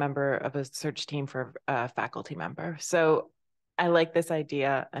I was a member of a search team for a faculty member. So I like this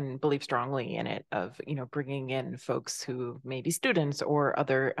idea and believe strongly in it of, bringing in folks who may be students or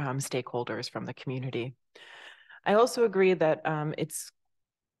other stakeholders from the community. I also agree that it's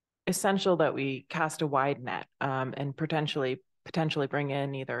essential that we cast a wide net and potentially bring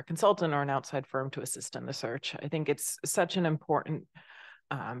in either a consultant or an outside firm to assist in the search. I think it's such an important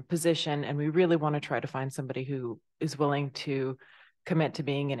position, and we really want to try to find somebody who is willing to commit to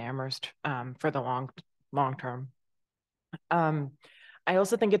being in Amherst for the long term. I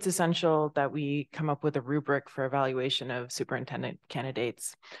also think it's essential that we come up with a rubric for evaluation of superintendent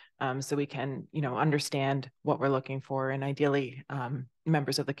candidates so we can, understand what we're looking for, and ideally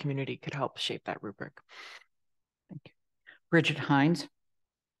members of the community could help shape that rubric. Bridget Hines.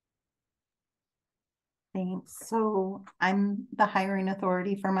 Thanks. So I'm the hiring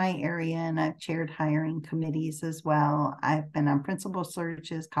authority for my area, and I've chaired hiring committees as well. I've been on principal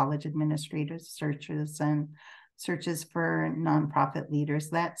searches, college administrators searches, and searches for nonprofit leaders.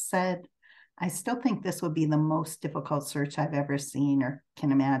 That said, I still think this would be the most difficult search I've ever seen or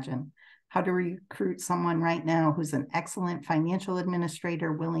can imagine. How to recruit someone right now who's an excellent financial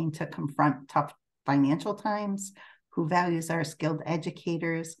administrator willing to confront tough financial times, who values our skilled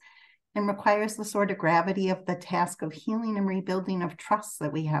educators, and requires the sort of gravity of the task of healing and rebuilding of trust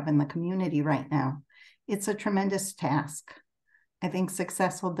that we have in the community right now. It's a tremendous task. I think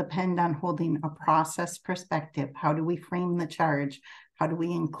success will depend on holding a process perspective. How do we frame the charge? How do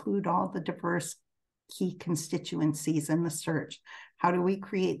we include all the diverse key constituencies in the search? How do we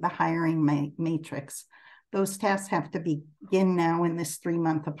create the hiring matrix? Those tasks have to begin now in this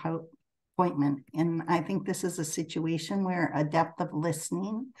 3-month appointment. And I think this is a situation where a depth of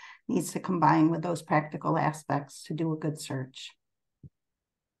listening needs to combine with those practical aspects to do a good search.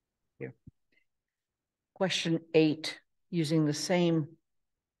 Here. Question 8, using the same.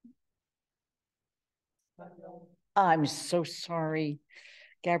 I'm so sorry.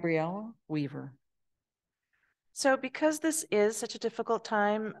 Gabriella Weaver. So because this is such a difficult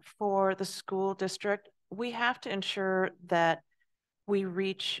time for the school district, we have to ensure that we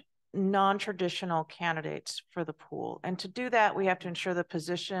reach non-traditional candidates for the pool. And to do that, we have to ensure the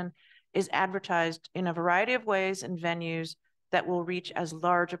position is advertised in a variety of ways and venues that will reach as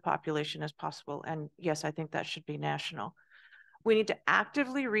large a population as possible. And yes, I think that should be national. We need to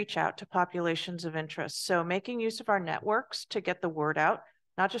actively reach out to populations of interest. So making use of our networks to get the word out,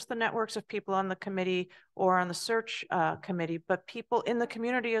 not just the networks of people on the committee or on the search committee, but people in the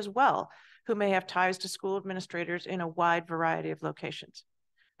community as well, who may have ties to school administrators in a wide variety of locations.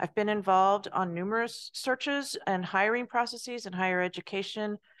 I've been involved on numerous searches and hiring processes in higher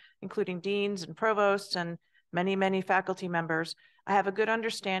education, including deans and provosts and many, many faculty members. I have a good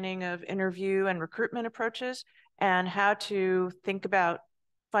understanding of interview and recruitment approaches and how to think about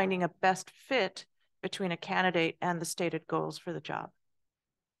finding a best fit between a candidate and the stated goals for the job.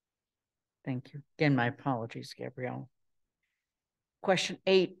 Thank you. Again, my apologies, Gabrielle. Question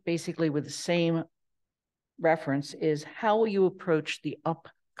 8, basically with the same reference, is how will you approach the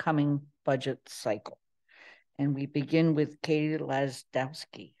upcoming budget cycle? And we begin with Katie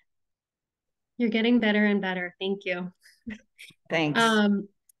Lazdowski. You're getting better and better. Thank you. Thanks.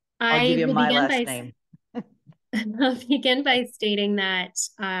 I'll give you my last name. I'll begin by stating that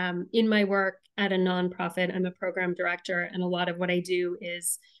in my work at a nonprofit, I'm a program director, and a lot of what I do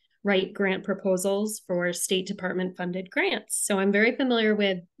is write grant proposals for State Department funded grants. So I'm very familiar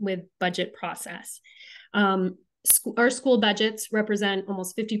with budget process. Our school budgets represent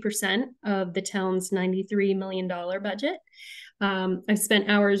almost 50% of the town's $93 million budget. I've spent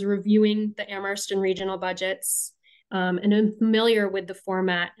hours reviewing the Amherst and regional budgets, and I'm familiar with the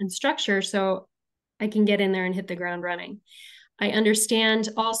format and structure, so I can get in there and hit the ground running. I understand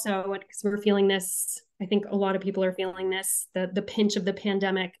also, because we're feeling this, I think a lot of people are feeling this, the pinch of the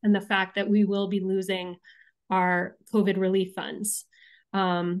pandemic and the fact that we will be losing our COVID relief funds.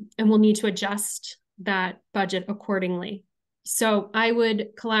 And we'll need to adjust that budget accordingly. So I would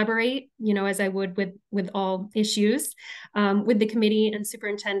collaborate, as I would with all issues, with the committee and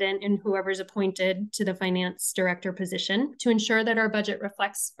superintendent and whoever's appointed to the finance director position to ensure that our budget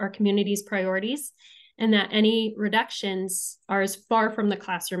reflects our community's priorities and that any reductions are as far from the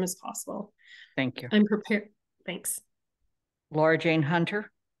classroom as possible. Thank you. I'm prepared. Thanks. Laura Jane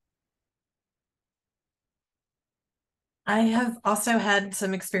Hunter. I have also had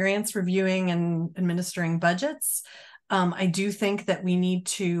some experience reviewing and administering budgets. I do think that we need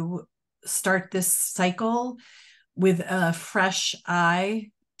to start this cycle with a fresh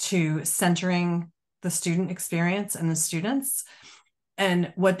eye to centering the student experience and the students.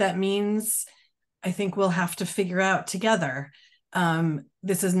 And what that means, I think we'll have to figure out together.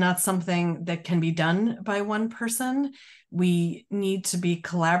 This is not something that can be done by one person. We need to be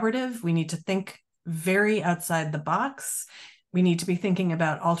collaborative. We need to think very outside the box. We need to be thinking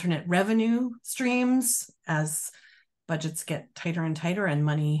about alternate revenue streams as budgets get tighter and tighter and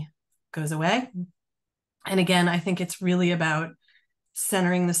money goes away. And again, I think it's really about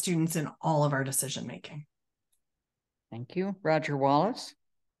centering the students in all of our decision making. Thank you. Roger Wallace.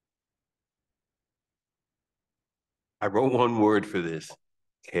 I wrote one word for this: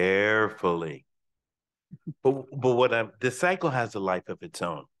 carefully. But the cycle has a life of its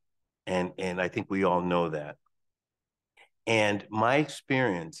own. And I think we all know that. And my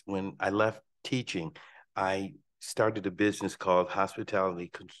experience when I left teaching, I started a business called Hospitality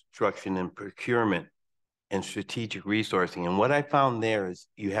Construction and Procurement. and strategic resourcing. And what I found there is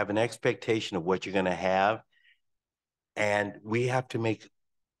you have an expectation of what you're going to have. And we have to make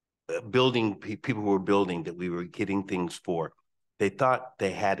building, people who were building that we were getting things for, they thought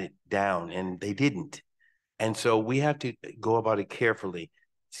they had it down and they didn't. And so we have to go about it carefully,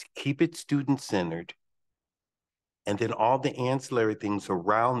 keep it student-centered, and then all the ancillary things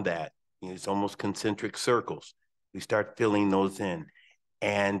around that, you know, it's almost concentric circles. We start filling those in.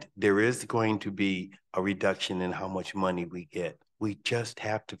 And there is going to be a reduction in how much money we get. We just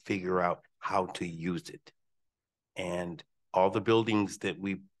have to figure out how to use it. And all the buildings that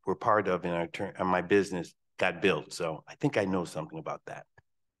we were part of in my business got built. So I think I know something about that.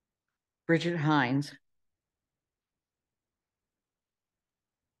 Bridget Hines.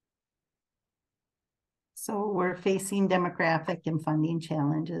 So we're facing demographic and funding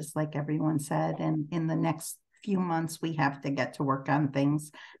challenges, like everyone said, and in the next few months, we have to get to work on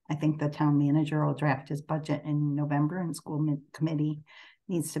things. I think the town manager will draft his budget in November, and school committee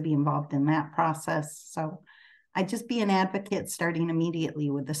needs to be involved in that process. So I'd just be an advocate starting immediately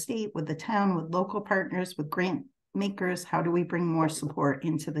with the state, with the town, with local partners, with grant makers. How do we bring more support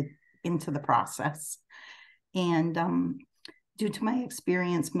into the process? And due to my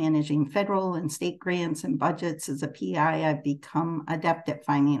experience managing federal and state grants and budgets as a PI, I've become adept at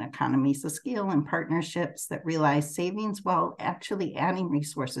finding economies of scale and partnerships that realize savings while actually adding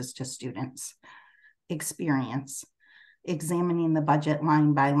resources to students' experience. Examining the budget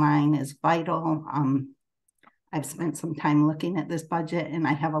line by line is vital. I've spent some time looking at this budget and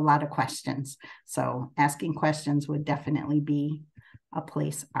I have a lot of questions. So asking questions would definitely be a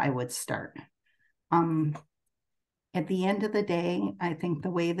place I would start. At the end of the day, I think the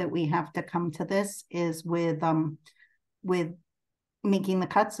way that we have to come to this is with making the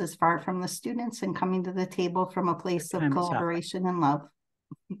cuts as far from the students and coming to the table from a place of collaboration and love.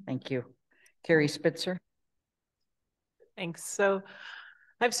 Thank you. Carrie Spitzer. Thanks. So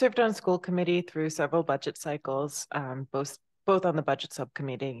I've served on school committee through several budget cycles, both on the budget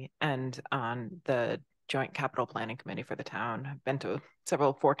subcommittee and on the joint capital planning committee for the town. I've been to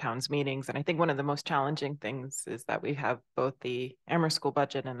several four towns meetings, and I think one of the most challenging things is that we have both the Amherst school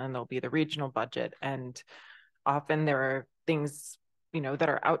budget and then there'll be the regional budget, and often there are things, you know, that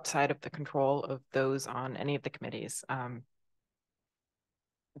are outside of the control of those on any of the committees.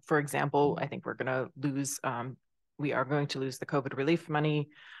 For example, I think we are going to lose the COVID relief money.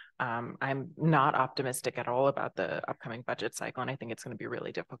 I'm not optimistic at all about the upcoming budget cycle, and I think it's going to be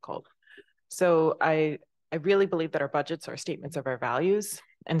really difficult. So I really believe that our budgets are statements of our values.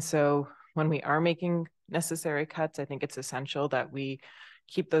 And so when we are making necessary cuts, I think it's essential that we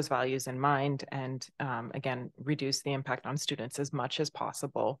keep those values in mind and again, reduce the impact on students as much as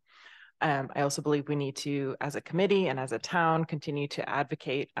possible. I also believe we need to, as a committee and as a town, continue to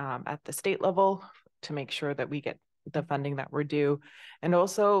advocate at the state level to make sure that we get the funding that we're due, and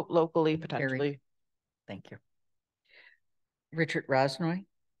also locally, potentially. Thank you. Richard Rosnoy.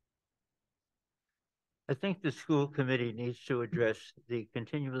 I think the school committee needs to address the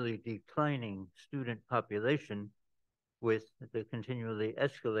continually declining student population with the continually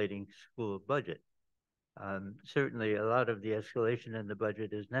escalating school budget. Certainly a lot of the escalation in the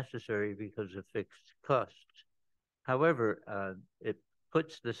budget is necessary because of fixed costs. However, it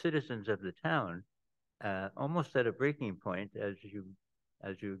puts the citizens of the town almost at a breaking point, as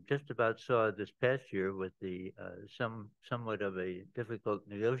you just about saw this past year with the somewhat of a difficult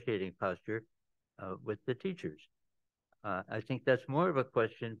negotiating posture with the teachers. I think that's more of a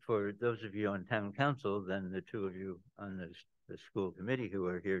question for those of you on town council than the two of you on the school committee who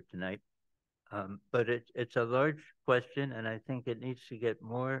are here tonight. But it's a large question, and I think it needs to get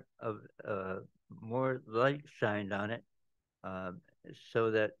more light shined on it,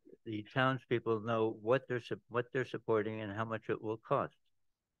 so that the townspeople know what they're supporting and how much it will cost.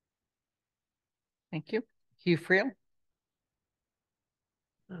 Thank you. Hugh Friel.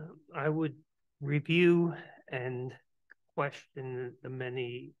 I would review and question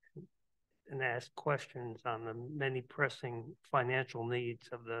and ask questions on the many pressing financial needs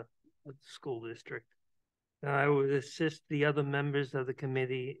of the school district. And I would assist the other members of the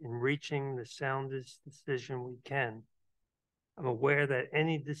committee in reaching the soundest decision we can. I'm aware that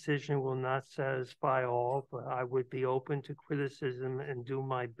any decision will not satisfy all, but I would be open to criticism and do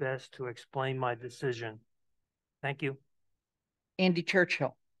my best to explain my decision. Thank you. Andy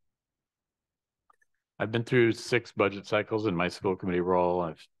Churchill. I've been through 6 budget cycles in my school committee role.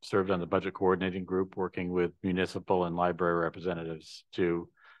 I've served on the budget coordinating group, working with municipal and library representatives to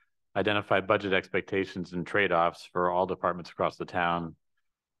identify budget expectations and trade-offs for all departments across the town.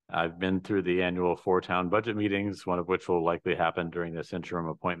 I've been through the annual 4 town budget meetings, one of which will likely happen during this interim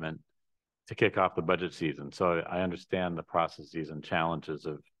appointment. to kick off the budget season. So I understand the processes and challenges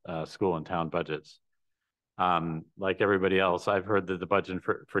of school and town budgets. Like everybody else, I've heard that the budget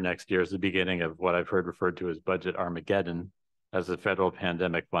for next year is the beginning of what I've heard referred to as budget Armageddon, as the federal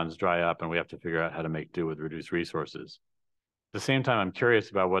pandemic funds dry up and we have to figure out how to make do with reduced resources. At the same time, I'm curious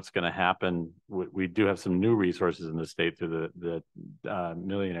about what's going to happen. We do have some new resources in the state through the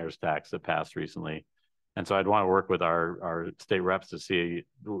millionaires tax that passed recently. And so I'd want to work with our state reps to see,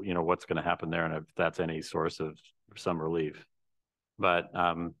 what's going to happen there and if that's any source of some relief. But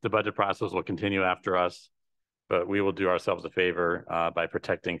the budget process will continue after us, but we will do ourselves a favor by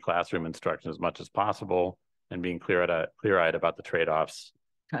protecting classroom instruction as much as possible and being clear-eyed about the trade-offs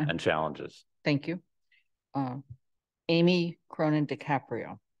and challenges. Thank you. Amy Cronin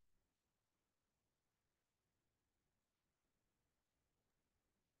DiCaprio.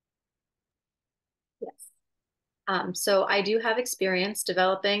 Yes. So I do have experience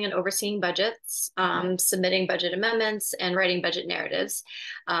developing and overseeing budgets, submitting budget amendments, and writing budget narratives.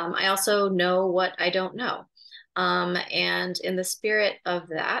 I also know what I don't know. And in the spirit of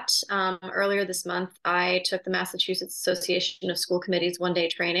that, earlier this month, I took the Massachusetts Association of School Committees one-day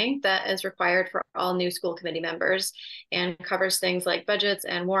training that is required for all new school committee members and covers things like budgets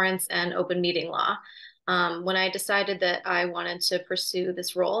and warrants and open meeting law. When I decided that I wanted to pursue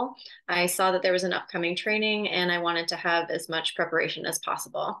this role, I saw that there was an upcoming training and I wanted to have as much preparation as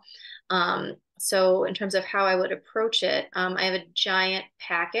possible. So in terms of how I would approach it, I have a giant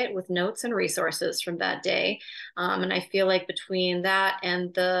packet with notes and resources from that day. And I feel like between that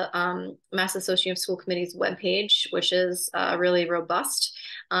and the Mass Association of School Committees webpage, which is really robust,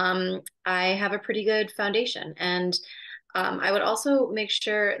 I have a pretty good foundation. And I would also make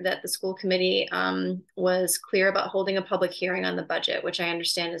sure that the school committee was clear about holding a public hearing on the budget, which I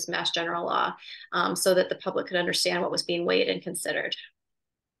understand is Mass General Law, so that the public could understand what was being weighed and considered.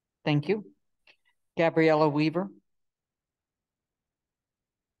 Thank you. Gabriella Weaver.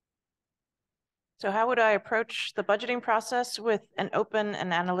 So how would I approach the budgeting process with an open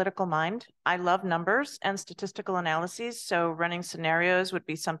and analytical mind? I love numbers and statistical analyses, so running scenarios would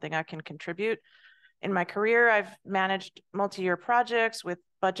be something I can contribute. In my career, I've managed multi-year projects with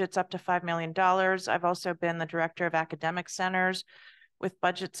budgets up to $5 million. I've also been the director of academic centers with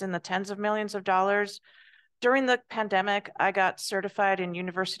budgets in the tens of millions of dollars. During the pandemic, I got certified in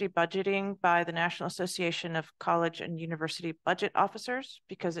university budgeting by the National Association of College and University Budget Officers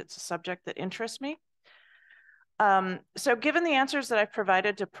because it's a subject that interests me. So given the answers that I've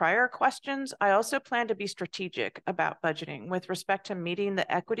provided to prior questions, I also plan to be strategic about budgeting with respect to meeting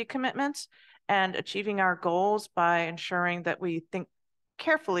the equity commitments and achieving our goals by ensuring that we think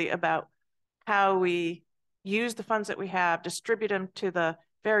carefully about how we use the funds that we have, distribute them to the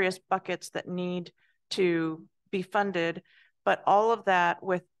various buckets that need to be funded, but all of that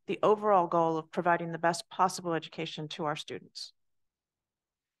with the overall goal of providing the best possible education to our students.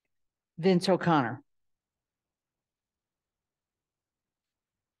 Vince O'Connor.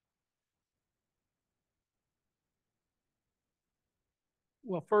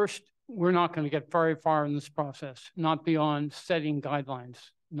 Well, first, we're not going to get very far in this process, not beyond setting guidelines.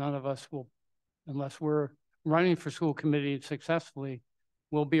 None of us will, unless we're running for school committee successfully,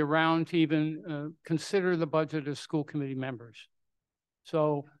 will be around to even consider the budget as school committee members.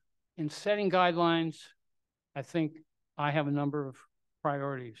 So in setting guidelines, I think I have a number of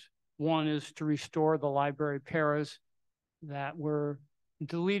priorities. One is to restore the library paras that were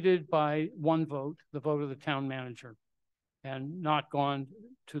deleted by one vote, the vote of the town manager, and not gone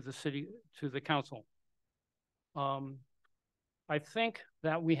to the city, to the council. I think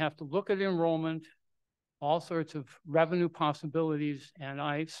that we have to look at enrollment, all sorts of revenue possibilities, and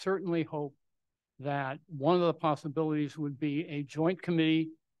I certainly hope that one of the possibilities would be a joint committee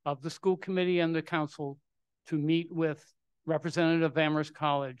of the school committee and the council to meet with representative of Amherst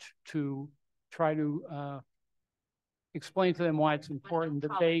College to try to explain to them why it's important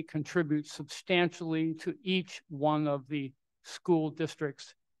that they contribute substantially to each one of the school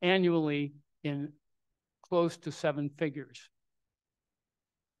districts annually in close to 7 figures.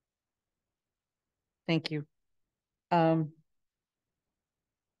 Thank you. Am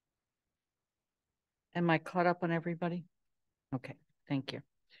I caught up on everybody? Okay, thank you.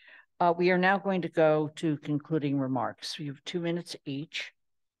 We are now going to go to concluding remarks. We have 2 minutes each,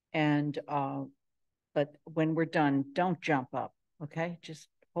 and but when we're done, don't jump up, okay? Just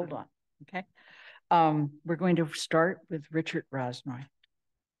hold on, okay? We're going to start with Richard Rosnoy.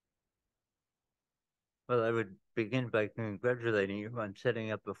 Well, I would begin by congratulating you on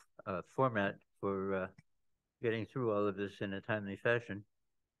setting up a format for getting through all of this in a timely fashion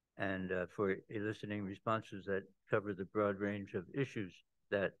and for eliciting responses that cover the broad range of issues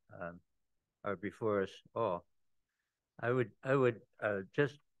that are before us all. I would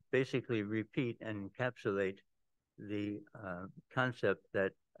just basically repeat and encapsulate the concept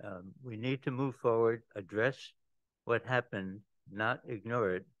that we need to move forward, address what happened, not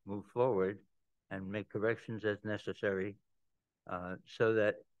ignore it, move forward, and make corrections as necessary, so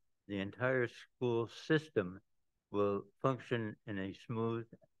that the entire school system will function in a smooth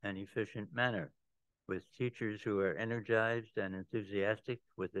and efficient manner, with teachers who are energized and enthusiastic,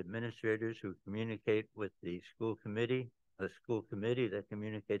 with administrators who communicate with the school committee, a school committee that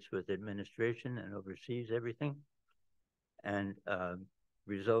communicates with administration and oversees everything, and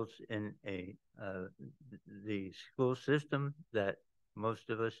results in the school system that most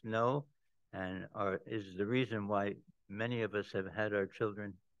of us know and is the reason why many of us have had our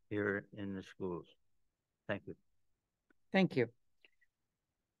children here in the schools. Thank you. Thank you.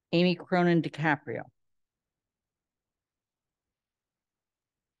 Amy Cronin DiCaprio.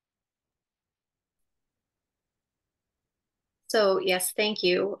 So yes, thank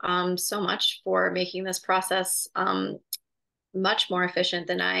you so much for making this process much more efficient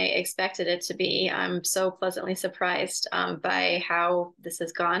than I expected it to be. I'm so pleasantly surprised by how this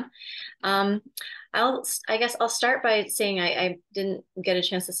has gone. I guess I'll start by saying I didn't get a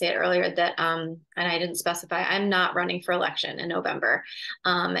chance to say it earlier that, and I didn't specify, I'm not running for election in November.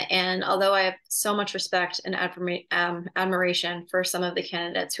 And although I have so much respect and admiration for some of the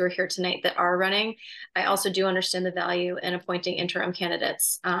candidates who are here tonight that are running, I also do understand the value in appointing interim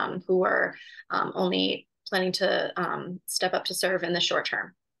candidates who are only planning to step up to serve in the short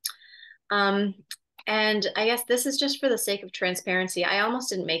term. And I guess this is just for the sake of transparency. I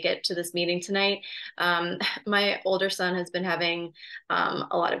almost didn't make it to this meeting tonight. My older son has been having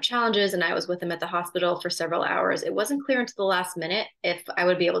a lot of challenges, and I was with him at the hospital for several hours. It wasn't clear until the last minute if I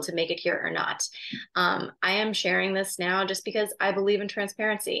would be able to make it here or not. I am sharing this now just because I believe in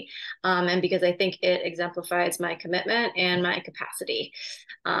transparency, and because I think it exemplifies my commitment and my capacity.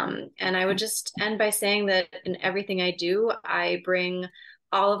 And I would just end by saying that in everything I do, I bring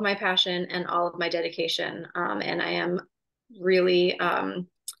all of my passion and all of my dedication. And I am really,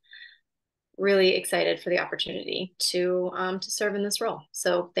 really excited for the opportunity to serve in this role.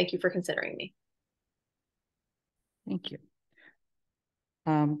 So thank you for considering me. Thank you.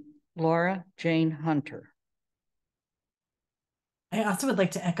 Laura Jane Hunter. I also would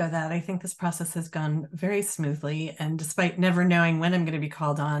like to echo that. I think this process has gone very smoothly, and despite never knowing when I'm going to be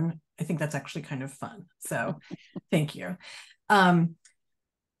called on, I think that's actually kind of fun. So thank you. I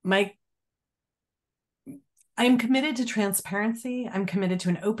am committed to transparency. I'm committed to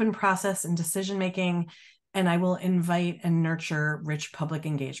an open process and decision-making, and I will invite and nurture rich public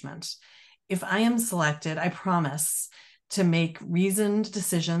engagement. If I am selected, I promise to make reasoned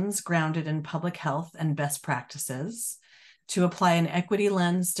decisions grounded in public health and best practices, to apply an equity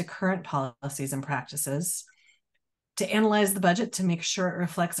lens to current policies and practices, to analyze the budget to make sure it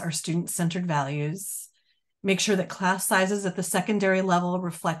reflects our student-centered values, make sure that class sizes at the secondary level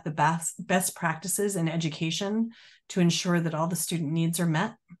reflect the best practices in education to ensure that all the student needs are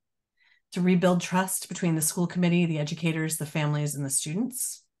met, to rebuild trust between the school committee, the educators, the families, and the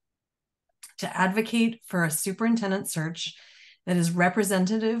students, to advocate for a superintendent search that is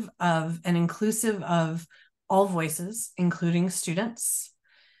representative of and inclusive of all voices, including students,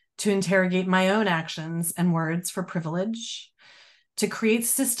 to interrogate my own actions and words for privilege, to create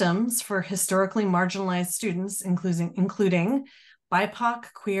systems for historically marginalized students, including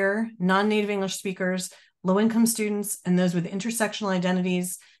BIPOC, queer, non-native English speakers, low-income students, and those with intersectional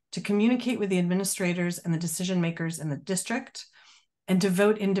identities, to communicate with the administrators and the decision makers in the district, and to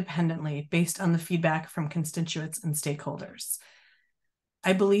vote independently based on the feedback from constituents and stakeholders.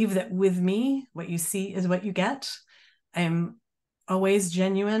 I believe that with me, what you see is what you get. I am always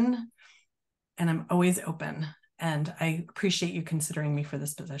genuine, and I'm always open. And I appreciate you considering me for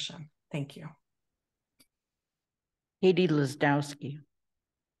this position. Thank you. Katie Lizdowski.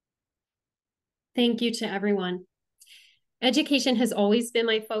 Thank you to everyone. Education has always been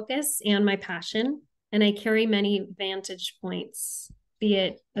my focus and my passion, and I carry many vantage points, be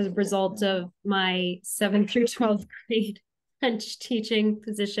it as a result of my 7th through 12th grade French teaching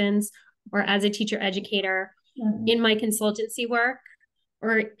positions, or as a teacher educator in my consultancy work,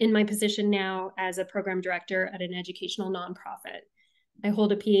 or in my position now as a program director at an educational nonprofit. I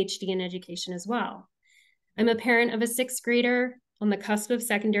hold a PhD in education as well. I'm a parent of a 6th grader on the cusp of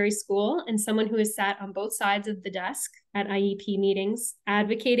secondary school, and someone who has sat on both sides of the desk at IEP meetings,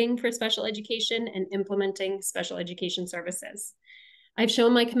 advocating for special education and implementing special education services. I've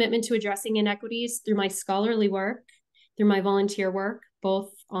shown my commitment to addressing inequities through my scholarly work, through my volunteer work,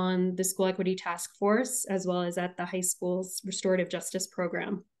 both on the School Equity Task Force as well as at the high school's Restorative Justice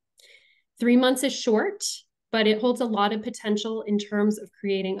Program. 3 months is short, but it holds a lot of potential in terms of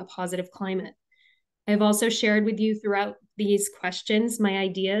creating a positive climate. I've also shared with you throughout these questions my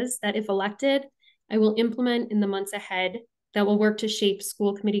ideas that if elected, I will implement in the months ahead that will work to shape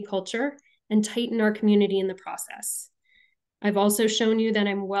school committee culture and tighten our community in the process. I've also shown you that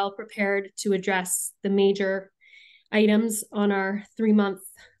I'm well prepared to address the major items on our 3-month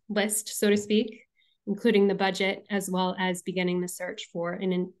list, so to speak, including the budget, as well as beginning the search for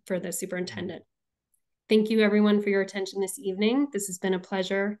the superintendent. Thank you everyone for your attention this evening. This has been a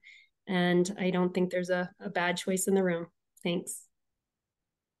pleasure, and I don't think there's a bad choice in the room. Thanks.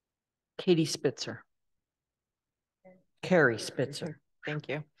 Katie Spitzer. Carrie Spitzer. Thank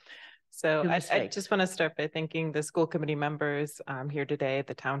you. So I just want to start by thanking the school committee members here today,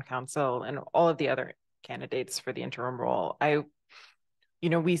 the town council, and all of the other candidates for the interim role.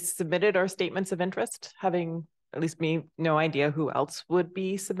 We submitted our statements of interest, having at least me no idea who else would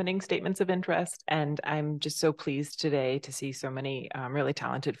be submitting statements of interest. And I'm just so pleased today to see so many really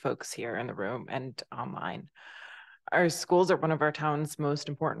talented folks here in the room and online. Our schools are one of our town's most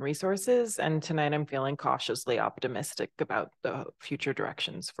important resources, and tonight I'm feeling cautiously optimistic about the future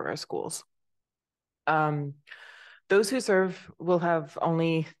directions for our schools. Those who serve will have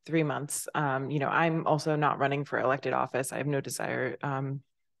only 3 months. I'm also not running for elected office. I have no desire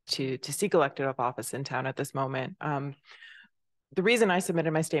to seek elected office in town at this moment. The reason I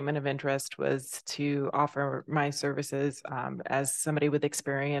submitted my statement of interest was to offer my services as somebody with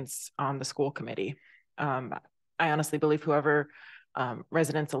experience on the school committee. I honestly believe whoever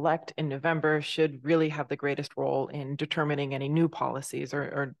residents elect in November should really have the greatest role in determining any new policies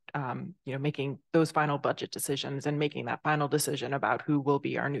or making those final budget decisions and making that final decision about who will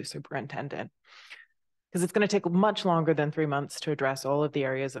be our new superintendent. Because it's going to take much longer than 3 months to address all of the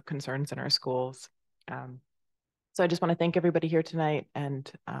areas of concerns in our schools. So I just want to thank everybody here tonight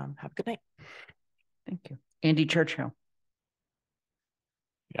and have a good night. Thank you. Andy Churchill.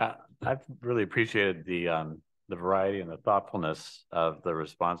 Yeah, I've really appreciated the variety and the thoughtfulness of the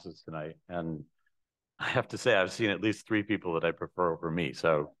responses tonight. And I have to say, I've seen at least 3 people that I prefer over me.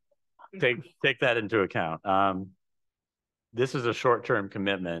 So take that into account. This is a short-term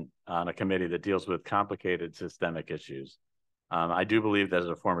commitment on a committee that deals with complicated systemic issues. I do believe that as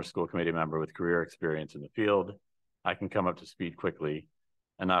a former school committee member with career experience in the field, I can come up to speed quickly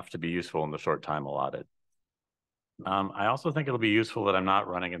enough to be useful in the short time allotted. I also think it'll be useful that I'm not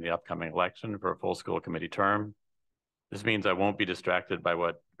running in the upcoming election for a full school committee term. This means I won't be distracted by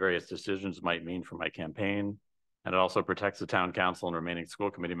what various decisions might mean for my campaign, and it also protects the town council and remaining school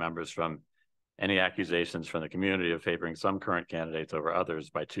committee members from any accusations from the community of favoring some current candidates over others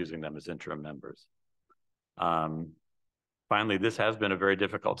by choosing them as interim members. Finally, this has been a very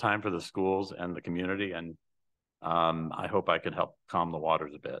difficult time for the schools and the community, and I hope I can help calm the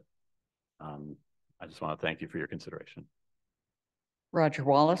waters a bit. I just want to thank you for your consideration. Roger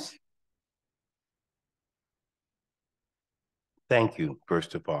Wallace. Thank you,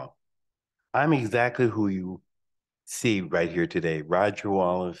 first of all. I'm exactly who you see right here today. Roger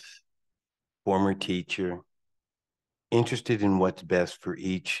Wallace, former teacher, interested in what's best for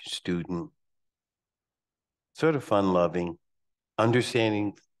each student, sort of fun-loving,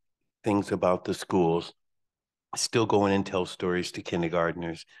 understanding things about the schools, still go in and tell stories to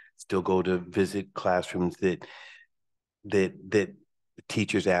kindergartners, still go to visit classrooms that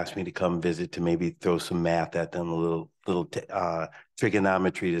teachers ask me to come visit to maybe throw some math at them, a little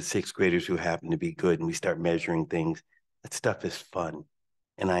trigonometry to 6th graders who happen to be good, and we start measuring things. That stuff is fun,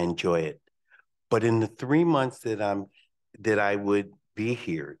 and I enjoy it. But in the 3 months that I would be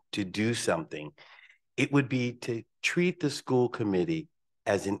here to do something, it would be to treat the school committee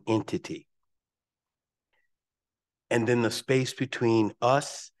as an entity. And then the space between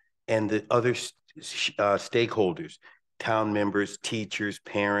us and the other stakeholders, town members, teachers,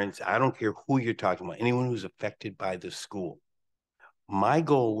 parents, I don't care who you're talking about, anyone who's affected by the school. My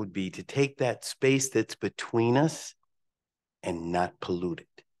goal would be to take that space that's between us and not pollute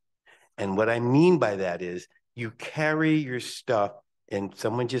it. And what I mean by that is you carry your stuff, and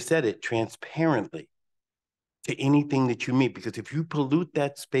someone just said it, transparently to anything that you meet. Because if you pollute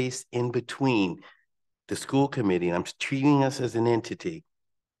that space in between the school committee, and I'm treating us as an entity,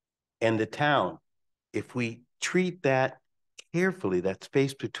 and the town, if we treat that carefully, that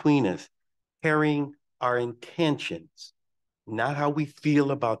space between us, carrying our intentions, not how we feel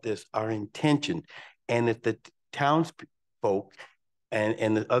about this, our intention. And if the townsfolk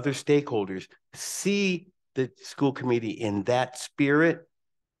and the other stakeholders see the school committee in that spirit,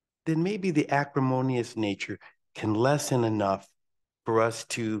 then maybe the acrimonious nature can lessen enough for us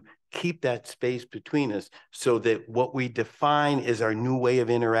to keep that space between us so that what we define as our new way of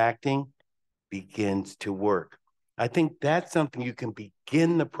interacting begins to work. I think that's something you can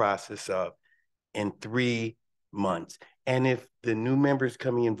begin the process of in 3 months. And if the new members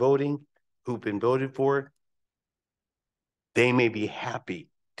coming and voting, who've been voted for, they may be happy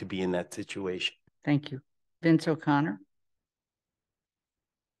to be in that situation. Thank you. Vince O'Connor.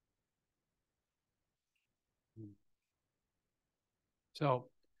 So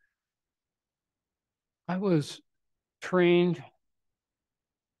I was trained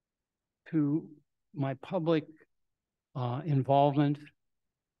to, my public involvement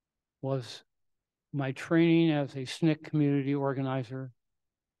was my training as a SNCC community organizer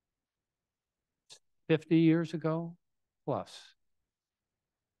 50 years ago plus.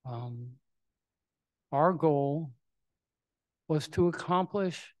 Our goal was to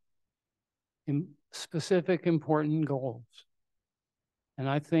accomplish specific important goals. And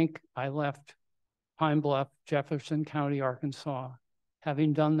I think I left Pine Bluff, Jefferson County, Arkansas,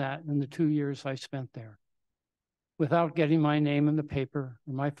 having done that in the 2 years I spent there, without getting my name in the paper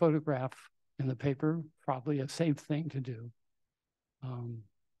or my photograph in the paper, probably a safe thing to do. And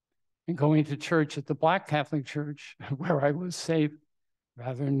going to church at the Black Catholic Church, where I was safe,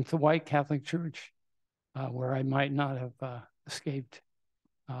 rather than the White Catholic Church, where I might not have escaped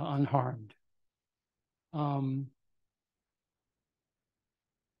unharmed.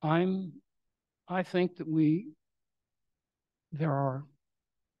 I think that there are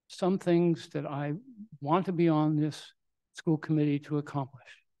some things that I want to be on this school committee to accomplish.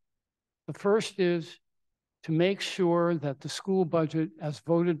 The first is to make sure that the school budget, as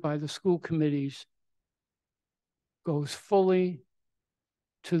voted by the school committees, goes fully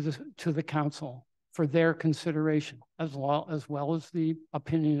to the council for their consideration, as well as the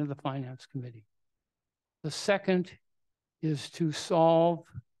opinion of the finance committee. The second is to solve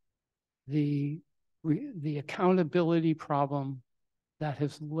the accountability problem that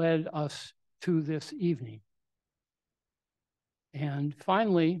has led us to this evening. And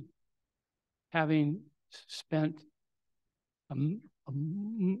finally, having spent a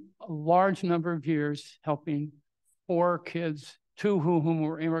large number of years helping 4 kids, 2 of whom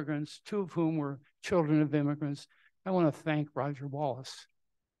were immigrants, 2 of whom were children of immigrants, I want to thank Roger Wallace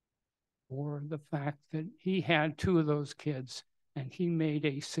for the fact that he had 2 of those kids and he made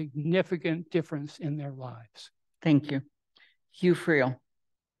a significant difference in their lives. Thank you. Hugh Friel.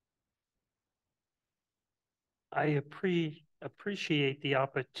 I appreciate the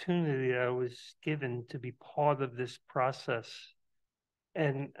opportunity I was given to be part of this process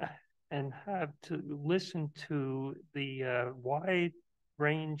and have to listen to the wide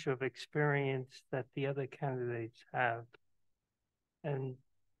range of experience that the other candidates have. And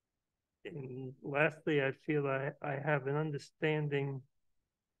lastly, I feel I have an understanding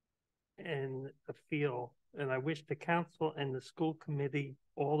and a feel, and I wish the council and the school committee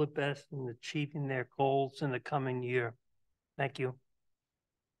all the best in achieving their goals in the coming year. Thank you.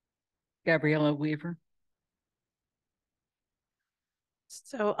 Gabriella Weaver.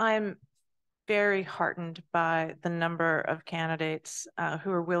 So I'm very heartened by the number of candidates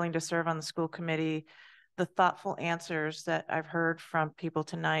who are willing to serve on the school committee, the thoughtful answers that I've heard from people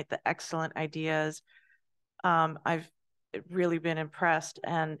tonight, the excellent ideas. I've really been impressed,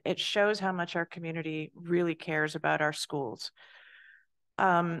 and it shows how much our community really cares about our schools.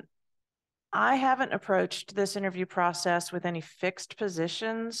 I haven't approached this interview process with any fixed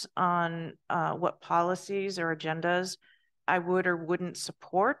positions on what policies or agendas I would or wouldn't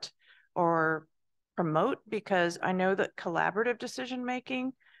support or promote, because I know that collaborative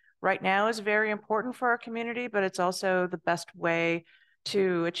decision-making right now is very important for our community, but it's also the best way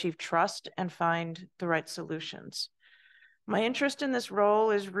to achieve trust and find the right solutions. My interest in this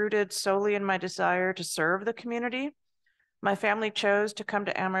role is rooted solely in my desire to serve the community. My family chose to come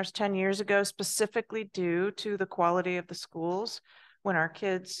to Amherst 10 years ago specifically due to the quality of the schools when our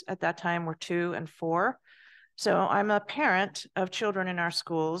kids at that time were 2 and 4. So I'm a parent of children in our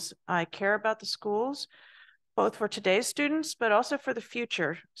schools. I care about the schools, both for today's students, but also for the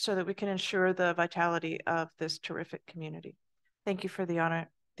future, so that we can ensure the vitality of this terrific community. Thank you for the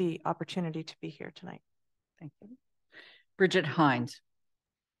opportunity to be here tonight. Thank you. Bridget Hines.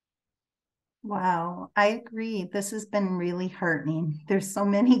 Wow, I agree. This has been really heartening. There's so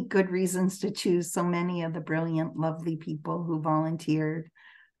many good reasons to choose so many of the brilliant, lovely people who volunteered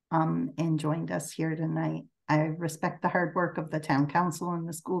and joined us here tonight. I respect the hard work of the town council and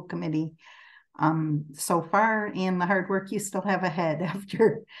the school committee so far, and the hard work you still have ahead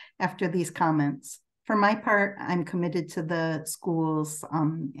after these comments. For my part, I'm committed to the schools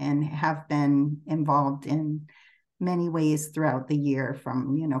and have been involved in many ways throughout the year,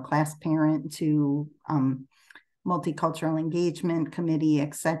 from class parent to multicultural engagement committee,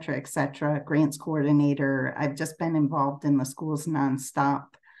 et cetera, grants coordinator. I've just been involved in the schools nonstop,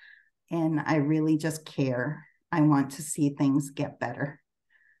 and I really just care. I want to see things get better.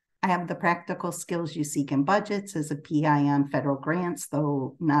 I have the practical skills you seek in budgets as a PI on federal grants,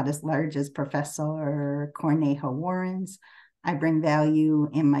 though not as large as Professor Cornejo Warren's. I bring value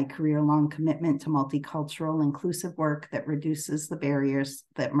in my career-long commitment to multicultural inclusive work that reduces the barriers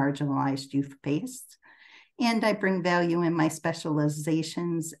that marginalized youth face. And I bring value in my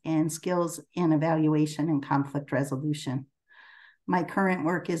specializations and skills in evaluation and conflict resolution. My current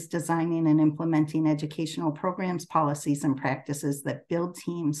work is designing and implementing educational programs, policies, and practices that build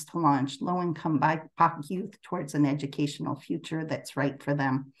teams to launch low-income BIPOC youth towards an educational future that's right for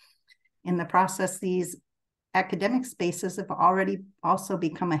them. In the process, these academic spaces have already also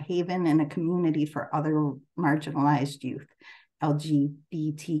become a haven and a community for other marginalized youth, LGBTQIA+,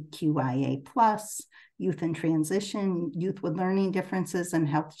 youth in transition, youth with learning differences, and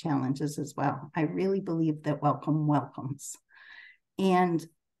health challenges as well. I really believe that welcome welcomes. And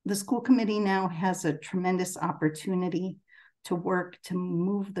the school committee now has a tremendous opportunity to work to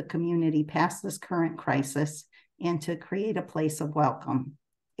move the community past this current crisis and to create a place of welcome.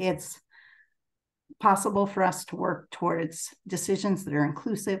 It's possible for us to work towards decisions that are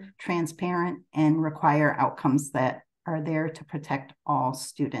inclusive, transparent, and require outcomes that are there to protect all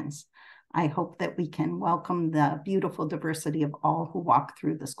students. I hope that we can welcome the beautiful diversity of all who walk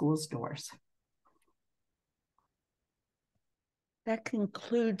through the school's doors. That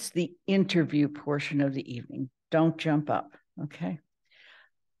concludes the interview portion of the evening. Don't jump up, okay?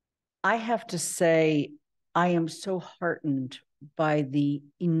 I have to say, I am so heartened by the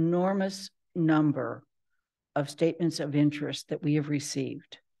enormous number of statements of interest that we have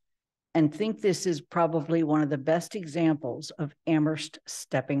received, and think this is probably one of the best examples of Amherst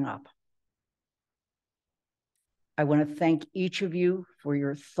stepping up. I want to thank each of you for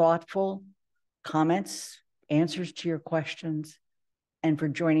your thoughtful comments, answers to your questions, and for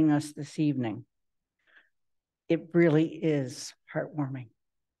joining us this evening. It really is heartwarming.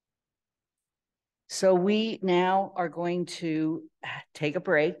 So we now are going to take a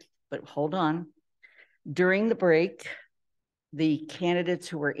break, but hold on. During the break, the candidates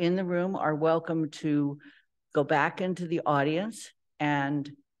who are in the room are welcome to go back into the audience, and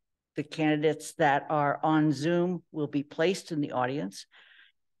the candidates that are on Zoom will be placed in the audience.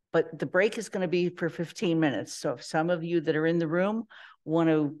 But the break is going to be for 15 minutes. So if some of you that are in the room want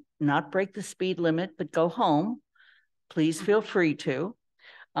to not break the speed limit, but go home, please feel free to.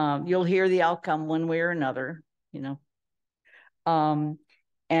 You'll hear the outcome one way or another, you know.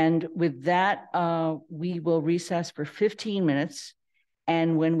 And with that, we will recess for 15 minutes.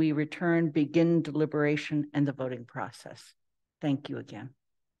 And when we return, begin deliberation and the voting process. Thank you again.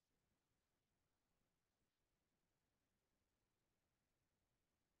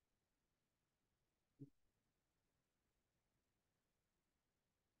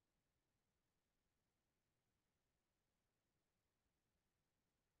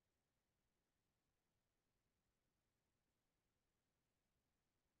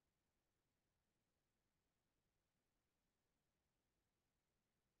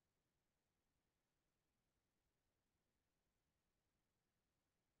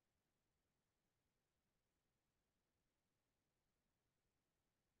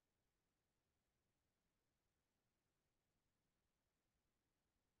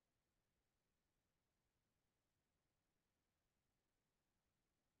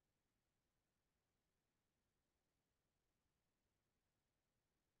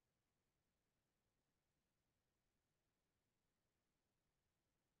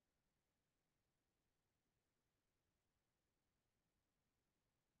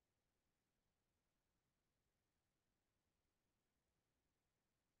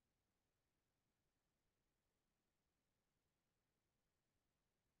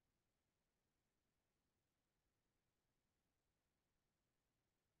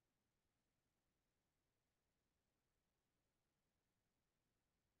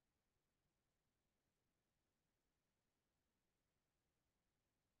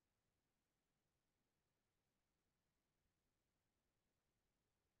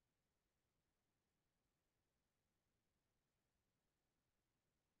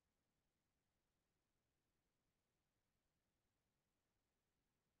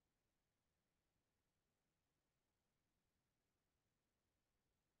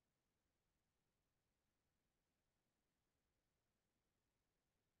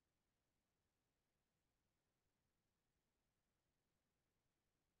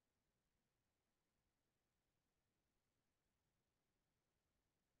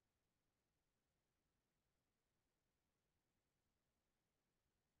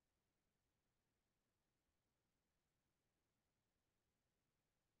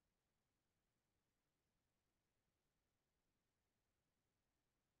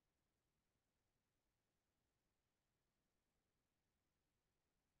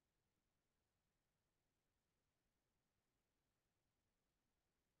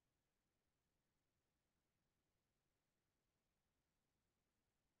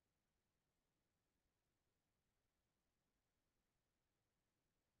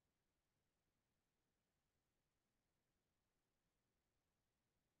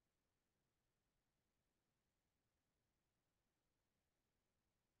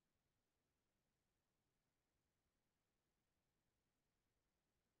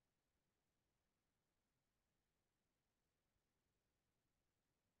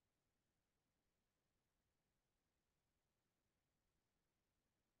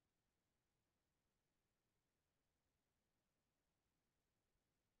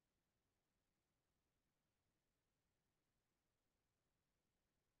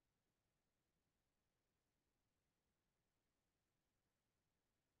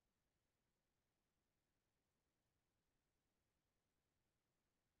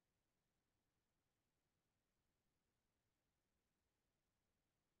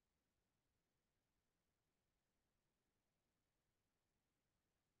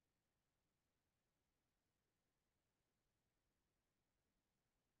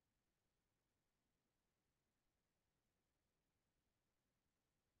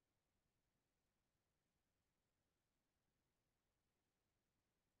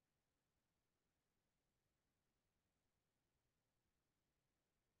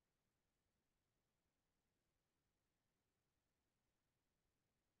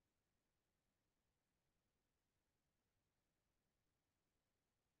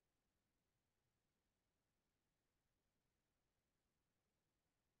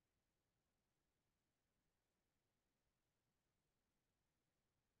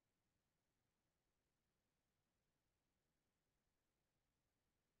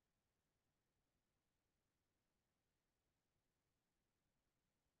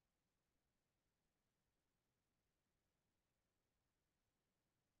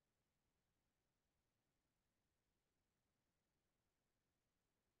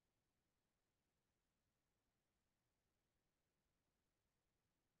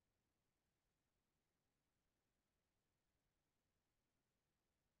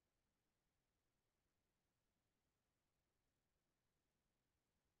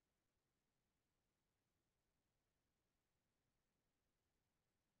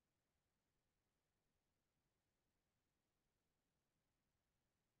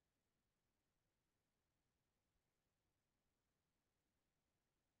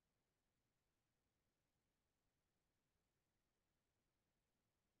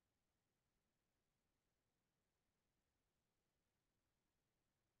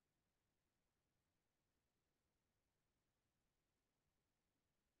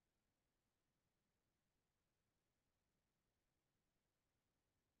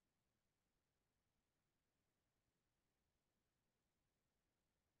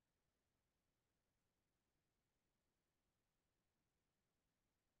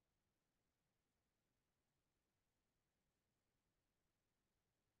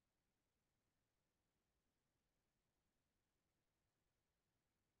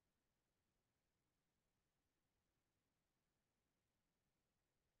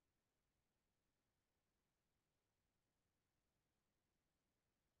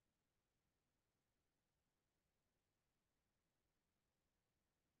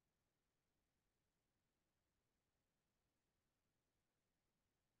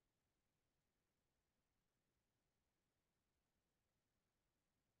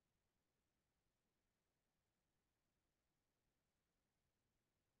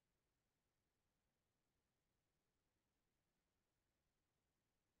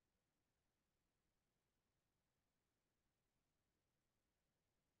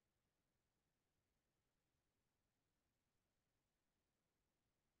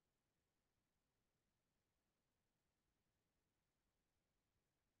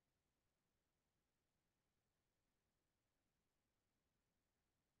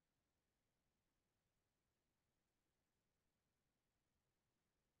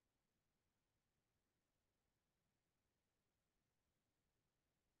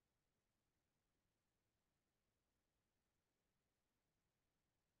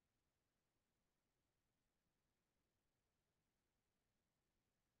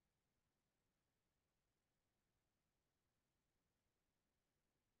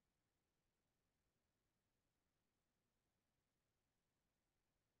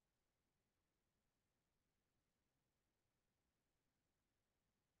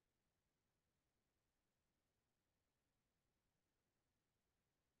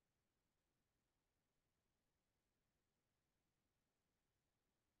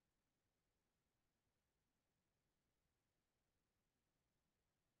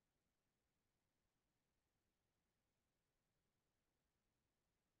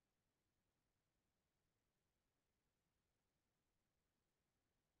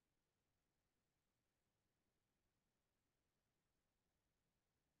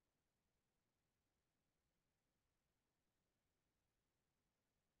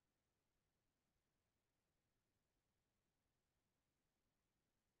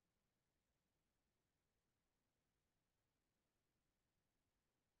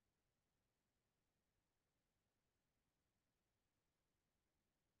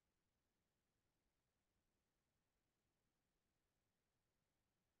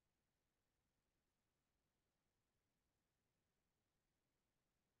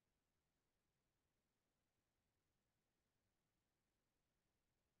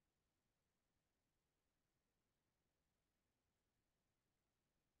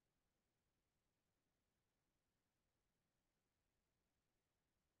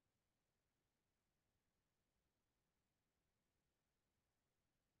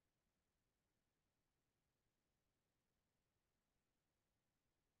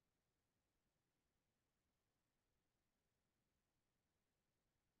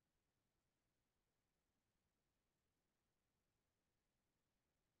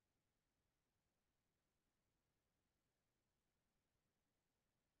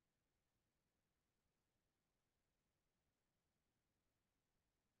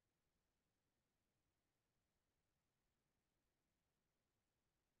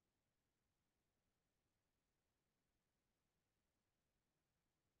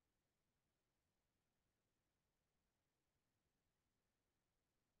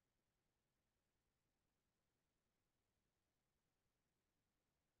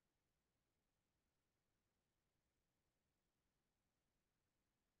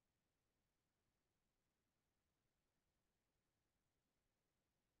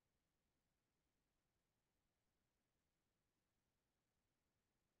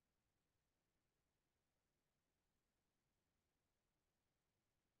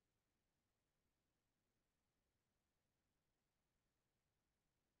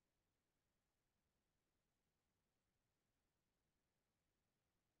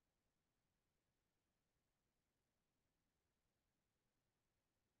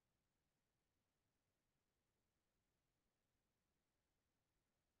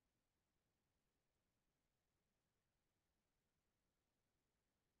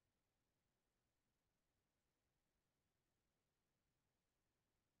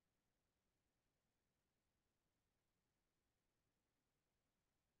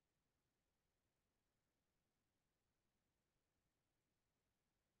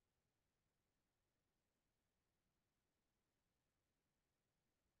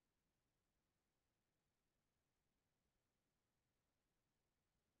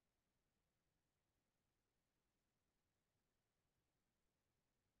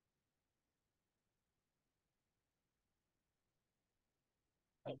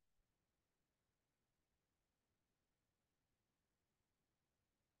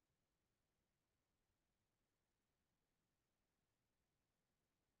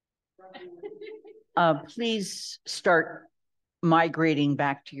 Please start migrating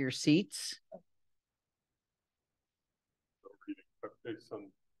back to your seats.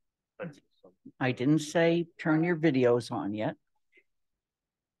 I didn't say turn your videos on yet.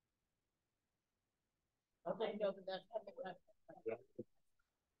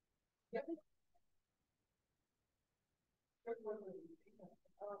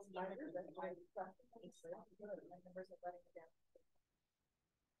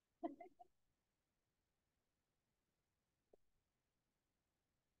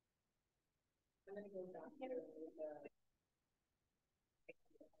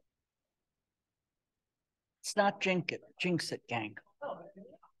 It's not jinx it, gang.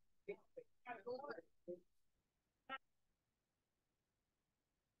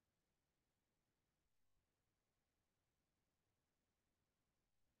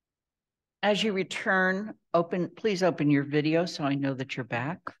 As you return, please open your video so I know that you're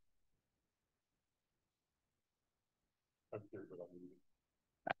back.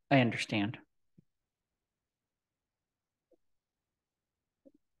 I understand.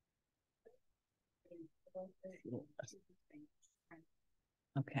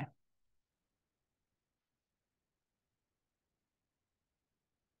 Okay.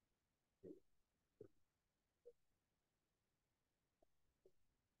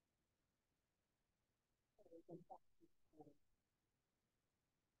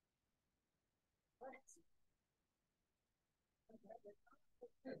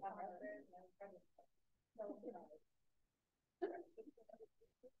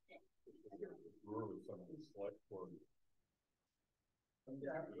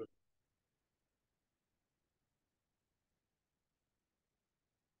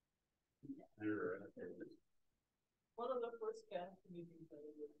 One of the first guest meetings.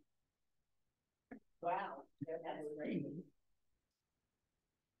 Wow, that's great.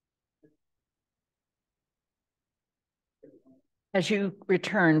 As you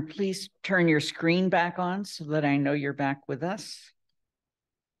return, please turn your screen back on so that I know you're back with us.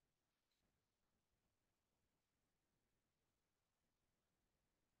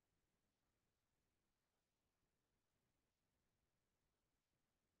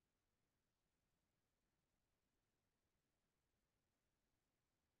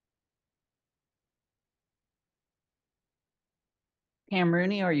 Pam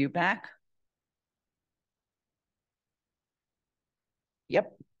Rooney, are you back?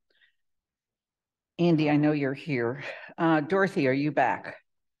 Yep. Andy, I know you're here. Dorothy, are you back?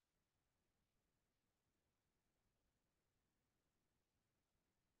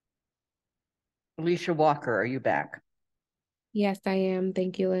 Alicia Walker, are you back? Yes, I am.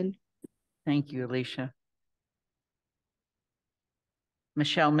 Thank you, Lynn. Thank you, Alicia.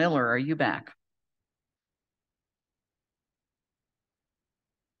 Michelle Miller, are you back?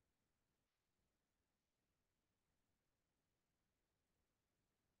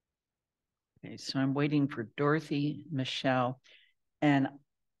 Okay, so I'm waiting for Dorothy, Michelle, and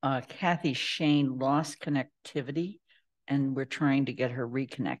Kathy Shane lost connectivity, and we're trying to get her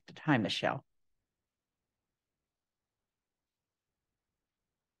reconnected. Hi, Michelle.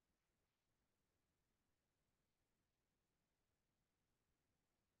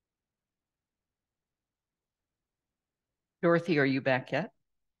 Dorothy, are you back yet?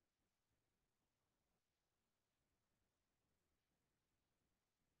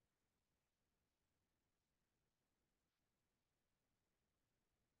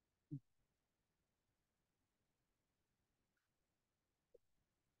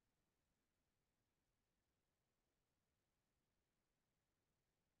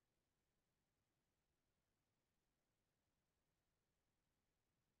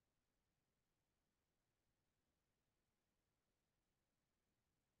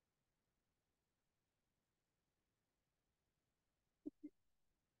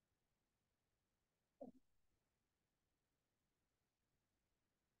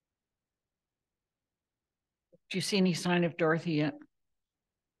 Do you see any sign of Dorothy yet?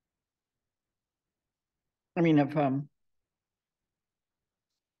 I mean, of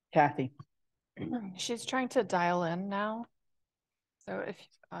Kathy. She's trying to dial in now. So if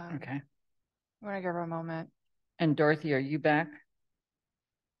Okay. I'm gonna give her a moment. And Dorothy, are you back?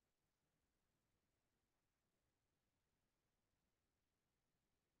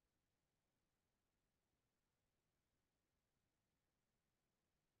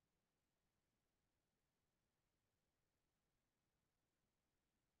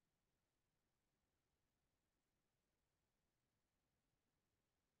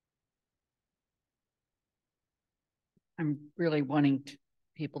 I'm really wanting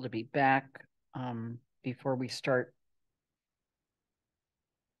people to be back before we start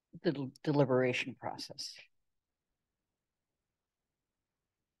the deliberation process.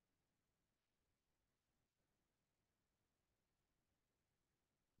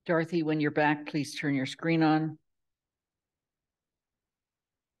 Dorothy, when you're back, please turn your screen on.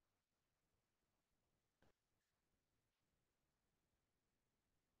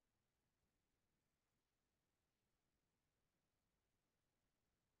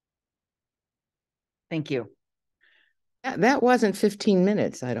 Thank you. That wasn't 15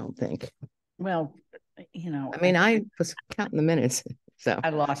 minutes, I don't think. Well, you know, I mean, I was counting the minutes, so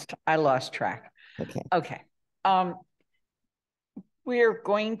I lost track. Okay. Okay. We're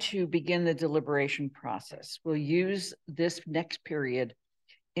going to begin the deliberation process. We'll use this next period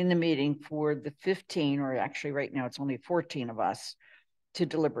in the meeting for the 15, or actually right now it's only 14 of us, to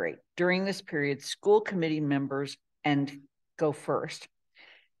deliberate. During this period, school committee members go first,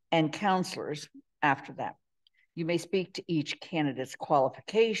 and counselors after that. You may speak to each candidate's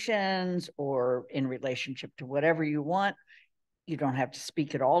qualifications or in relationship to whatever you want. You don't have to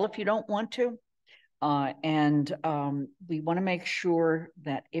speak at all if you don't want to. We want to make sure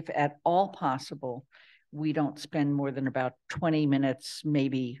that if at all possible, we don't spend more than about 20 minutes,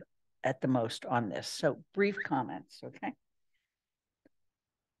 maybe at the most, on this. So brief comments, okay?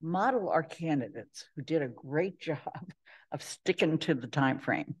 Model our candidates who did a great job of sticking to the time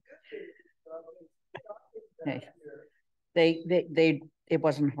frame. It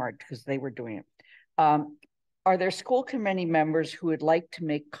wasn't hard because they were doing it. Are there school committee members who would like to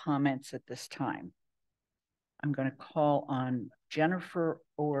make comments at this time? I'm going to call on Jennifer,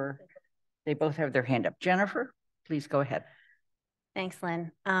 or they both have their hand up. Jennifer, please go ahead. Thanks,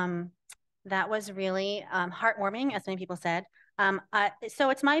 Lynn. That was really heartwarming, as many people said. So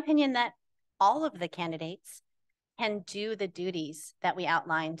it's my opinion that all of the candidates can do the duties that we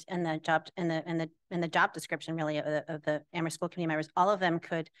outlined in the job in the job description, really, of the Amherst School Committee members. All of them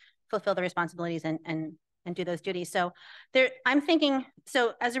could fulfill the responsibilities and do those duties. So I'm thinking,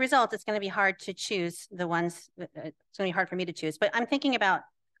 so as a result, it's going to be hard to choose the ones, it's going to be hard for me to choose, but I'm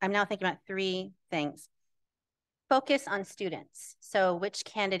now thinking about three things. Focus on students. So which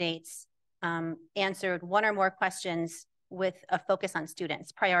candidates answered one or more questions with a focus on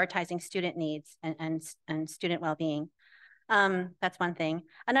students, prioritizing student needs and student well-being. That's one thing.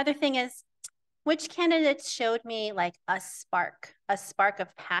 Another thing is, which candidates showed me like a spark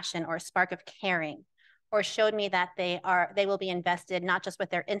of passion or a spark of caring, or showed me that they will be invested not just with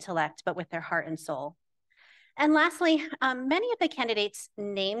their intellect, but with their heart and soul. And lastly, many of the candidates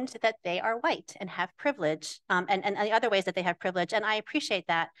named that they are white and have privilege, and the other ways that they have privilege, and I appreciate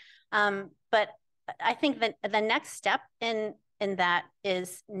that. But I think that the next step in that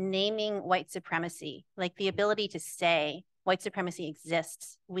is naming white supremacy, like the ability to say white supremacy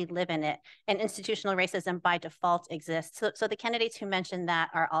exists, we live in it, and institutional racism by default exists. So the candidates who mentioned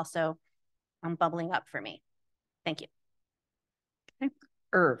that are also bubbling up for me. Thank you. Okay.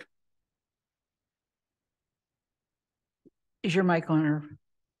 Irv. Is your mic on, Irv?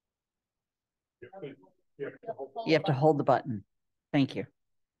 You have to hold the button. Thank you.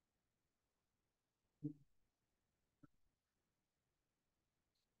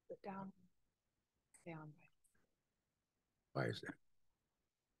 Sit down. Stay on. Why is that?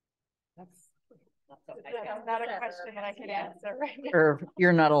 That's not a question that I can answer right now. Irv,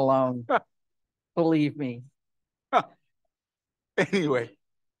 you're not alone. Believe me. Anyway,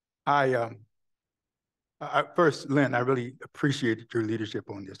 first, Lynn, I really appreciated your leadership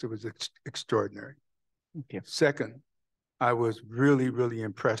on this. It was extraordinary. Thank you. Second, I was really, really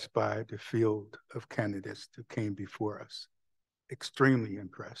impressed by the field of candidates that came before us. Extremely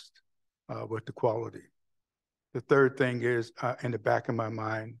impressed with the quality. The third thing is, in the back of my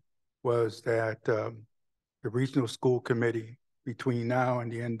mind, was that the regional school committee between now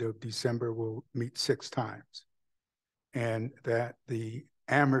and the end of December will meet 6 times, and that the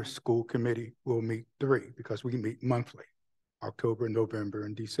Amherst School Committee will meet 3, because we meet monthly, October, November,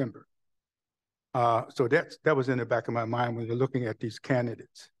 and December. So that was in the back of my mind when you're looking at these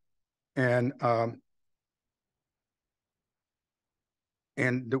candidates. And I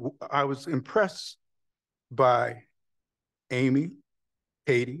was impressed by Amy,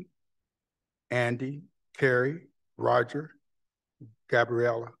 Katie, Andy, Carrie, Roger,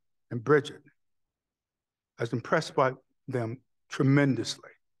 Gabriella, and Bridget. I was impressed by them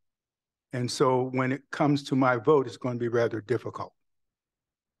tremendously. And so when it comes to my vote, it's going to be rather difficult.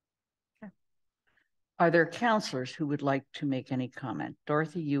 Okay. Are there counselors who would like to make any comment?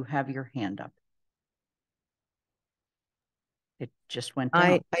 Dorothy, you have your hand up. It just went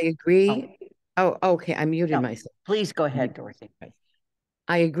down. I agree. Oh, okay. I muted myself. Please go ahead, Dorothy.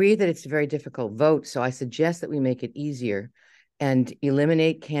 I agree that it's a very difficult vote, so I suggest that we make it easier and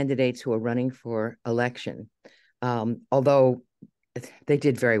eliminate candidates who are running for election. Although they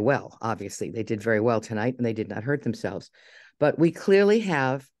did very well, obviously. They did very well tonight and they did not hurt themselves. But we clearly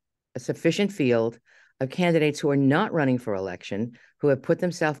have a sufficient field of candidates who are not running for election, who have put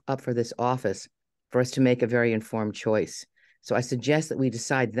themselves up for this office for us to make a very informed choice. So I suggest that we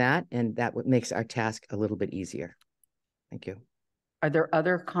decide that, and that makes our task a little bit easier. Thank you. Are there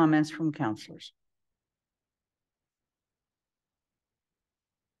other comments from counselors?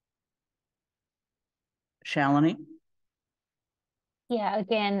 Shalini? Yeah,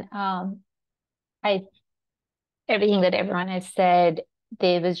 again, everything that everyone has said,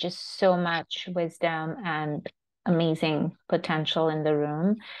 there was just so much wisdom and amazing potential in the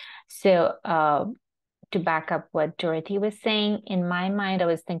room. So to back up what Dorothy was saying, in my mind, I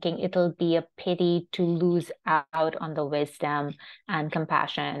was thinking it'll be a pity to lose out on the wisdom and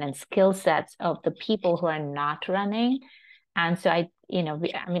compassion and skill sets of the people who are not running. And so I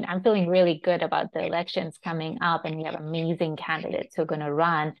mean, I'm feeling really good about the elections coming up, and we have amazing candidates who are going to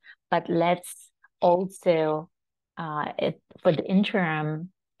run, but let's also, for the interim,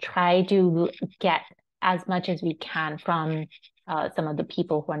 try to get as much as we can from some of the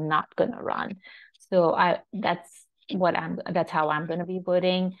people who are not going to run. So that's how I'm going to be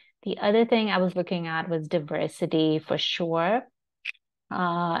voting. The other thing I was looking at was diversity for sure.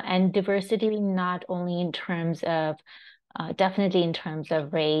 And diversity not only in terms of, definitely in terms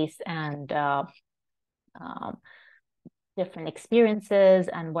of race and different experiences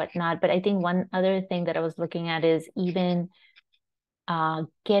and whatnot. But I think one other thing that I was looking at is even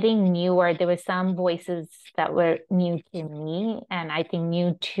getting newer. There were some voices that were new to me, and I think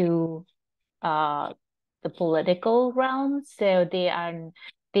new to the political realm. So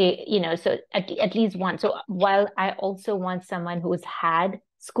so at least one. So while I also want someone who's had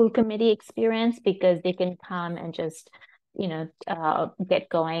school committee experience, because they can come and just, get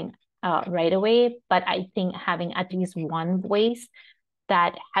going right away. But I think having at least one voice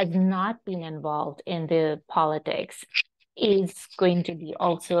that has not been involved in the politics is going to be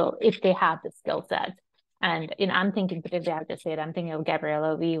also, if they have the skill set. And I'm thinking, particularly, I have to say it, I'm thinking of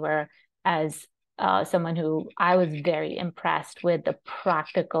Gabriella Weaver as someone who I was very impressed with the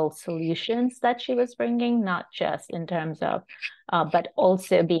practical solutions that she was bringing, not just in terms of, but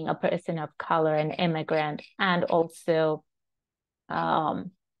also being a person of color and immigrant, and also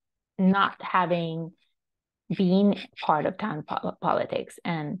not having been part of town politics.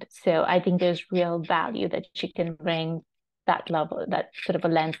 And so I think there's real value that she can bring, that level, that sort of a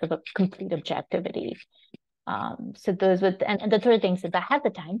lens of a complete objectivity. So those would, and the third thing, since I had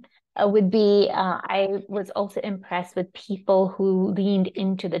the time, would be I was also impressed with people who leaned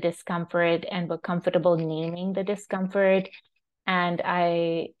into the discomfort and were comfortable naming the discomfort. And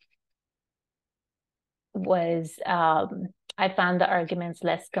I found the arguments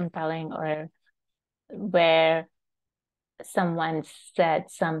less compelling, or where someone said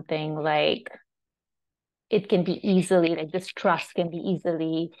something like, it can be easily, like this trust can be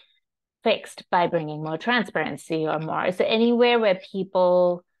easily fixed by bringing more transparency or more. So anywhere where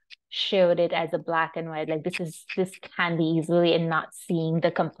people showed it as a black and white, like this can be easily, and not seeing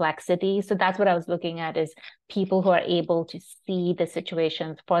the complexity. So that's what I was looking at, is people who are able to see the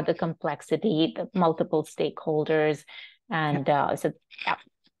situations for the complexity, the multiple stakeholders. And so, yeah.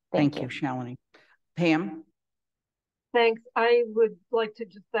 Thank you, Shalini. Pam? Thanks. I would like to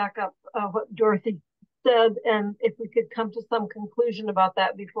just back up what Dorothy said, and if we could come to some conclusion about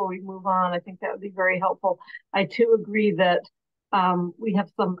that before we move on, I think that would be very helpful. I too agree that we have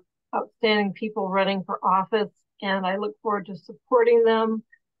some outstanding people running for office, and I look forward to supporting them.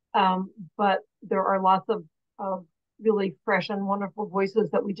 But there are lots of really fresh and wonderful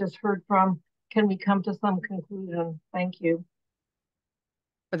voices that we just heard from. Can we come to some conclusion? Thank you.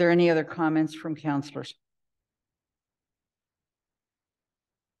 Are there any other comments from counselors?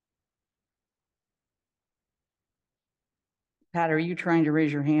 Pat, are you trying to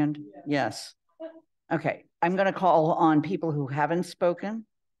raise your hand? Yes. Okay, I'm going to call on people who haven't spoken.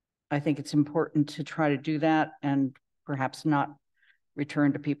 I think it's important to try to do that and perhaps not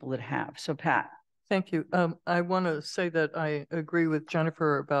return to people that have. So Pat. Thank you. I want to say that I agree with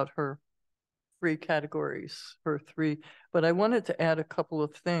Jennifer about her three categories, but I wanted to add a couple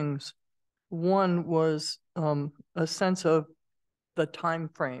of things. One was a sense of the time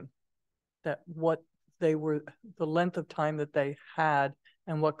frame, that what they were, the length of time that they had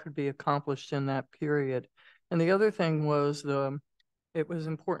and what could be accomplished in that period. And the other thing was it was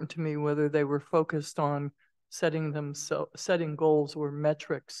important to me whether they were focused on setting goals or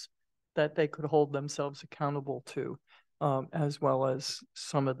metrics that they could hold themselves accountable to, as well as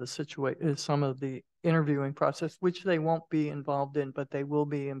some of the interviewing process, which they won't be involved in, but they will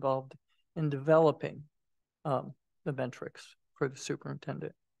be involved in developing the metrics for the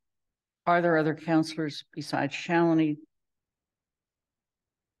superintendent. Are there other counselors besides Shalini?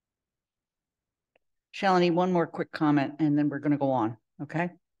 Shalini, one more quick comment, and then we're going to go on. Okay,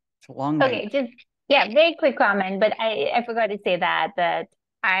 it's a long night. Okay, just yeah, very quick comment, but I forgot to say that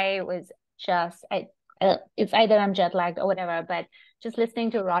I was just it's either I'm jet lagged or whatever, but just listening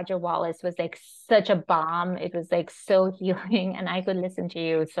to Roger Wallace was like such a balm. It was like so healing, and I could listen to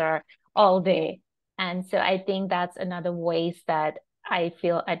you, sir, all day. And so I think that's another voice that I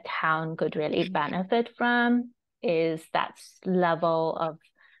feel a town could really benefit from, is that level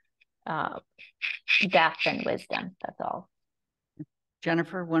of depth and wisdom. That's all.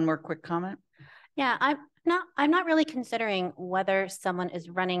 Jennifer, one more quick comment. Yeah, I'm not really considering whether someone is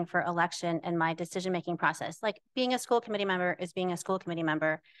running for election in my decision-making process. Like, being a school committee member is being a school committee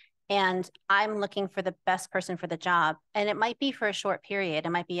member. And I'm looking for the best person for the job. And it might be for a short period. It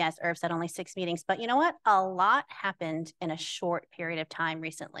might be, as Irv said, only 6 meetings. But you know what? A lot happened in a short period of time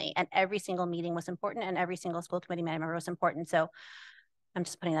recently. And every single meeting was important, and every single school committee member was important. So I'm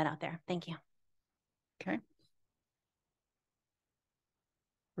just putting that out there. Thank you. Okay.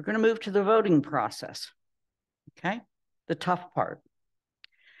 We're going to move to the voting process. Okay, the tough part.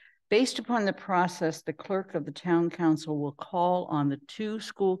 Based upon the process, the clerk of the town council will call on the 2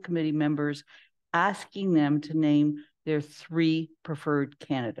 school committee members, asking them to name their 3 preferred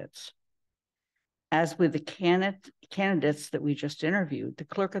candidates. As with the candidates that we just interviewed, the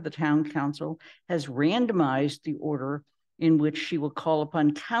clerk of the town council has randomized the order in which she will call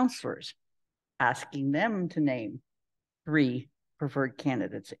upon counselors, asking them to name 3 preferred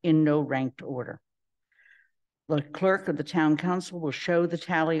candidates in no ranked order. The clerk of the town council will show the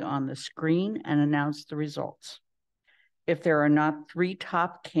tally on the screen and announce the results. If there are not 3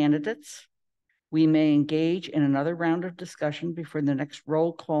 top candidates, we may engage in another round of discussion before the next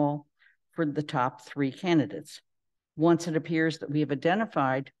roll call for the top 3 candidates. Once it appears that we have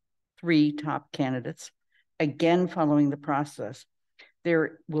identified 3 top candidates, again following the process,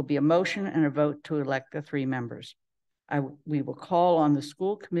 there will be a motion and a vote to elect the 3 members. We will call on the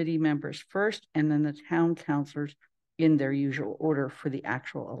school committee members first, and then the town councilors in their usual order for the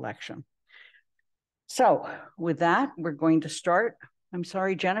actual election. So with that, we're going to start. I'm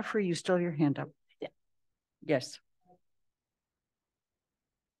sorry, Jennifer, you still have your hand up? Yeah. Yes.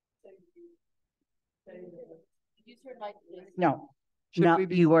 No,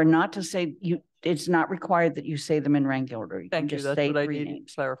 you are not to say, it's not required that you say them in rank order. You can just say 3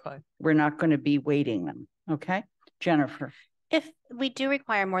 names. Clarify. We're not going to be weighting them, okay? Jennifer. If we do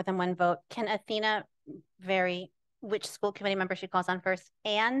require more than 1 vote, can Athena vary which school committee member she calls on first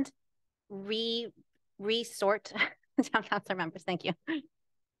and resort town council members? Thank you.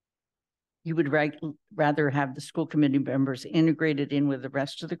 You would rather have the school committee members integrated in with the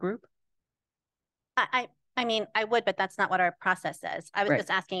rest of the group? I mean, I would, but that's not what our process says. I was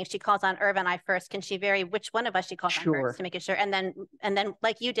just asking, if she calls on Irv and I first, can she vary which one of us she calls on first to make it sure? And then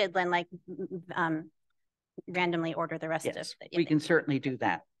like you did, Lynn, like randomly order the rest of it. We can certainly do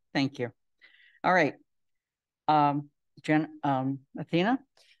that. Thank you. All right. Athena? All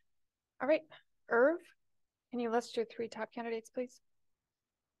right. Irv, can you list your 3 top candidates, please?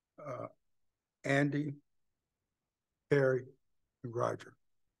 Andy, Harry, and Roger.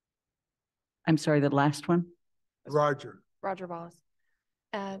 I'm sorry, the last one? Roger. Roger Wallace.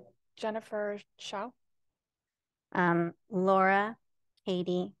 Jennifer Shaw? Laura,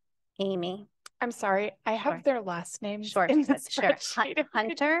 Katie, Amy. I'm sorry, I have their last names. Sure.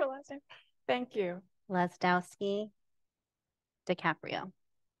 Hunter. Thank you. Lesdowski, DiCaprio.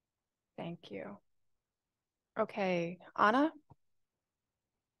 Thank you. Okay, Anna?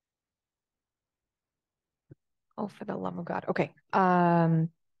 Oh, for the love of God. Okay.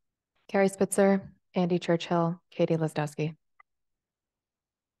 Carrie Spitzer, Andy Churchill, Katie Lesdowski.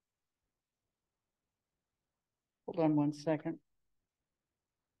 Hold on 1 second.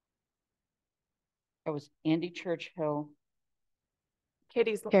 That was Andy Churchill.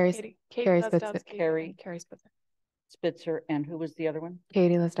 Carrie Spitzer. Carrie Spitzer. Spitzer, and who was the other one?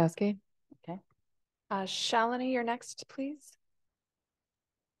 Katie Lesdowski. Okay. Shalini, you're next, please.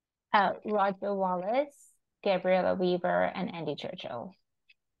 Roger Wallace, Gabriella Weaver, and Andy Churchill.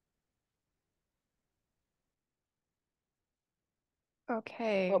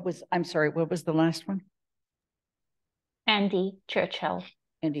 Okay. I'm sorry, what was the last one? Andy Churchill.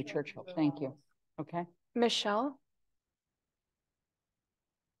 Andy Churchill, thank you. Okay. Michelle?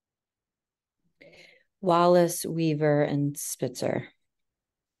 Wallace, Weaver, and Spitzer.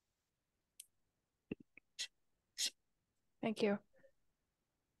 Thank you.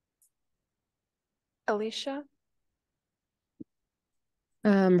 Alicia.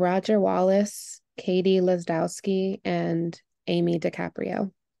 Roger Wallace, Katie Lazdowski, and Amy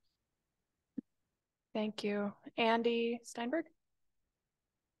DiCaprio. Thank you. Andy Steinberg.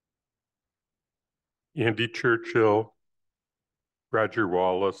 Andy Churchill, Roger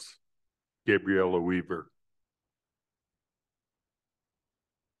Wallace, Gabriella Weaver.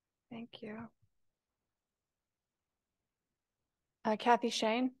 Thank you. Kathy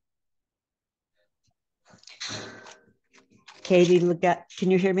Shane. Katie Legat,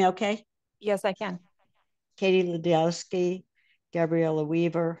 can you hear me okay? Yes, I can. Katie Ladowski, Gabriella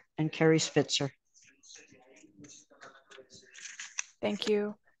Weaver, and Carrie Spitzer. Thank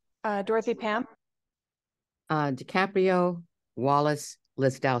you. Dorothy Pam. DiCaprio, Wallace,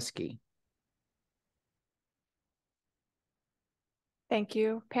 Lazdowski. Thank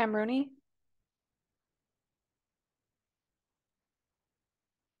you. Pam Rooney.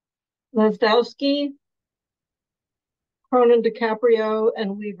 Lazdowski, Cronin, DiCaprio,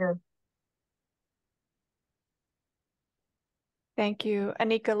 and Weaver. Thank you.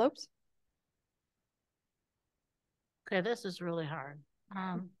 Anika Lopes. Okay, this is really hard.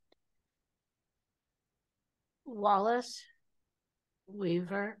 Wallace,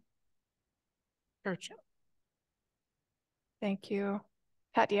 Weaver, Churchill. Thank you.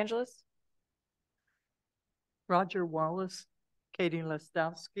 Pat DeAngelis. Roger Wallace, Katie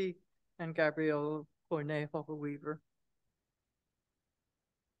Lazdowski, and Gabrielle Cornejo Weaver.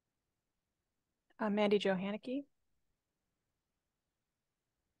 Mandy Jo Haneke.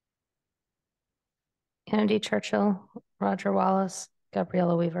 Andy Churchill, Roger Wallace,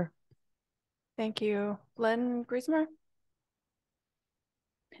 Gabriella Weaver. Thank you. Lynn Griesmer.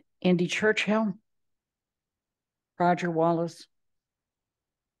 Andy Churchill, Roger Wallace,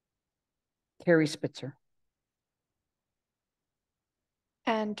 Carrie Spitzer.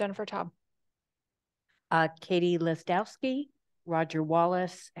 And Jennifer Taub. Katie Lazdowski, Roger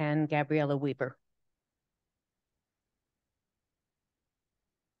Wallace, and Gabriella Weaver.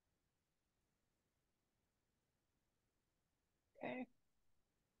 Okay.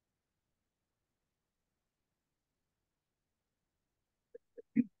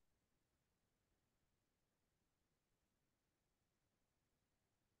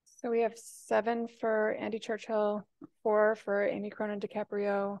 So we have 7 for Andy Churchill, 4 for Amy Cronin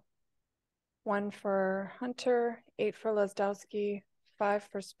DiCaprio, 1 for Hunter, 8 for Lazdowski, 5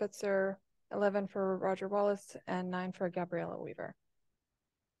 for Spitzer, 11 for Roger Wallace, and 9 for Gabriella Weaver.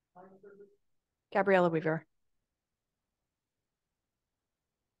 Gabriella Weaver.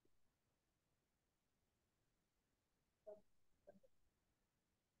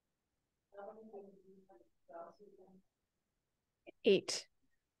 Eight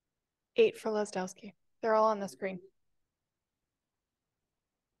for Lazdowski. They're all on the screen.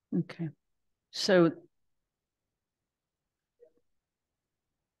 Okay. So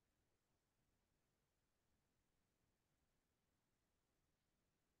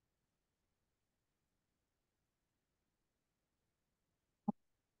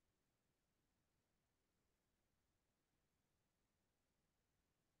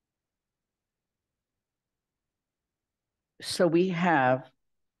we have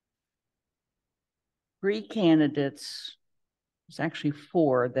 3 candidates. It's actually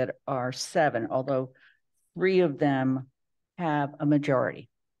 4 that are 7, although 3 of them have a majority.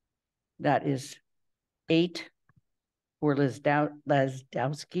 That is 8 for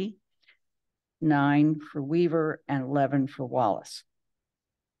Lazdowski, 9 for Weaver, and 11 for Wallace.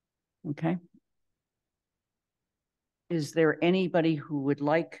 Okay. Is there anybody who would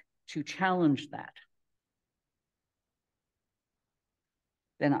like to challenge that?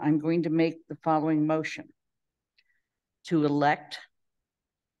 Then I'm going to make the following motion: to elect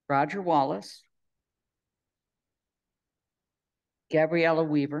Roger Wallace, Gabriella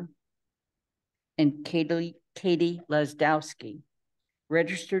Weaver, and Katie Lazdowski,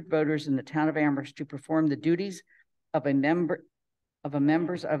 registered voters in the town of Amherst, to perform the duties of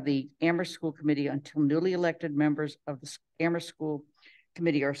members of the Amherst School Committee until newly elected members of the Amherst School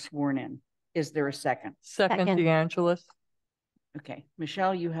Committee are sworn in. Is there a second? Second, DeAngelis. Okay,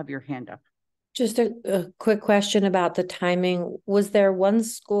 Michelle, you have your hand up. Just a quick question about the timing. Was there one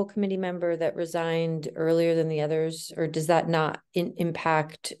school committee member that resigned earlier than the others, or does that not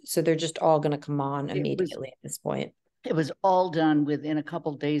impact? So they're just all going to come on immediately at this point? It was all done within a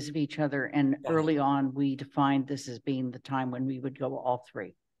couple of days of each other. And early on, we defined this as being the time when we would go all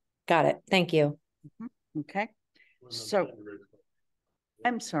 3. Got it. Thank you. Okay. So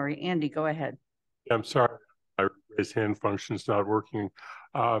I'm sorry, Andy, go ahead. I'm sorry. My raise hand function's not working.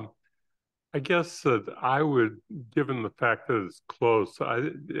 I guess that I would, given the fact that it's close,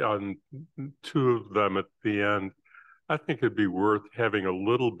 on two of them at the end, I think it'd be worth having a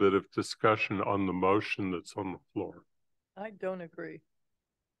little bit of discussion on the motion that's on the floor. I don't agree.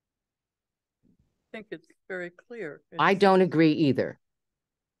 I think it's very clear. I don't agree either.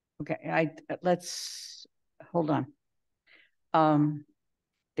 Okay, let's hold on.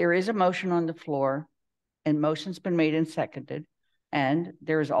 There is a motion on the floor, and motion's been made and seconded, and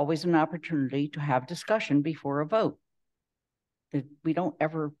there is always an opportunity to have discussion before a vote. We don't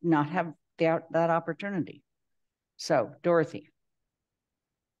ever not have that opportunity. So, Dorothy.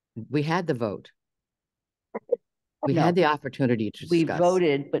 We had the vote. We had the opportunity to discuss. We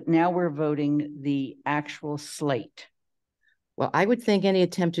voted, but now we're voting the actual slate. Well, I would think any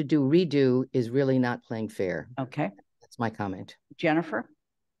attempt to do redo is really not playing fair. Okay. That's my comment. Jennifer?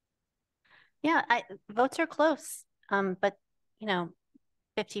 Yeah, votes are close, but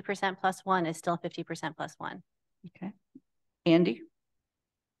 50% plus one is still 50% plus one. Okay. Andy?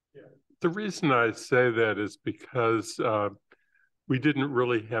 Yeah. The reason I say that is because we didn't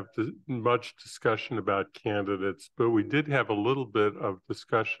really have much discussion about candidates, but we did have a little bit of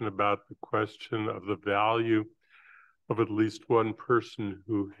discussion about the question of the value of at least one person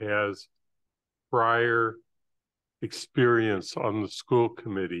who has prior experience on the school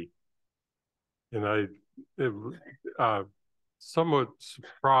committee. And I somewhat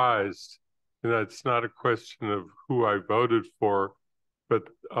surprised, and it's not a question of who I voted for, but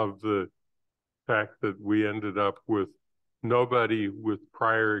of the fact that we ended up with nobody with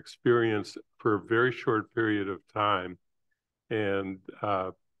prior experience for a very short period of time. And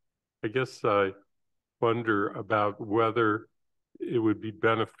I guess I wonder about whether it would be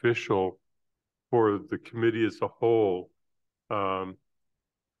beneficial for the committee as a whole,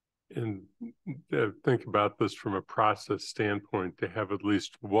 and think about this from a process standpoint, to have at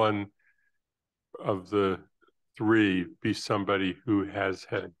least one of the three be somebody who has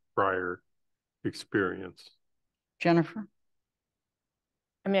had prior experience. Jennifer?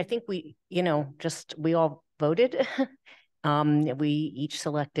 I mean, I think we all voted. We each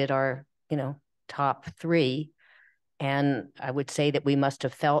selected our, top three. And I would say that we must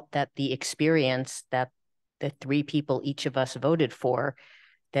have felt that the experience that the three people each of us voted for,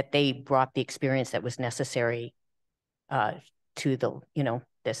 that they brought the experience that was necessary to the,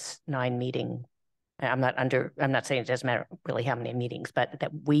 this 9 meeting. I'm not saying it doesn't matter really how many meetings, but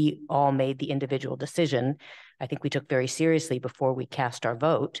that we all made the individual decision. I think we took very seriously before we cast our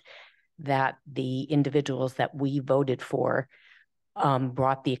vote that the individuals that we voted for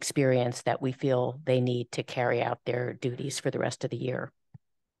brought the experience that we feel they need to carry out their duties for the rest of the year.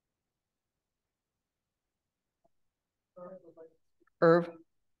 Irv?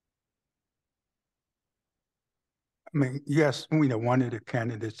 I mean, yes, one of the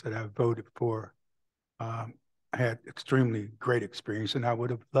candidates that I voted for had extremely great experience, and I would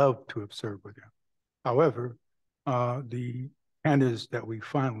have loved to have served with him. However, the candidates that we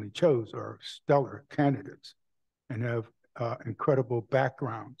finally chose are stellar candidates and have incredible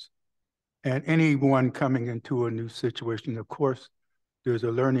backgrounds. And anyone coming into a new situation, of course, there's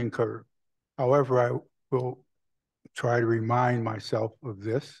a learning curve. However, I will try to remind myself of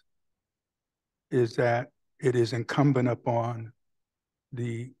this, is that it is incumbent upon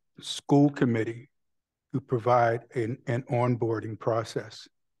the school committee to provide an onboarding process,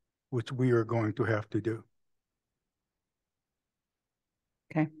 which we are going to have to do.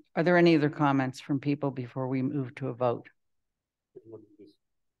 Okay. Are there any other comments from people before we move to a vote?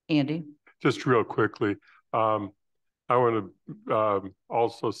 Andy? Just real quickly, I want to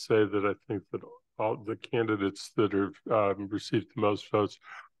also say that I think that all the candidates that have received the most votes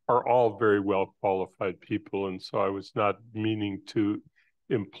are all very well qualified people. And so I was not meaning to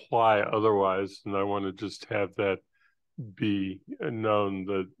imply otherwise. And I want to just have that be known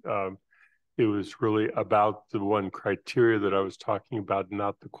that it was really about the one criteria that I was talking about,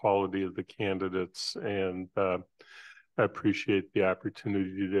 not the quality of the candidates. And I appreciate the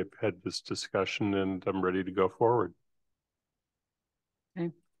opportunity to have had this discussion, and I'm ready to go forward.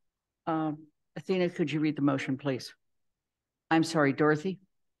 Okay. Athena, could you read the motion, please? I'm sorry, Dorothy?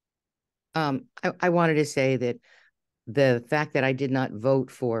 I wanted to say that the fact that I did not vote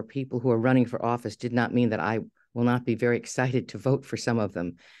for people who are running for office did not mean that I will not be very excited to vote for some of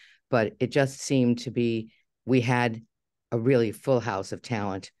them. But it just seemed to be, we had a really full house of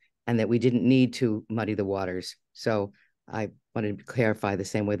talent and that we didn't need to muddy the waters. So I wanted to clarify the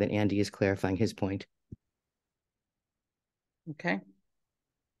same way that Andy is clarifying his point. Okay.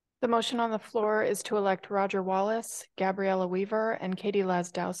 The motion on the floor is to elect Roger Wallace, Gabriella Weaver, and Katie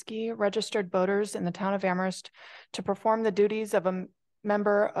Lazdowski, registered voters in the town of Amherst, to perform the duties of a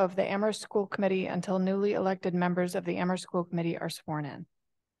member of the Amherst School Committee until newly elected members of the Amherst School Committee are sworn in.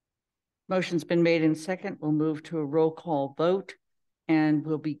 Motion's been made in second. We'll move to a roll call vote. And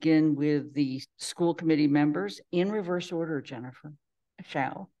we'll begin with the school committee members in reverse order, Jennifer.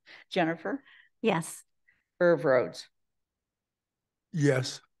 Jennifer? Yes. Irv Rhodes.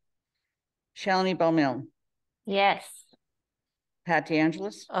 Yes. Shalini Balmilne. Yes. Pat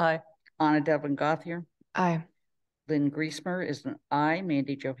DeAngelis. Aye. Anna Devlin Gauthier. Aye. Lynn Griesmer is an aye.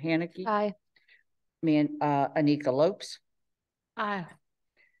 Mandy Johanicky. Aye. Anika Lopes. Aye.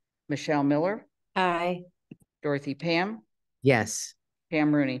 Michelle Miller. Aye. Dorothy Pam. Yes.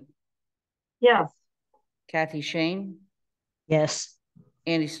 Pam Rooney. Yes. Kathy Shane. Yes.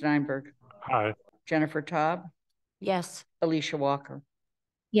 Andy Steinberg. Aye. Jennifer Taub. Yes. Alicia Walker.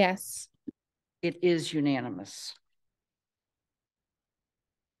 Yes. It is unanimous.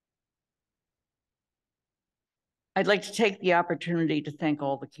 I'd like to take the opportunity to thank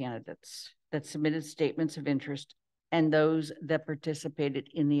all the candidates that submitted statements of interest and those that participated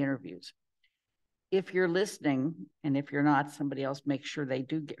in the interviews. If you're listening, and if you're not, somebody else make sure they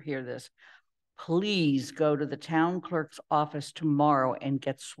do hear this, please go to the town clerk's office tomorrow and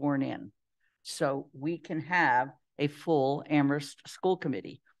get sworn in so we can have a full Amherst School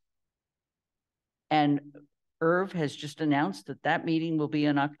Committee. And Irv has just announced that that meeting will be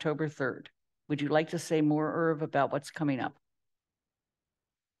on October 3rd. Would you like to say more, Irv, about what's coming up?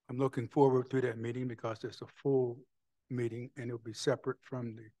 I'm looking forward to that meeting because it's a full meeting and it'll be separate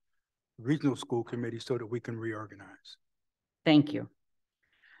from the regional school committee so that we can reorganize. Thank you.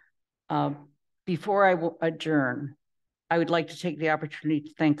 Before I will adjourn, I would like to take the opportunity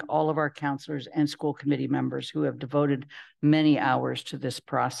to thank all of our counselors and school committee members who have devoted many hours to this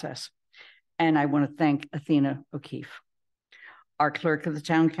process. And I want to thank Athena O'Keefe, our clerk of the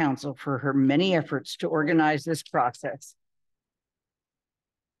town council, for her many efforts to organize this process.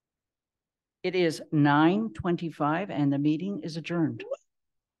 It is 9:25 and the meeting is adjourned.